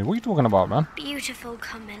represented? What are you talking about, man? Beautiful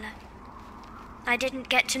Carmilla. I didn't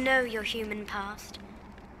get to know your human past,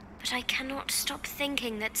 but I cannot stop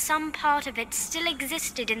thinking that some part of it still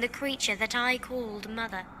existed in the creature that I called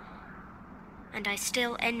Mother. And I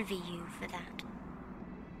still envy you for that.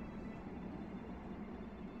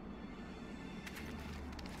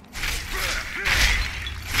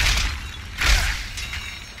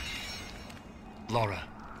 Laura,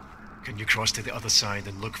 can you cross to the other side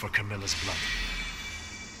and look for Camilla's blood?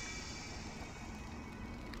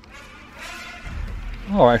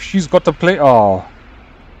 Oh, she's got to play. Oh.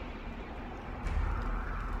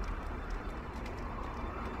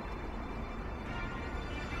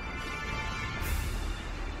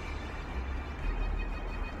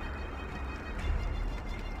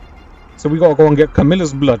 So we gotta go and get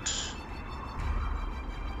Camilla's blood.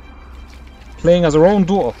 Playing as her own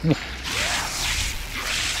daughter.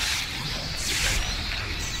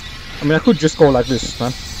 I mean, I could just go like this,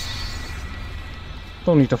 man.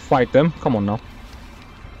 Don't need to fight them. Come on now.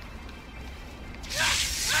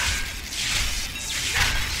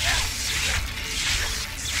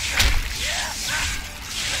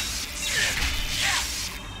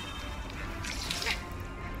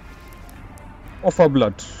 Offer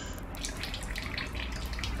blood.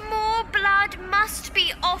 More blood must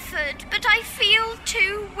be offered, but I feel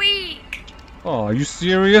too weak. Oh, are you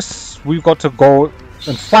serious? We've got to go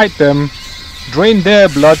and fight them, drain their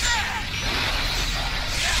blood.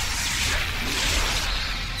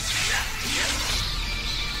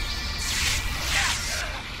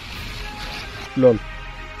 Lol.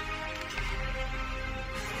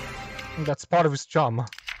 That's part of his charm.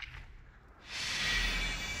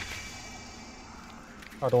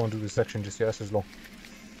 I don't want to do this section just yet, this is long.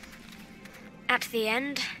 At the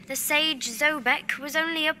end, the sage Zobek was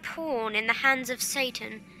only a pawn in the hands of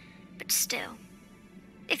Satan, but still.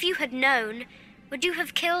 If you had known, would you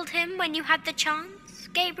have killed him when you had the chance,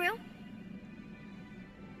 Gabriel?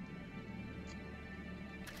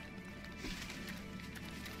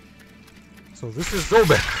 So this is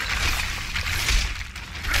Zobek.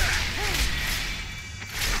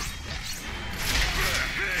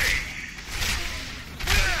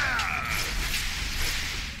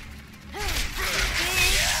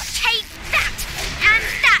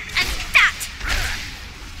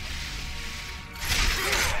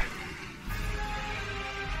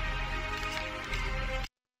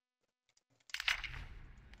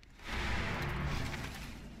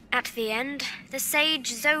 At the end, the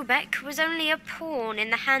sage Zobek was only a pawn in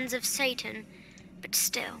the hands of Satan, but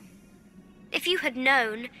still. If you had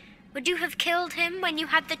known, would you have killed him when you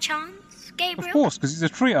had the chance, Gabriel? Of course, because he's a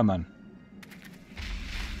traitor, man.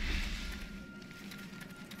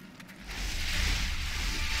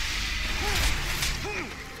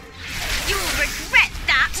 You'll regret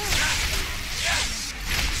that!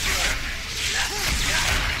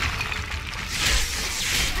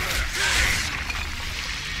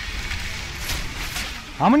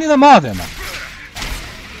 How many of them are there, man?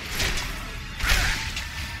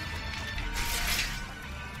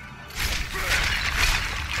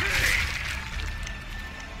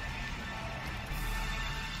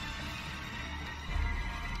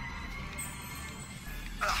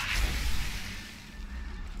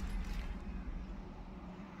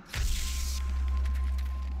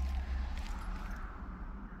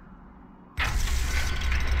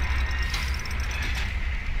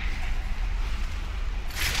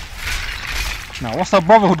 Now, what's the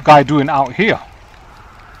Brotherhood guy doing out here?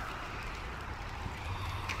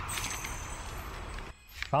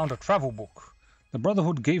 Found a travel book. The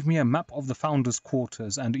Brotherhood gave me a map of the Founder's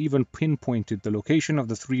quarters and even pinpointed the location of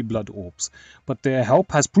the 3 blood orbs, but their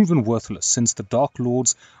help has proven worthless since the Dark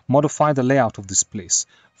Lords modified the layout of this place,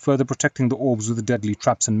 further protecting the orbs with deadly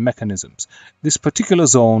traps and mechanisms. This particular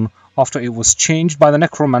zone, after it was changed by the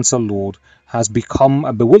Necromancer Lord, has become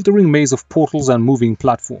a bewildering maze of portals and moving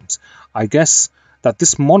platforms. I guess that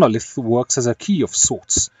this monolith works as a key of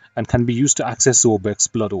sorts, and can be used to access Zorbek's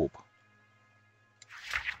blood orb.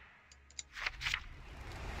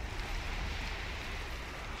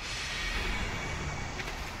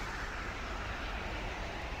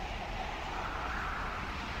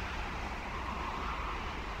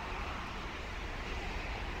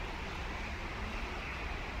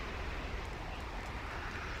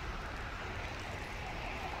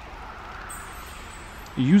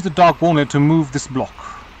 Use the Dark Walnut to move this block.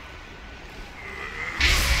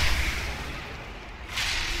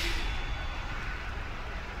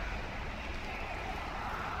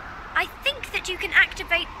 I think that you can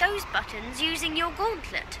activate those buttons using your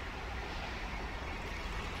gauntlet.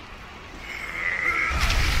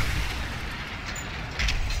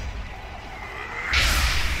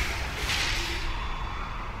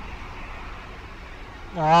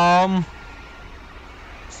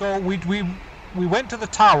 So we went to the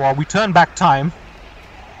tower, we turned back time.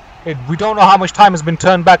 We don't know how much time has been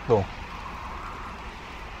turned back though.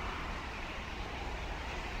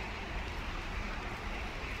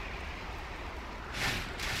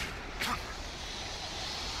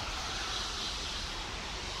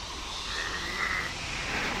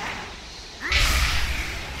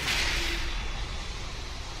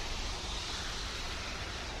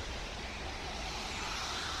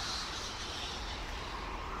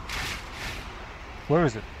 Where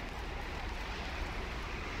is it?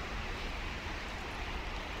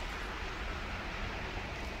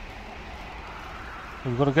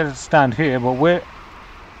 We've got to get it to stand here, but where'd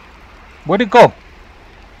it go?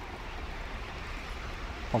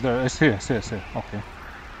 Oh, there, it's here, it's here. Okay.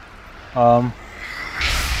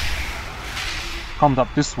 Comes up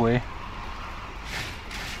this way.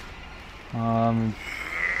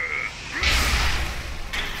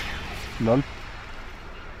 Lol.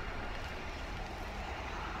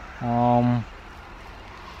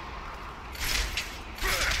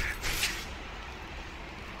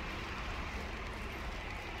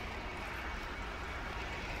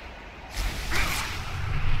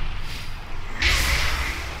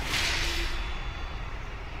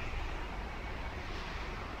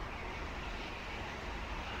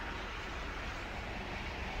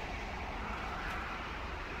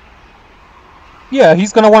 Yeah,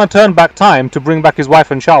 he's gonna want to turn back time to bring back his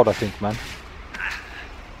wife and child, I think, man.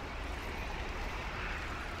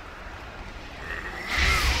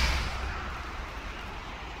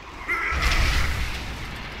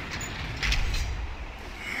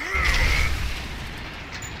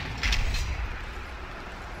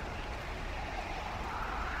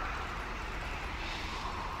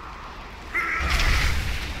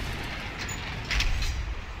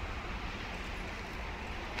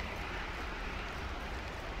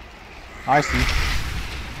 I see.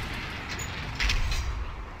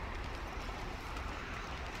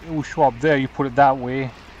 It will show up there, you put it that way.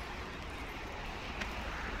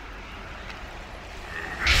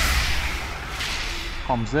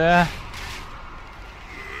 Comes there.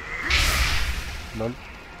 Lol.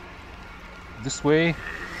 This way.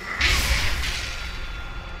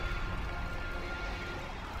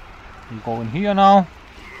 You go in here now.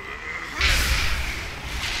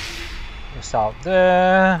 It's out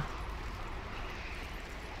there.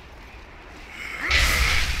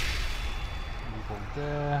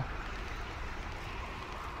 There.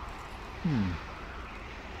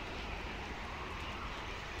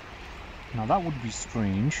 Now that would be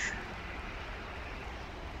strange.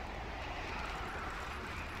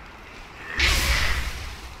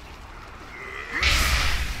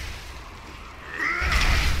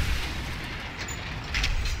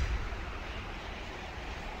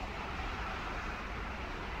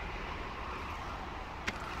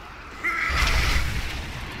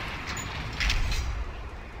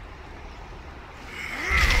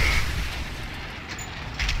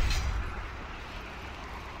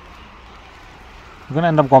 We're gonna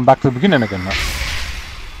end up going back to the beginning again now.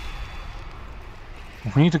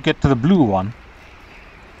 We need to get to the blue one.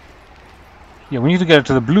 Yeah, we need to get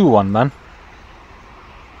to the blue one, man.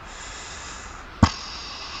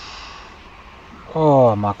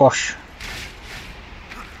 Oh my gosh.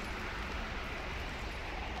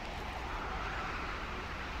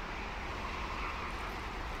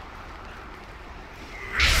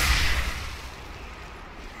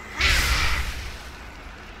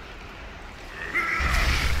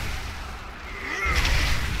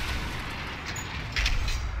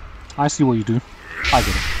 I see what you do. I get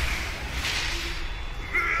it.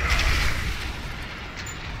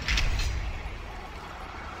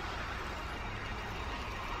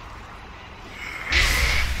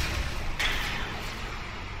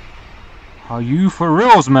 Are you for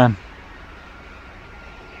reals, man?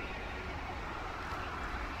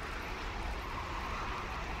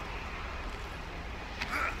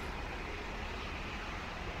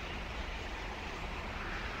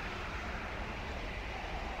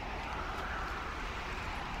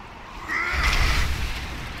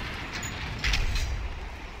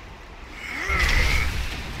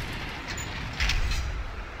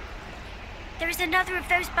 There is another of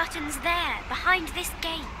those buttons there, behind this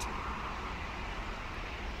gate.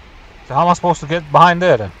 So how am I supposed to get behind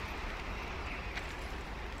there then?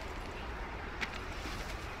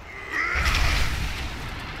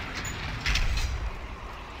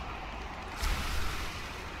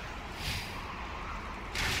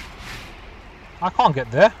 I can't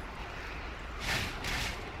get there.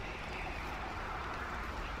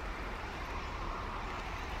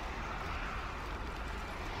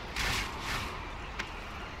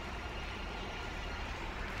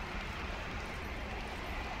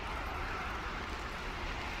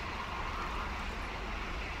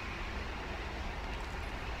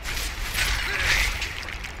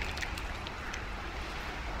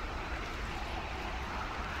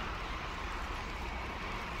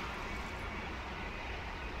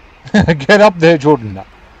 Get up there, Jordan.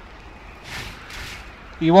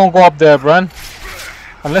 You won't go up there, Bran.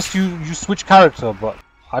 Unless you switch character, but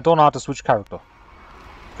I don't know how to switch character.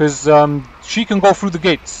 Because she can go through the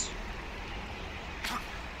gates.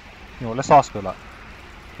 You know, let's ask her that.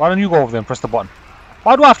 Why don't you go over there and press the button?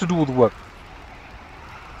 Why do I have to do all the work?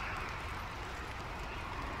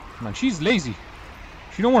 Man, she's lazy.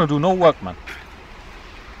 She don't want to do no work, man.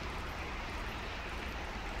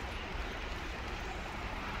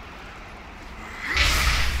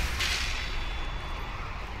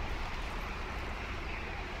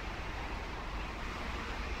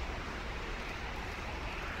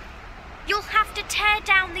 You'll have to tear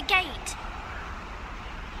down the gate.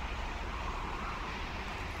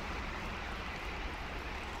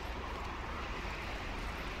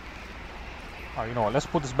 Oh, you know what? Let's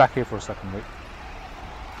put this back here for a second, wait.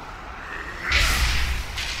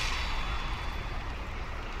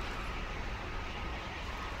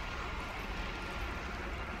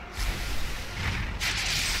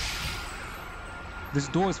 This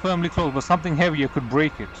door is firmly closed, but something heavier could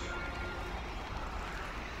break it.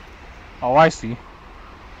 Oh, I see.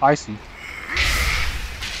 I see.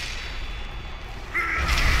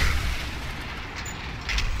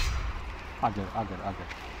 I get it, I get it, I get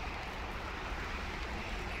it.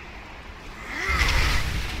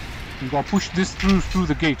 You gotta push this through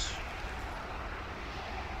the gate.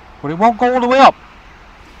 But it won't go all the way up.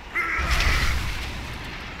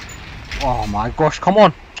 Oh my gosh, come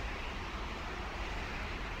on.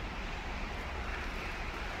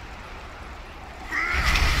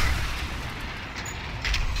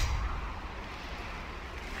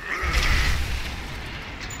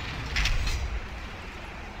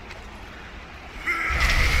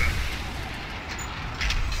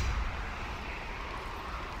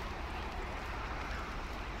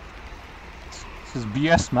 This is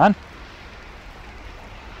BS, man.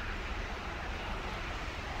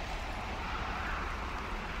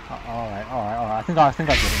 Alright. I think I get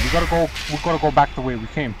it. We gotta go back the way we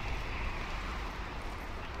came.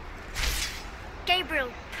 Gabriel,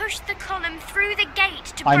 push the column through the gate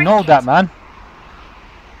to I break know it. that, man.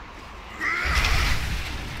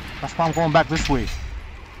 That's why I'm going back this way.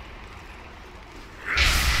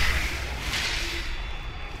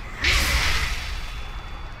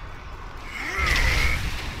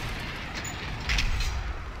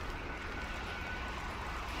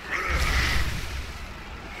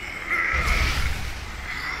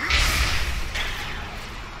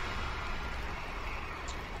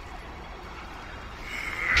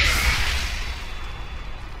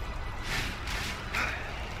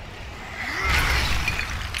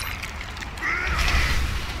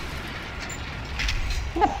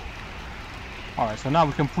 Alright, so now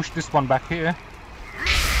we can push this one back here.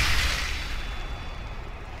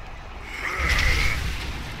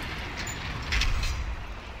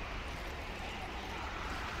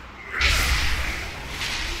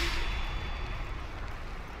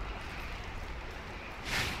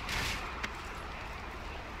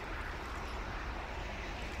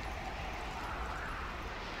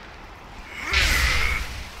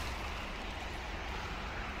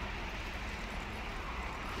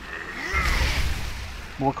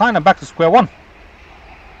 We're kind of back to square one,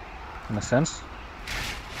 in a sense.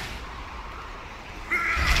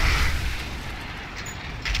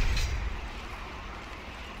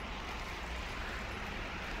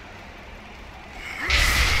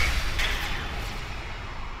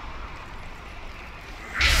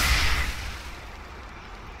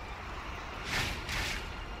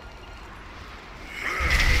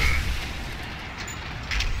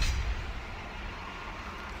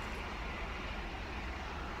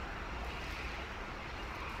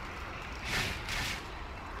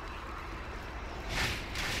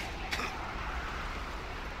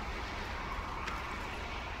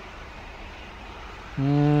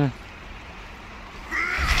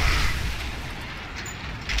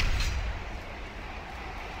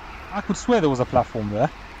 I could swear there was a platform there.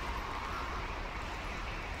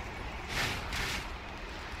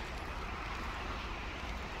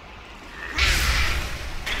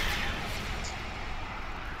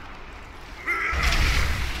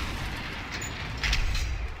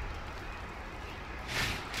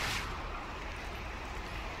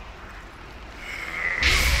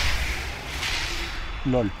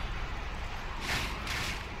 Lol.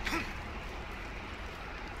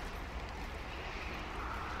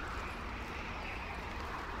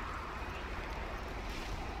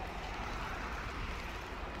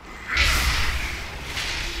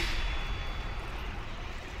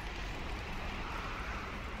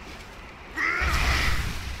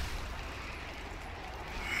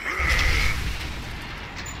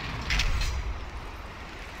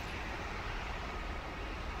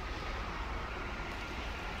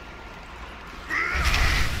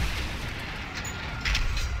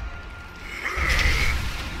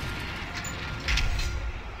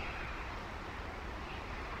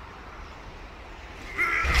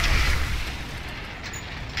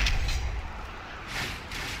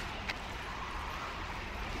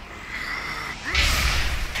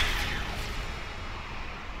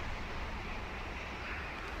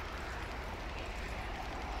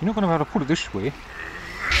 You're not going to be able to put it this way.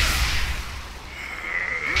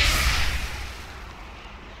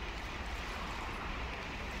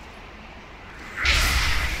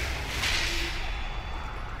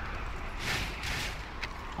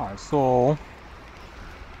 Alright, so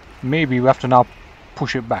maybe we have to now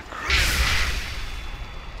push it back.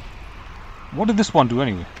 What did this one do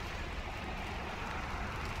anyway?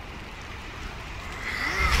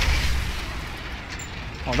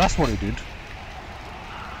 Oh, that's what it did.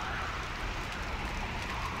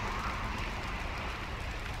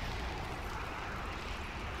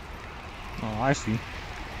 Oh, I see.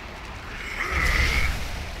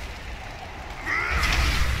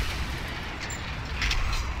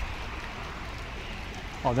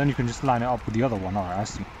 Oh, then you can just line it up with the other one. Alright, I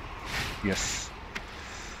see. Yes.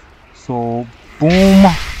 So, boom.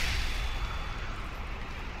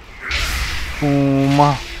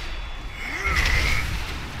 Boom.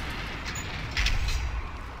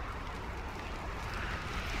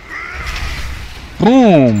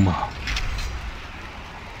 Boom.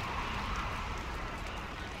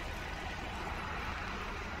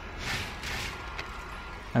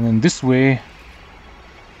 And then this way.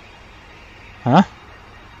 Huh?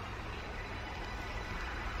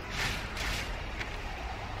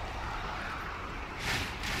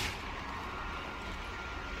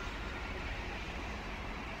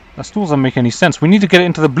 That still doesn't make any sense. We need to get it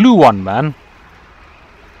into the blue one, man.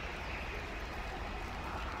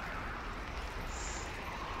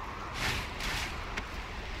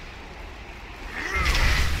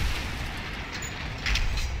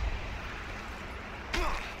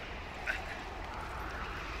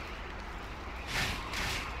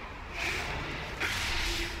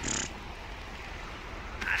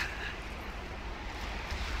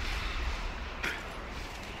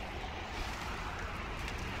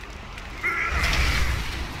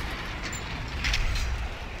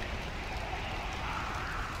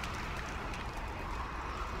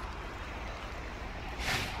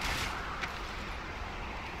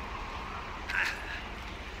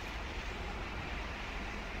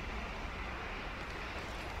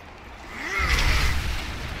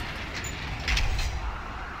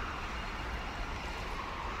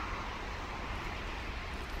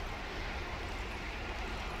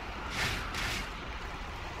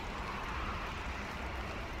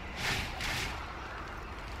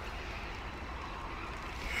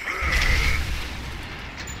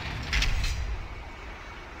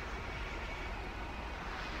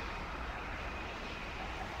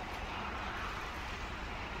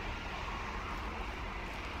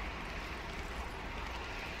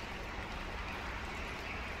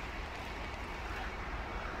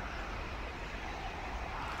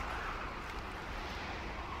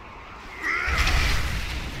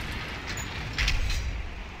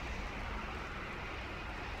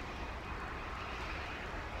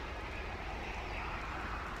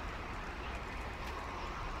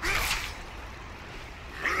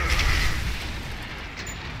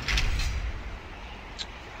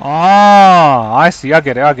 Ah, I see. I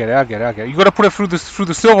get it. You gotta put it through the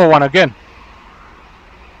silver one again.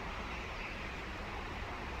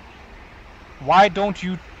 Why don't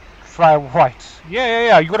you try right?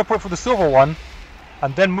 Yeah. You gotta put it through the silver one,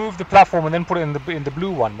 and then move the platform, and then put it in the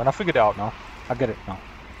blue one. But I figured it out now. I get it now.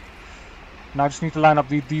 Now I just need to line up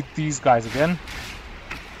these guys again.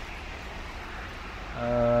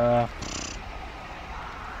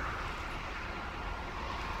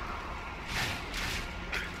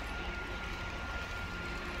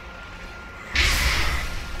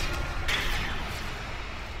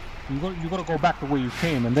 You gotta go back the way you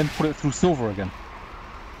came and then put it through silver again.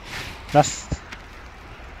 That's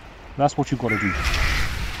what you gotta do.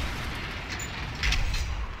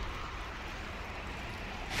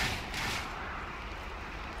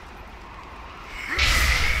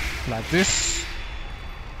 Like this.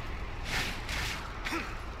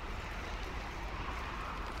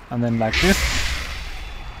 And then like this.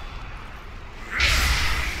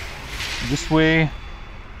 This way.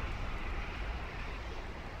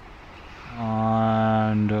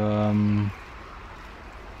 And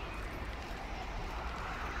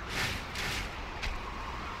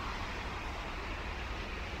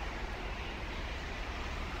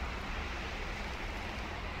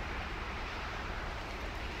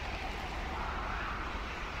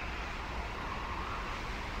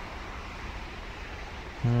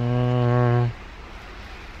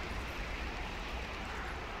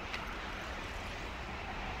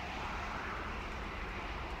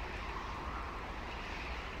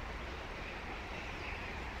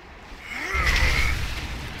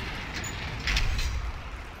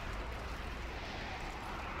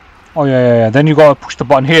oh yeah. Then you gotta push the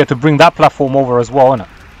button here to bring that platform over as well, innit?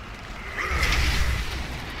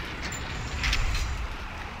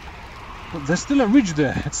 But there's still a ridge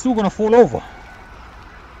there. It's still gonna fall over.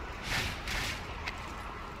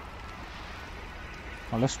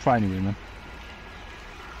 Well, let's try anyway, man.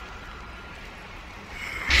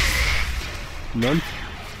 Lol.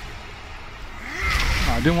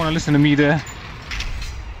 I didn't want to listen to me there.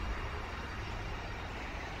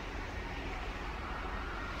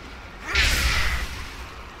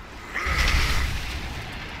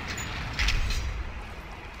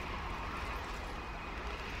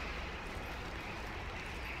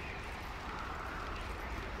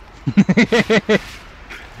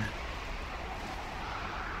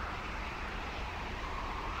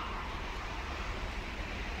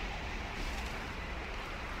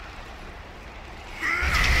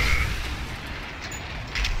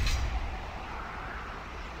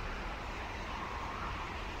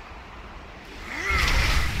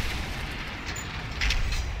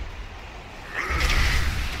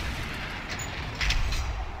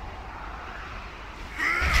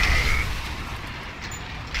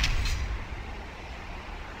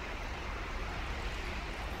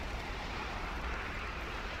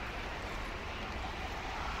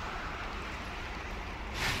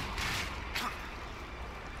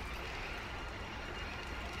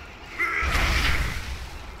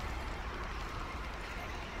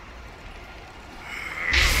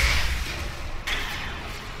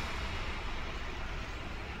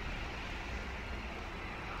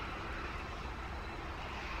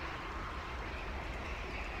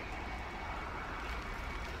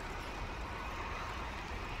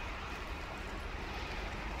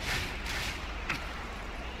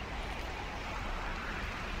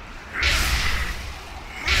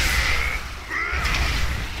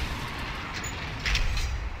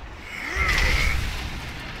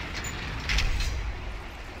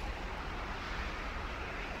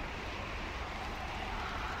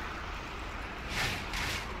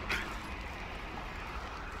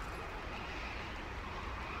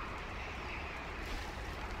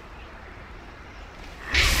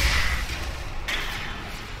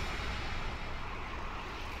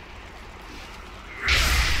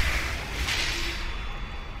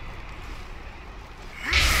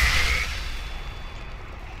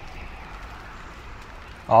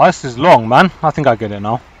 Oh, this is long, man. I think I get it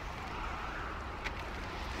now.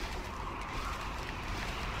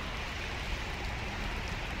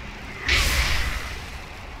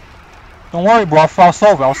 Don't worry, bro. I'll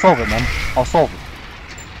solve it. I'll solve it, man. I'll solve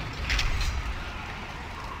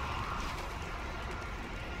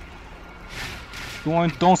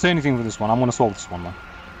it. Don't say anything for this one. I'm gonna solve this one, man.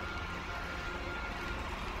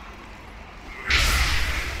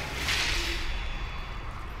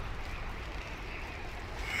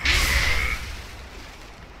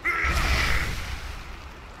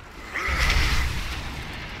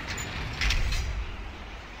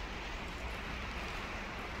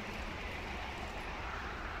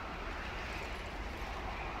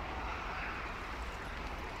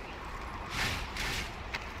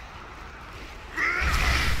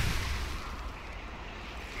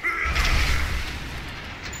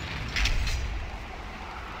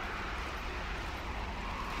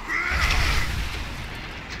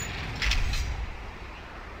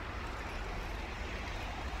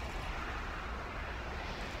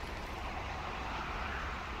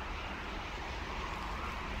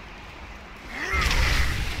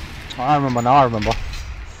 Oh, I remember now, I remember.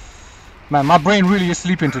 Man, my brain really is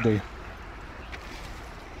sleeping today.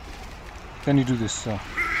 Then you do this.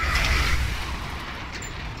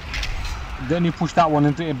 Then you push that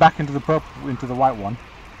one back into the purple, into the white one.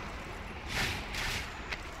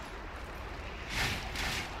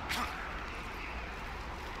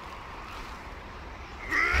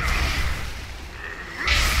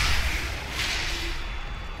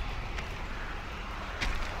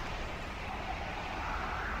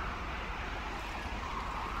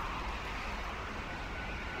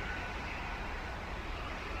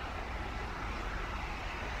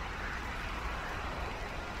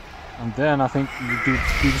 And then I think you do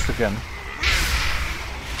this again.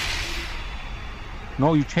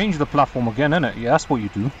 No, you change the platform again, innit? Yeah, that's what you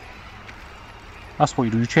do. That's what you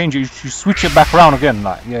do. You change it, you switch it back around again,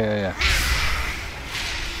 like, yeah.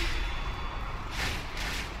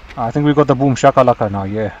 I think we got the boom shakalaka now,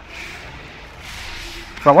 yeah.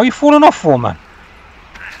 Bro, what are you falling off for, man?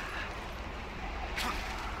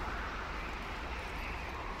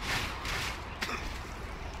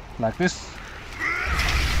 Like this.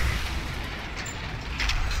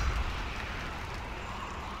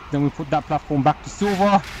 Then we put that platform back to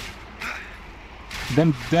silver.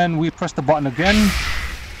 Then we press the button again.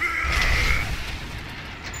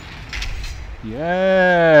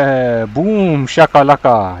 Yeah, boom,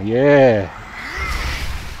 shakalaka, yeah.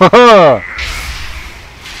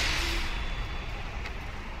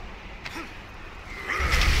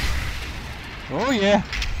 Oh yeah.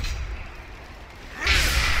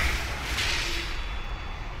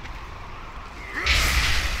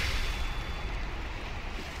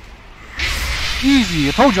 Easy,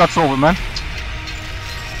 I told you I'd solve it, man.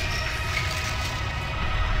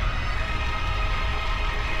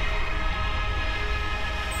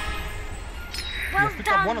 Well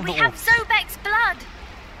done, we have Zobek's blood.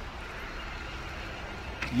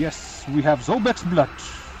 Yes, we have Zobek's blood.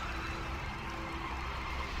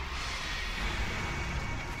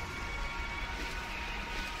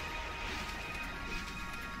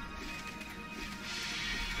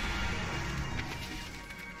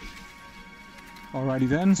 Alrighty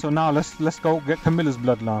then, so now let's go get Camilla's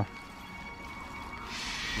blood now.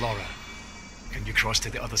 Laura, can you cross to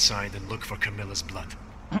the other side and look for Camilla's blood?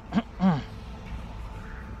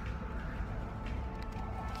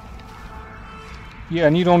 Yeah, I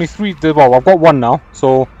need only 3. Well, I've got 1 now,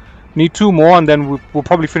 so need 2 more, and then we'll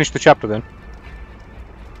probably finish the chapter then.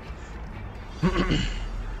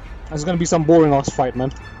 There's gonna be some boring ass fight,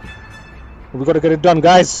 man. But we gotta get it done,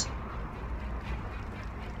 guys.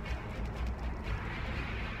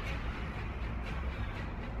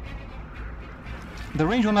 The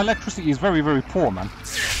range on electricity is very, very poor, man.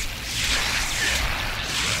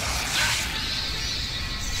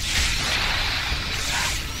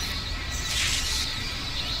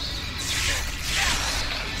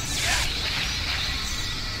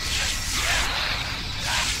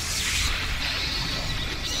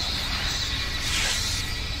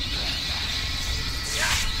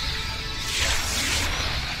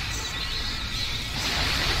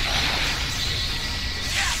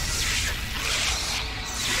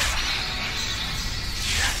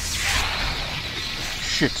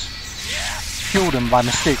 Shit. Killed him by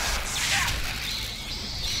mistake.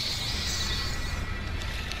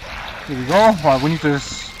 Here we go. Right, we need to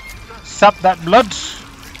sap that blood.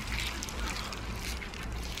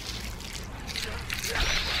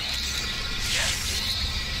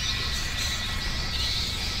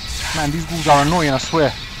 Man, these ghouls are annoying, I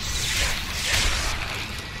swear.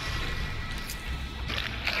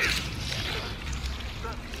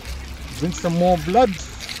 Drink some more blood.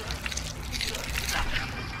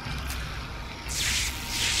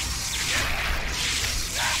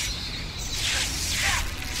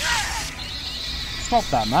 Stop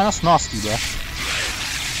that, man. That's nasty, bro.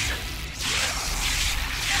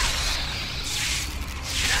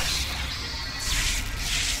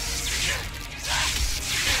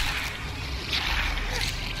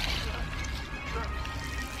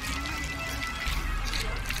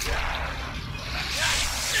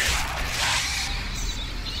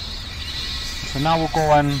 So now we'll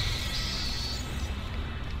go and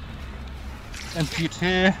empty it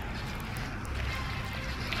here.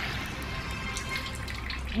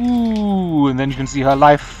 Ooh, and then you can see her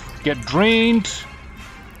life get drained.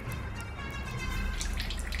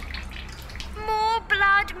 More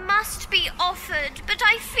blood must be offered, but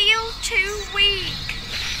I feel too weak.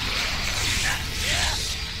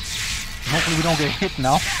 Hopefully we don't get hit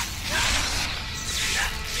now.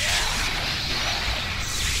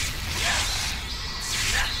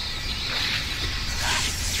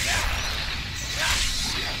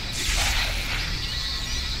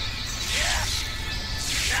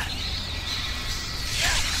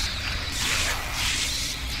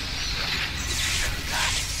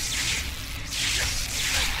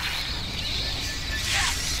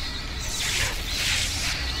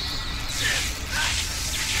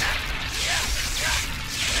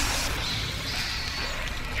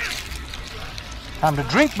 Time to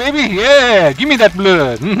drink, baby. Yeah, give me that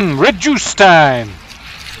blood. Red juice time.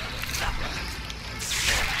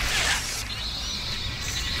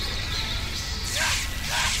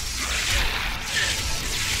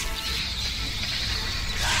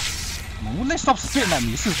 Man, wouldn't they stop spitting at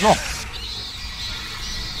me? This is long.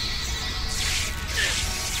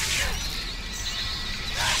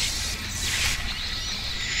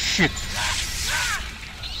 Shit.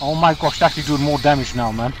 Oh my gosh, they're actually doing more damage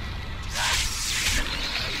now, man.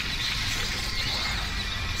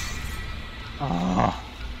 Ah.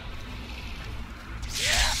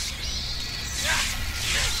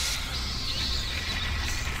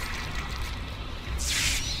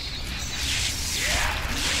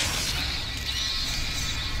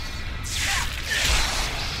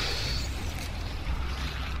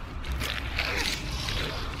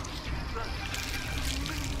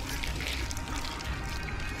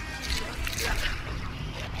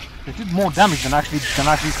 They did more damage than actually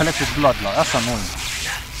collected blood. Like, that's annoying.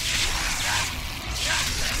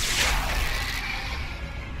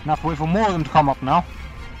 Now I have to wait for more of them to come up now.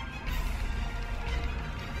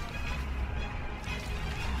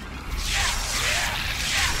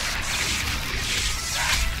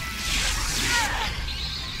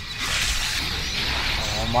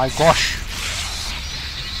 Oh my gosh.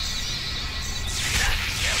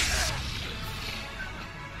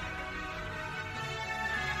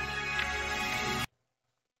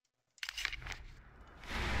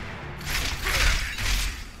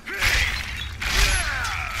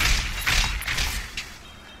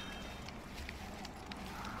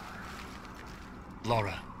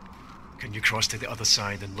 Laura, can you cross to the other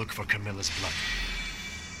side and look for Camilla's blood?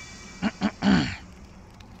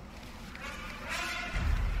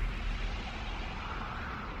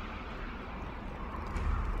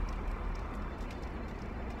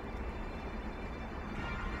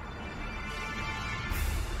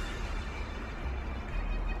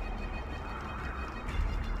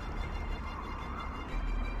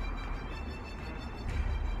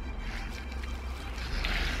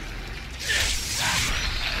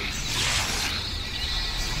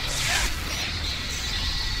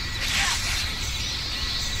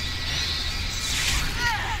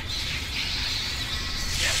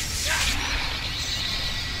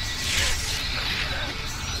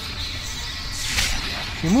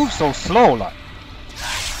 He moves so slow, like.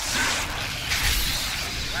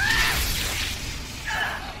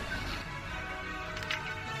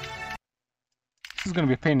 This is gonna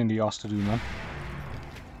be a pain in the ass to do, man.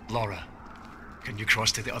 Laura, can you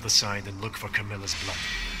cross to the other side and look for Camilla's blood?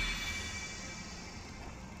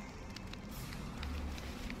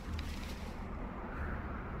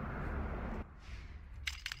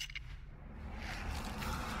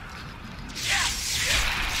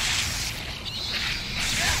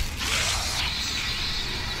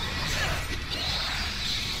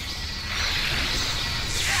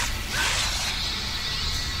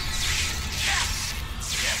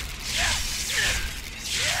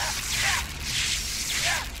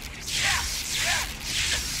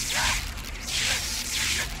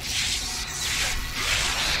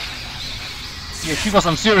 Yeah, she got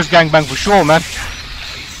some serious gangbang for sure, man.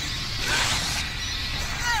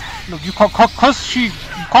 Look, you can't, cause you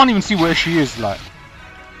can't even see where she is, like.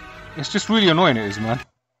 It's just really annoying, it is, man.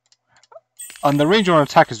 And the range on her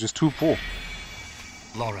attack is just too poor.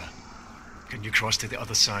 Laura, can you cross to the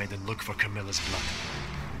other side and look for Camilla's blood?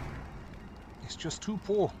 It's just too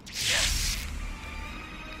poor.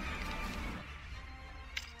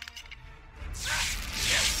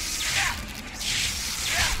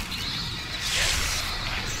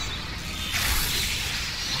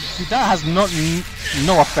 See, that has no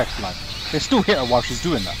effect, like. They still hit her while she's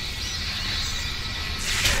doing that.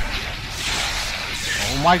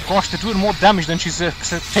 Oh my gosh, they're doing more damage than she's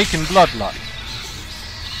taking blood, like.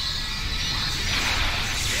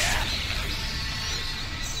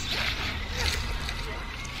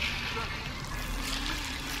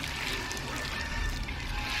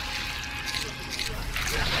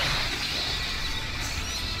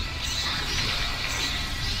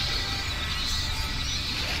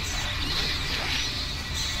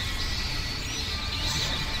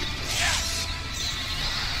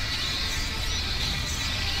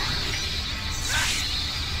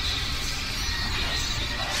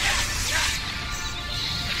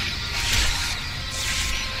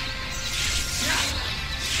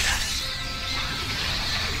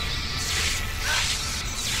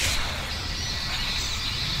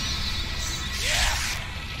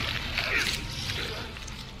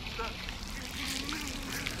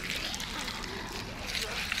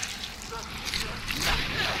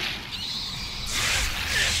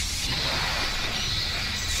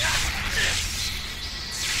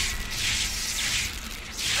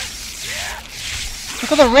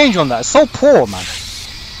 Look at the range on that. It's so poor, man.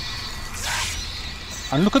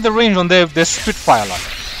 And look at the range on their Spitfire, like.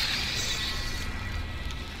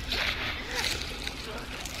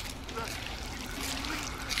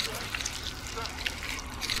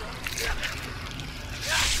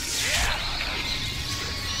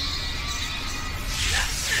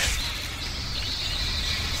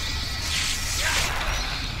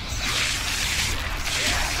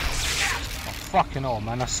 Fucking hell,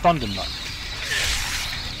 man, I stunned him, like.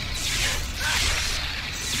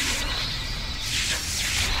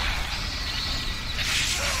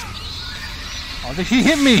 Oh, he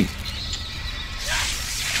hit me!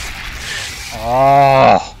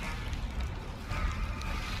 Oh!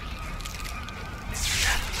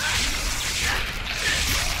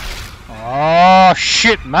 Oh,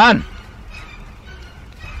 shit, man!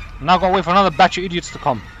 Now gotta wait for another batch of idiots to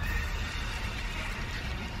come.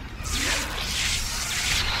 This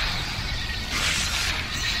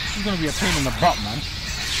is gonna be a pain in the butt, man.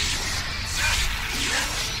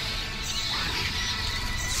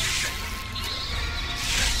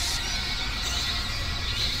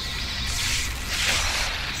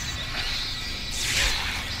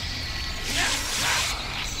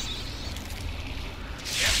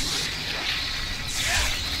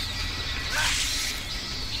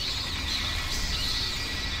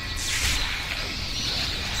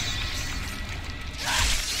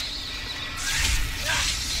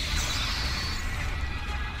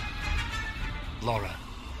 Laura,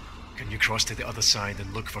 can you cross to the other side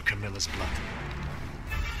and look for Camilla's blood?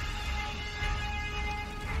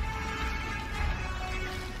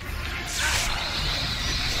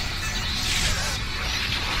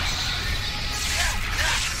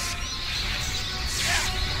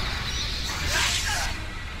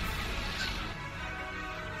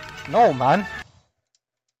 No, man.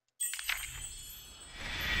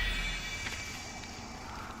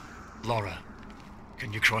 Laura,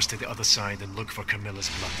 can you cross to the other side and look for Camilla's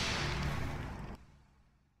blood?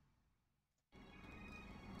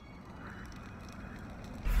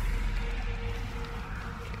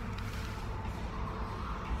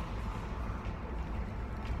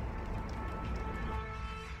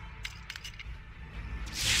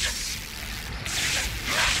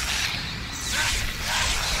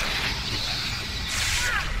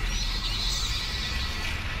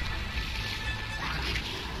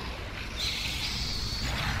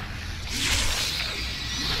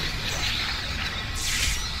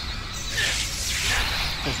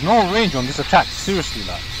 There's no range on this attack, seriously,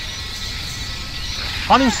 like.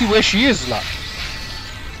 Can't even see where she is, like.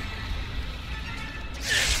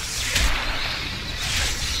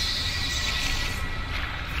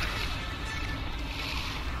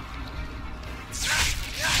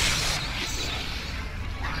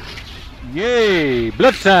 Yay!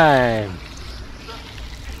 Blood time!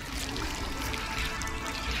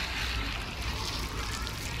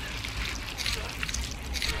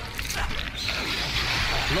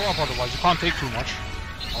 Blow up otherwise, you can't take too much.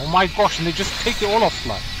 Oh my gosh, and they just take it all off,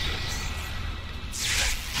 like.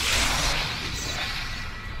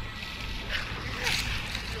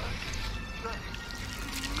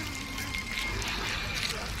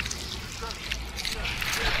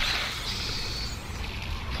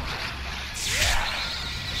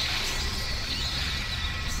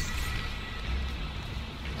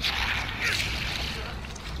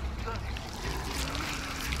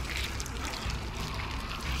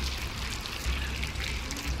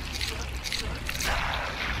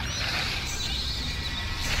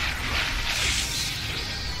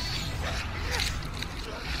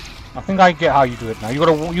 I think I get how you do it now. You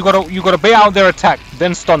gotta bait out their attack,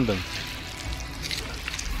 then stun them.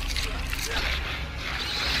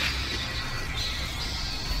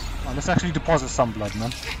 Oh, let's actually deposit some blood,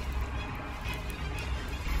 man.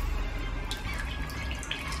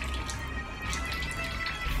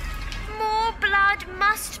 More blood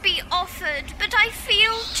must be offered, but I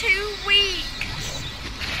feel too weak.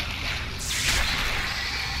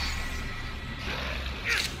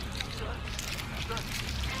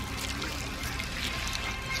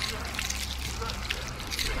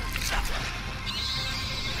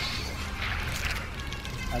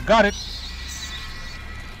 I got it.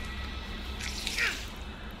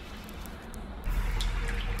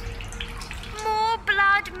 More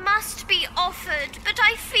blood must be offered, but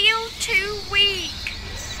I feel too weak.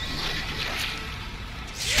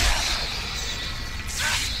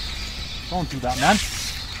 Don't do that, man.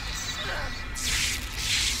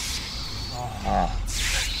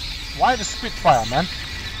 Why the Spitfire, man?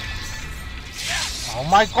 Oh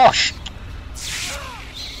my gosh!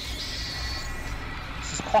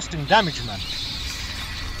 This is costing damage, man.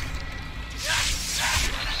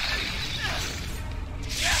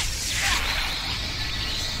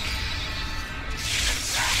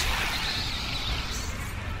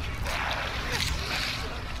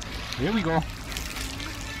 Here we go.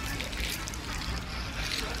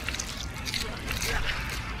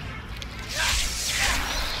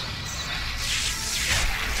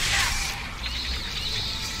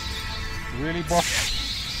 Really, boss?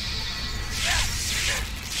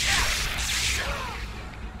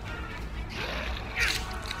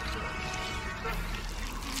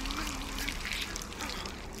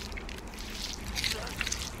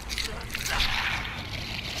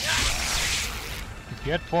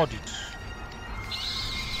 Get bodied.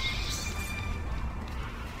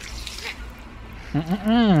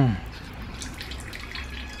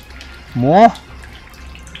 More?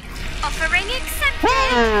 Offering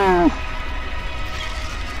accepted.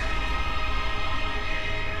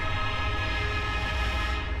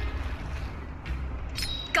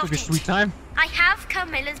 Got Took a it. sweet time. I have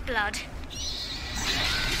Carmilla's blood.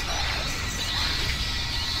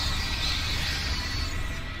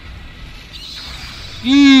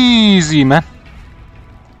 Easy, man.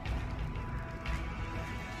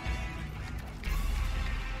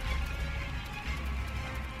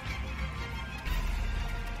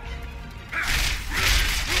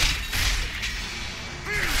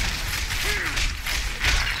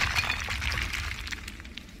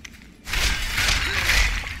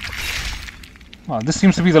 Oh, this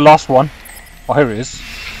seems to be the last one. Oh, here it is.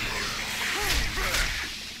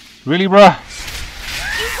 Really, bruh?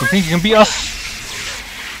 You think you can beat us?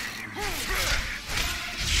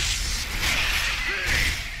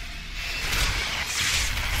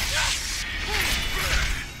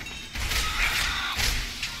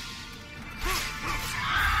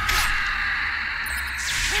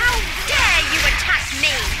 How dare you attack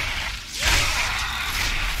me?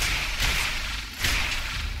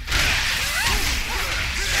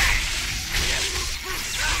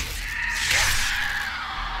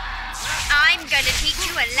 I'm going to teach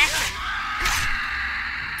you a lesson.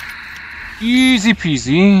 Easy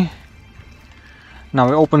peasy. Now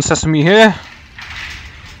we open sesame here.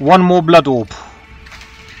 One more blood orb.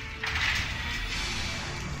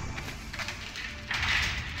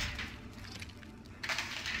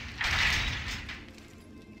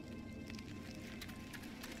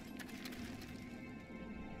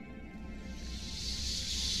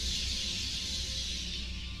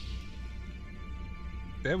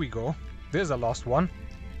 There we go. There's the last one.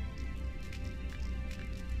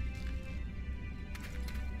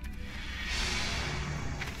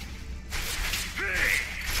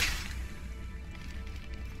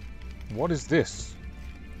 What is this?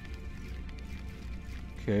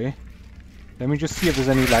 Okay. Let me just see if there's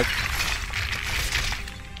any, like...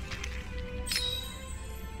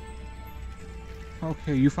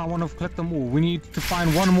 Okay, you found one of collect them all. We need to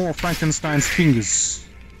find one more of Frankenstein's fingers.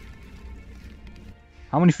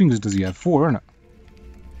 How many fingers does he have? 4, isn't it?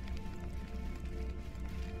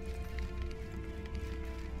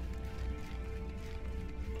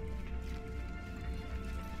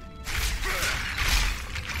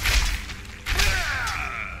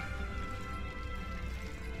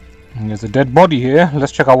 And there's a dead body here.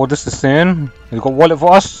 Let's check out what this is saying. He's got a wallet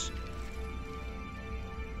for us.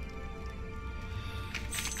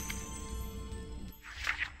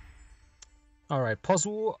 Alright,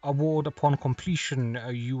 puzzle award upon completion.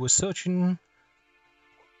 You were searching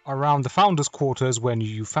around the founder's quarters when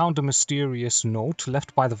you found a mysterious note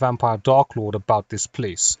left by the vampire Dark Lord about this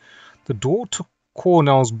place. The door to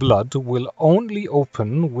Cornell's blood will only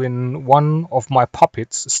open when one of my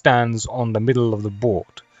puppets stands on the middle of the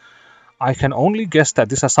board. I can only guess that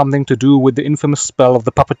this has something to do with the infamous spell of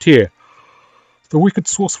the puppeteer. The wicked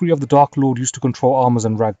sorcery of the Dark Lord used to control armors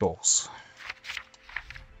and ragdolls.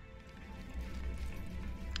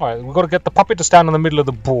 Alright, we've got to get the puppet to stand in the middle of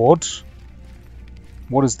the board.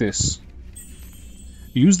 What is this?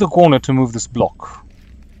 Use the corner to move this block.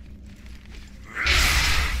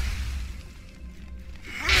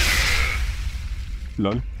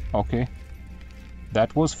 Lol. Okay.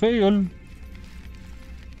 That was fail.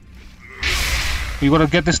 You got to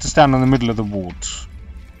get this to stand in the middle of the board.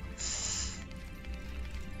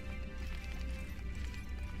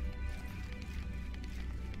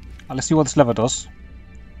 Let's see what this lever does.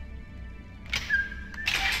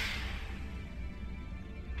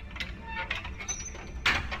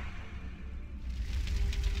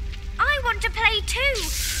 To play too.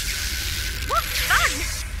 What fun!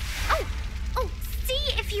 Oh, see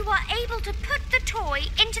if you are able to put the toy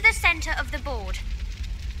into the center of the board.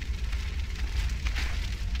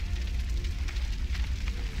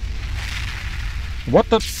 What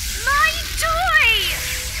the? My toy!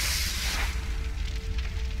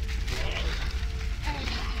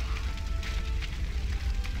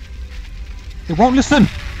 It won't listen.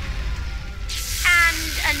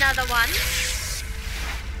 And another one.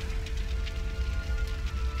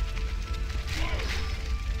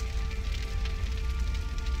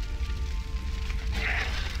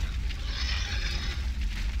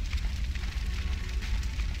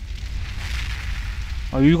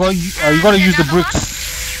 Oh, you gotta use the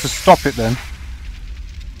bricks to stop it then.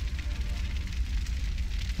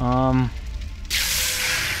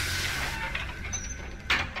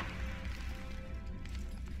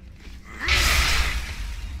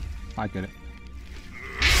 I get it.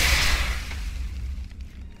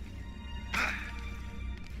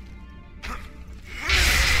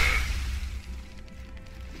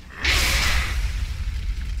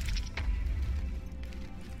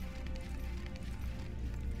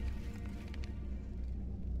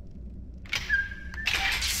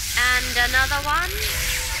 And another one.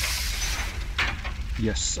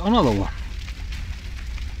 Yes, another one.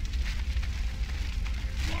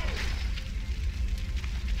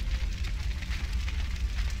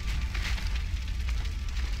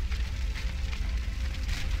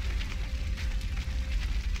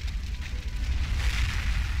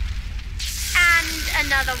 And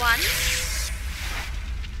another one.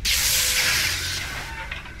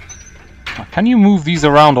 Can you move these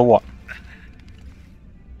around or what?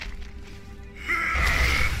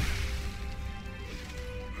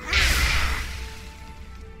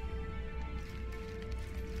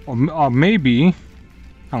 Or maybe...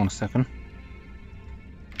 Hang on a second.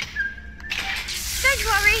 Don't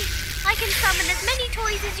worry, I can summon as many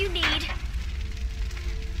toys as you need.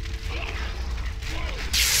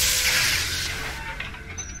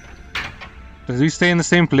 Does he stay in the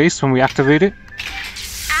same place when we activate it?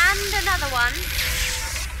 And another one.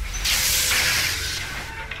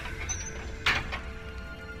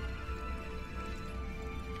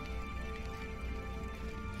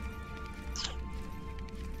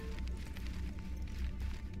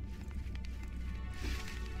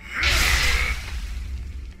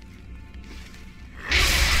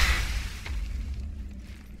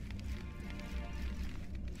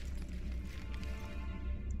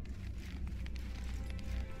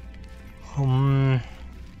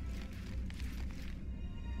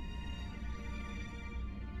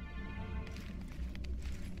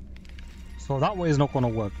 So that way is not going to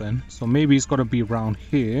work then. So maybe he's got to be around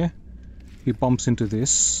here. He bumps into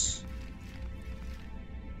this.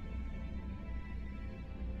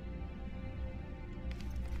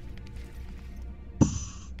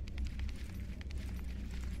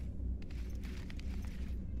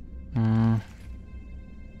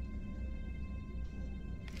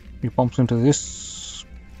 He bumps into this,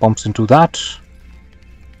 bumps into that,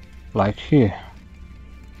 like here.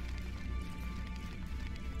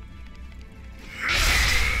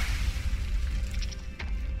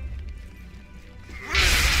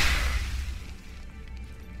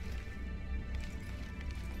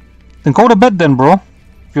 Then go to bed then, bro,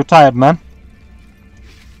 if you're tired, man.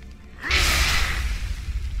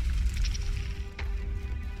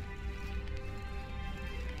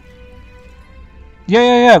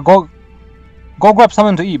 Yeah, go grab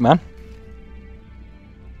something to eat, man.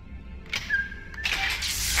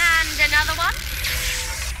 And another one.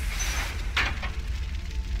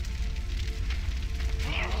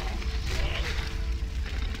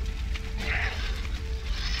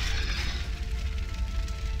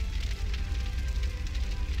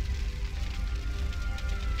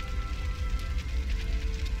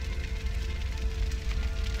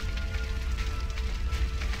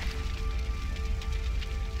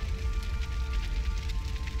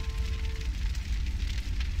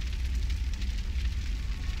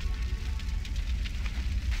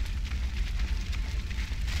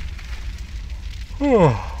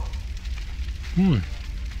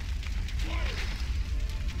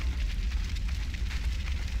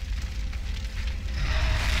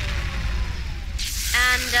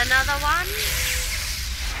 And another one.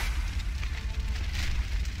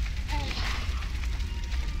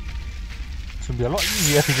 This would be a lot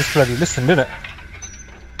easier if you just bloody listened, didn't it?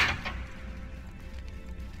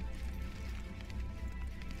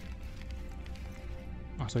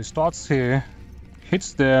 So he starts here,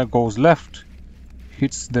 hits there, goes left,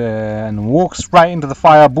 hits there, and walks right into the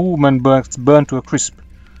fire, boom, and gets burnt to a crisp.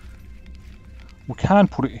 We can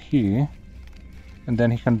put it here, and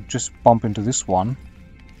then he can just bump into this one,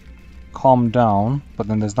 calm down, but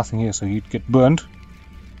then there's nothing here, so he'd get burned.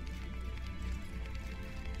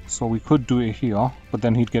 So we could do it here, but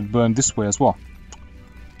then he'd get burned this way as well.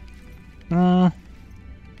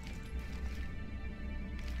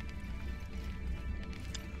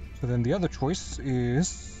 So then the other choice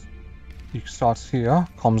is he starts here,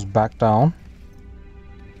 comes back down,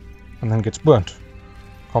 and then gets burnt.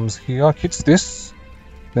 Comes here, hits this,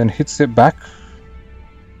 then hits it back.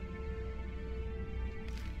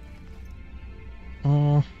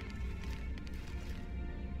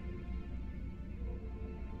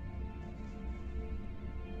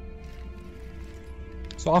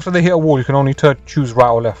 So after they hit a wall, you can only choose right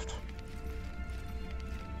or left.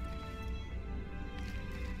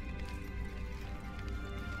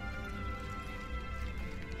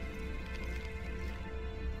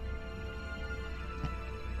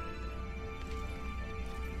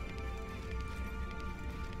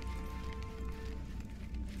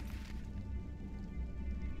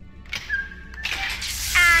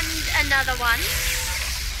 Another one.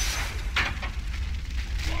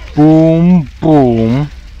 Boom, boom,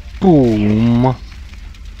 boom.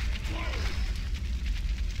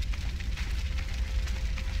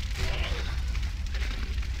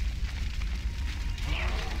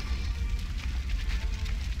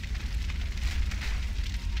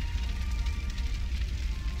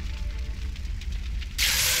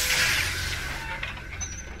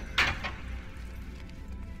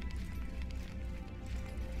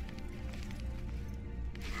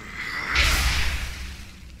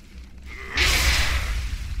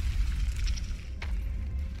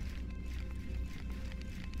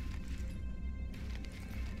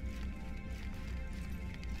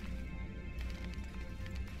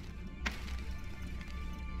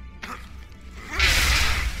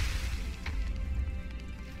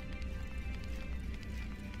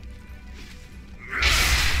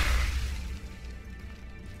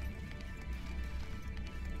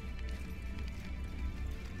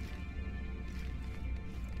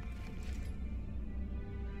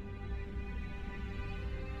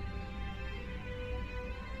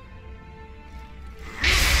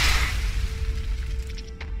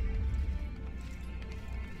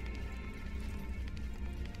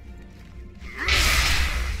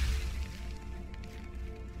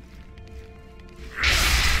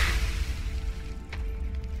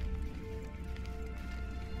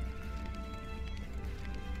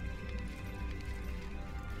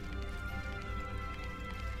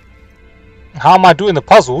 How am I doing the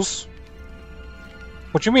puzzles?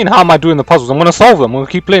 What do you mean, how am I doing the puzzles? I'm gonna solve them. I'm gonna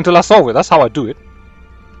keep playing till I solve it. That's how I do it.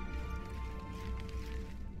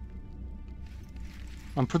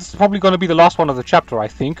 This is probably gonna be the last one of the chapter, I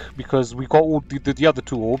think, because we got all the other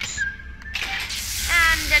two orbs.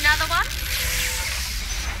 And another one.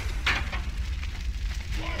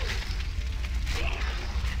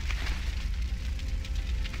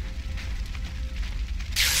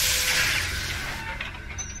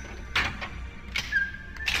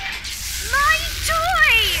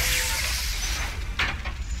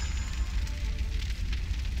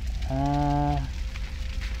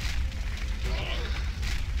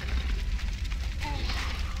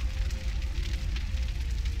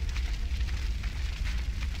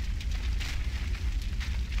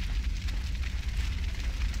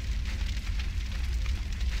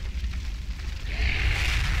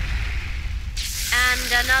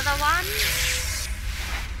 Another one.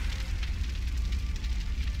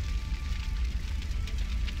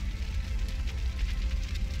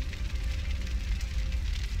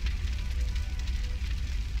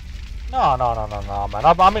 No, man.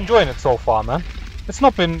 I'm enjoying it so far, man. It's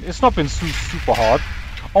not been super hard.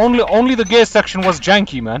 Only the gear section was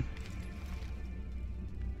janky, man.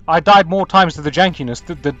 I died more times to the jankiness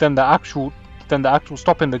than the actual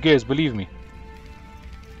stopping the gears, believe me.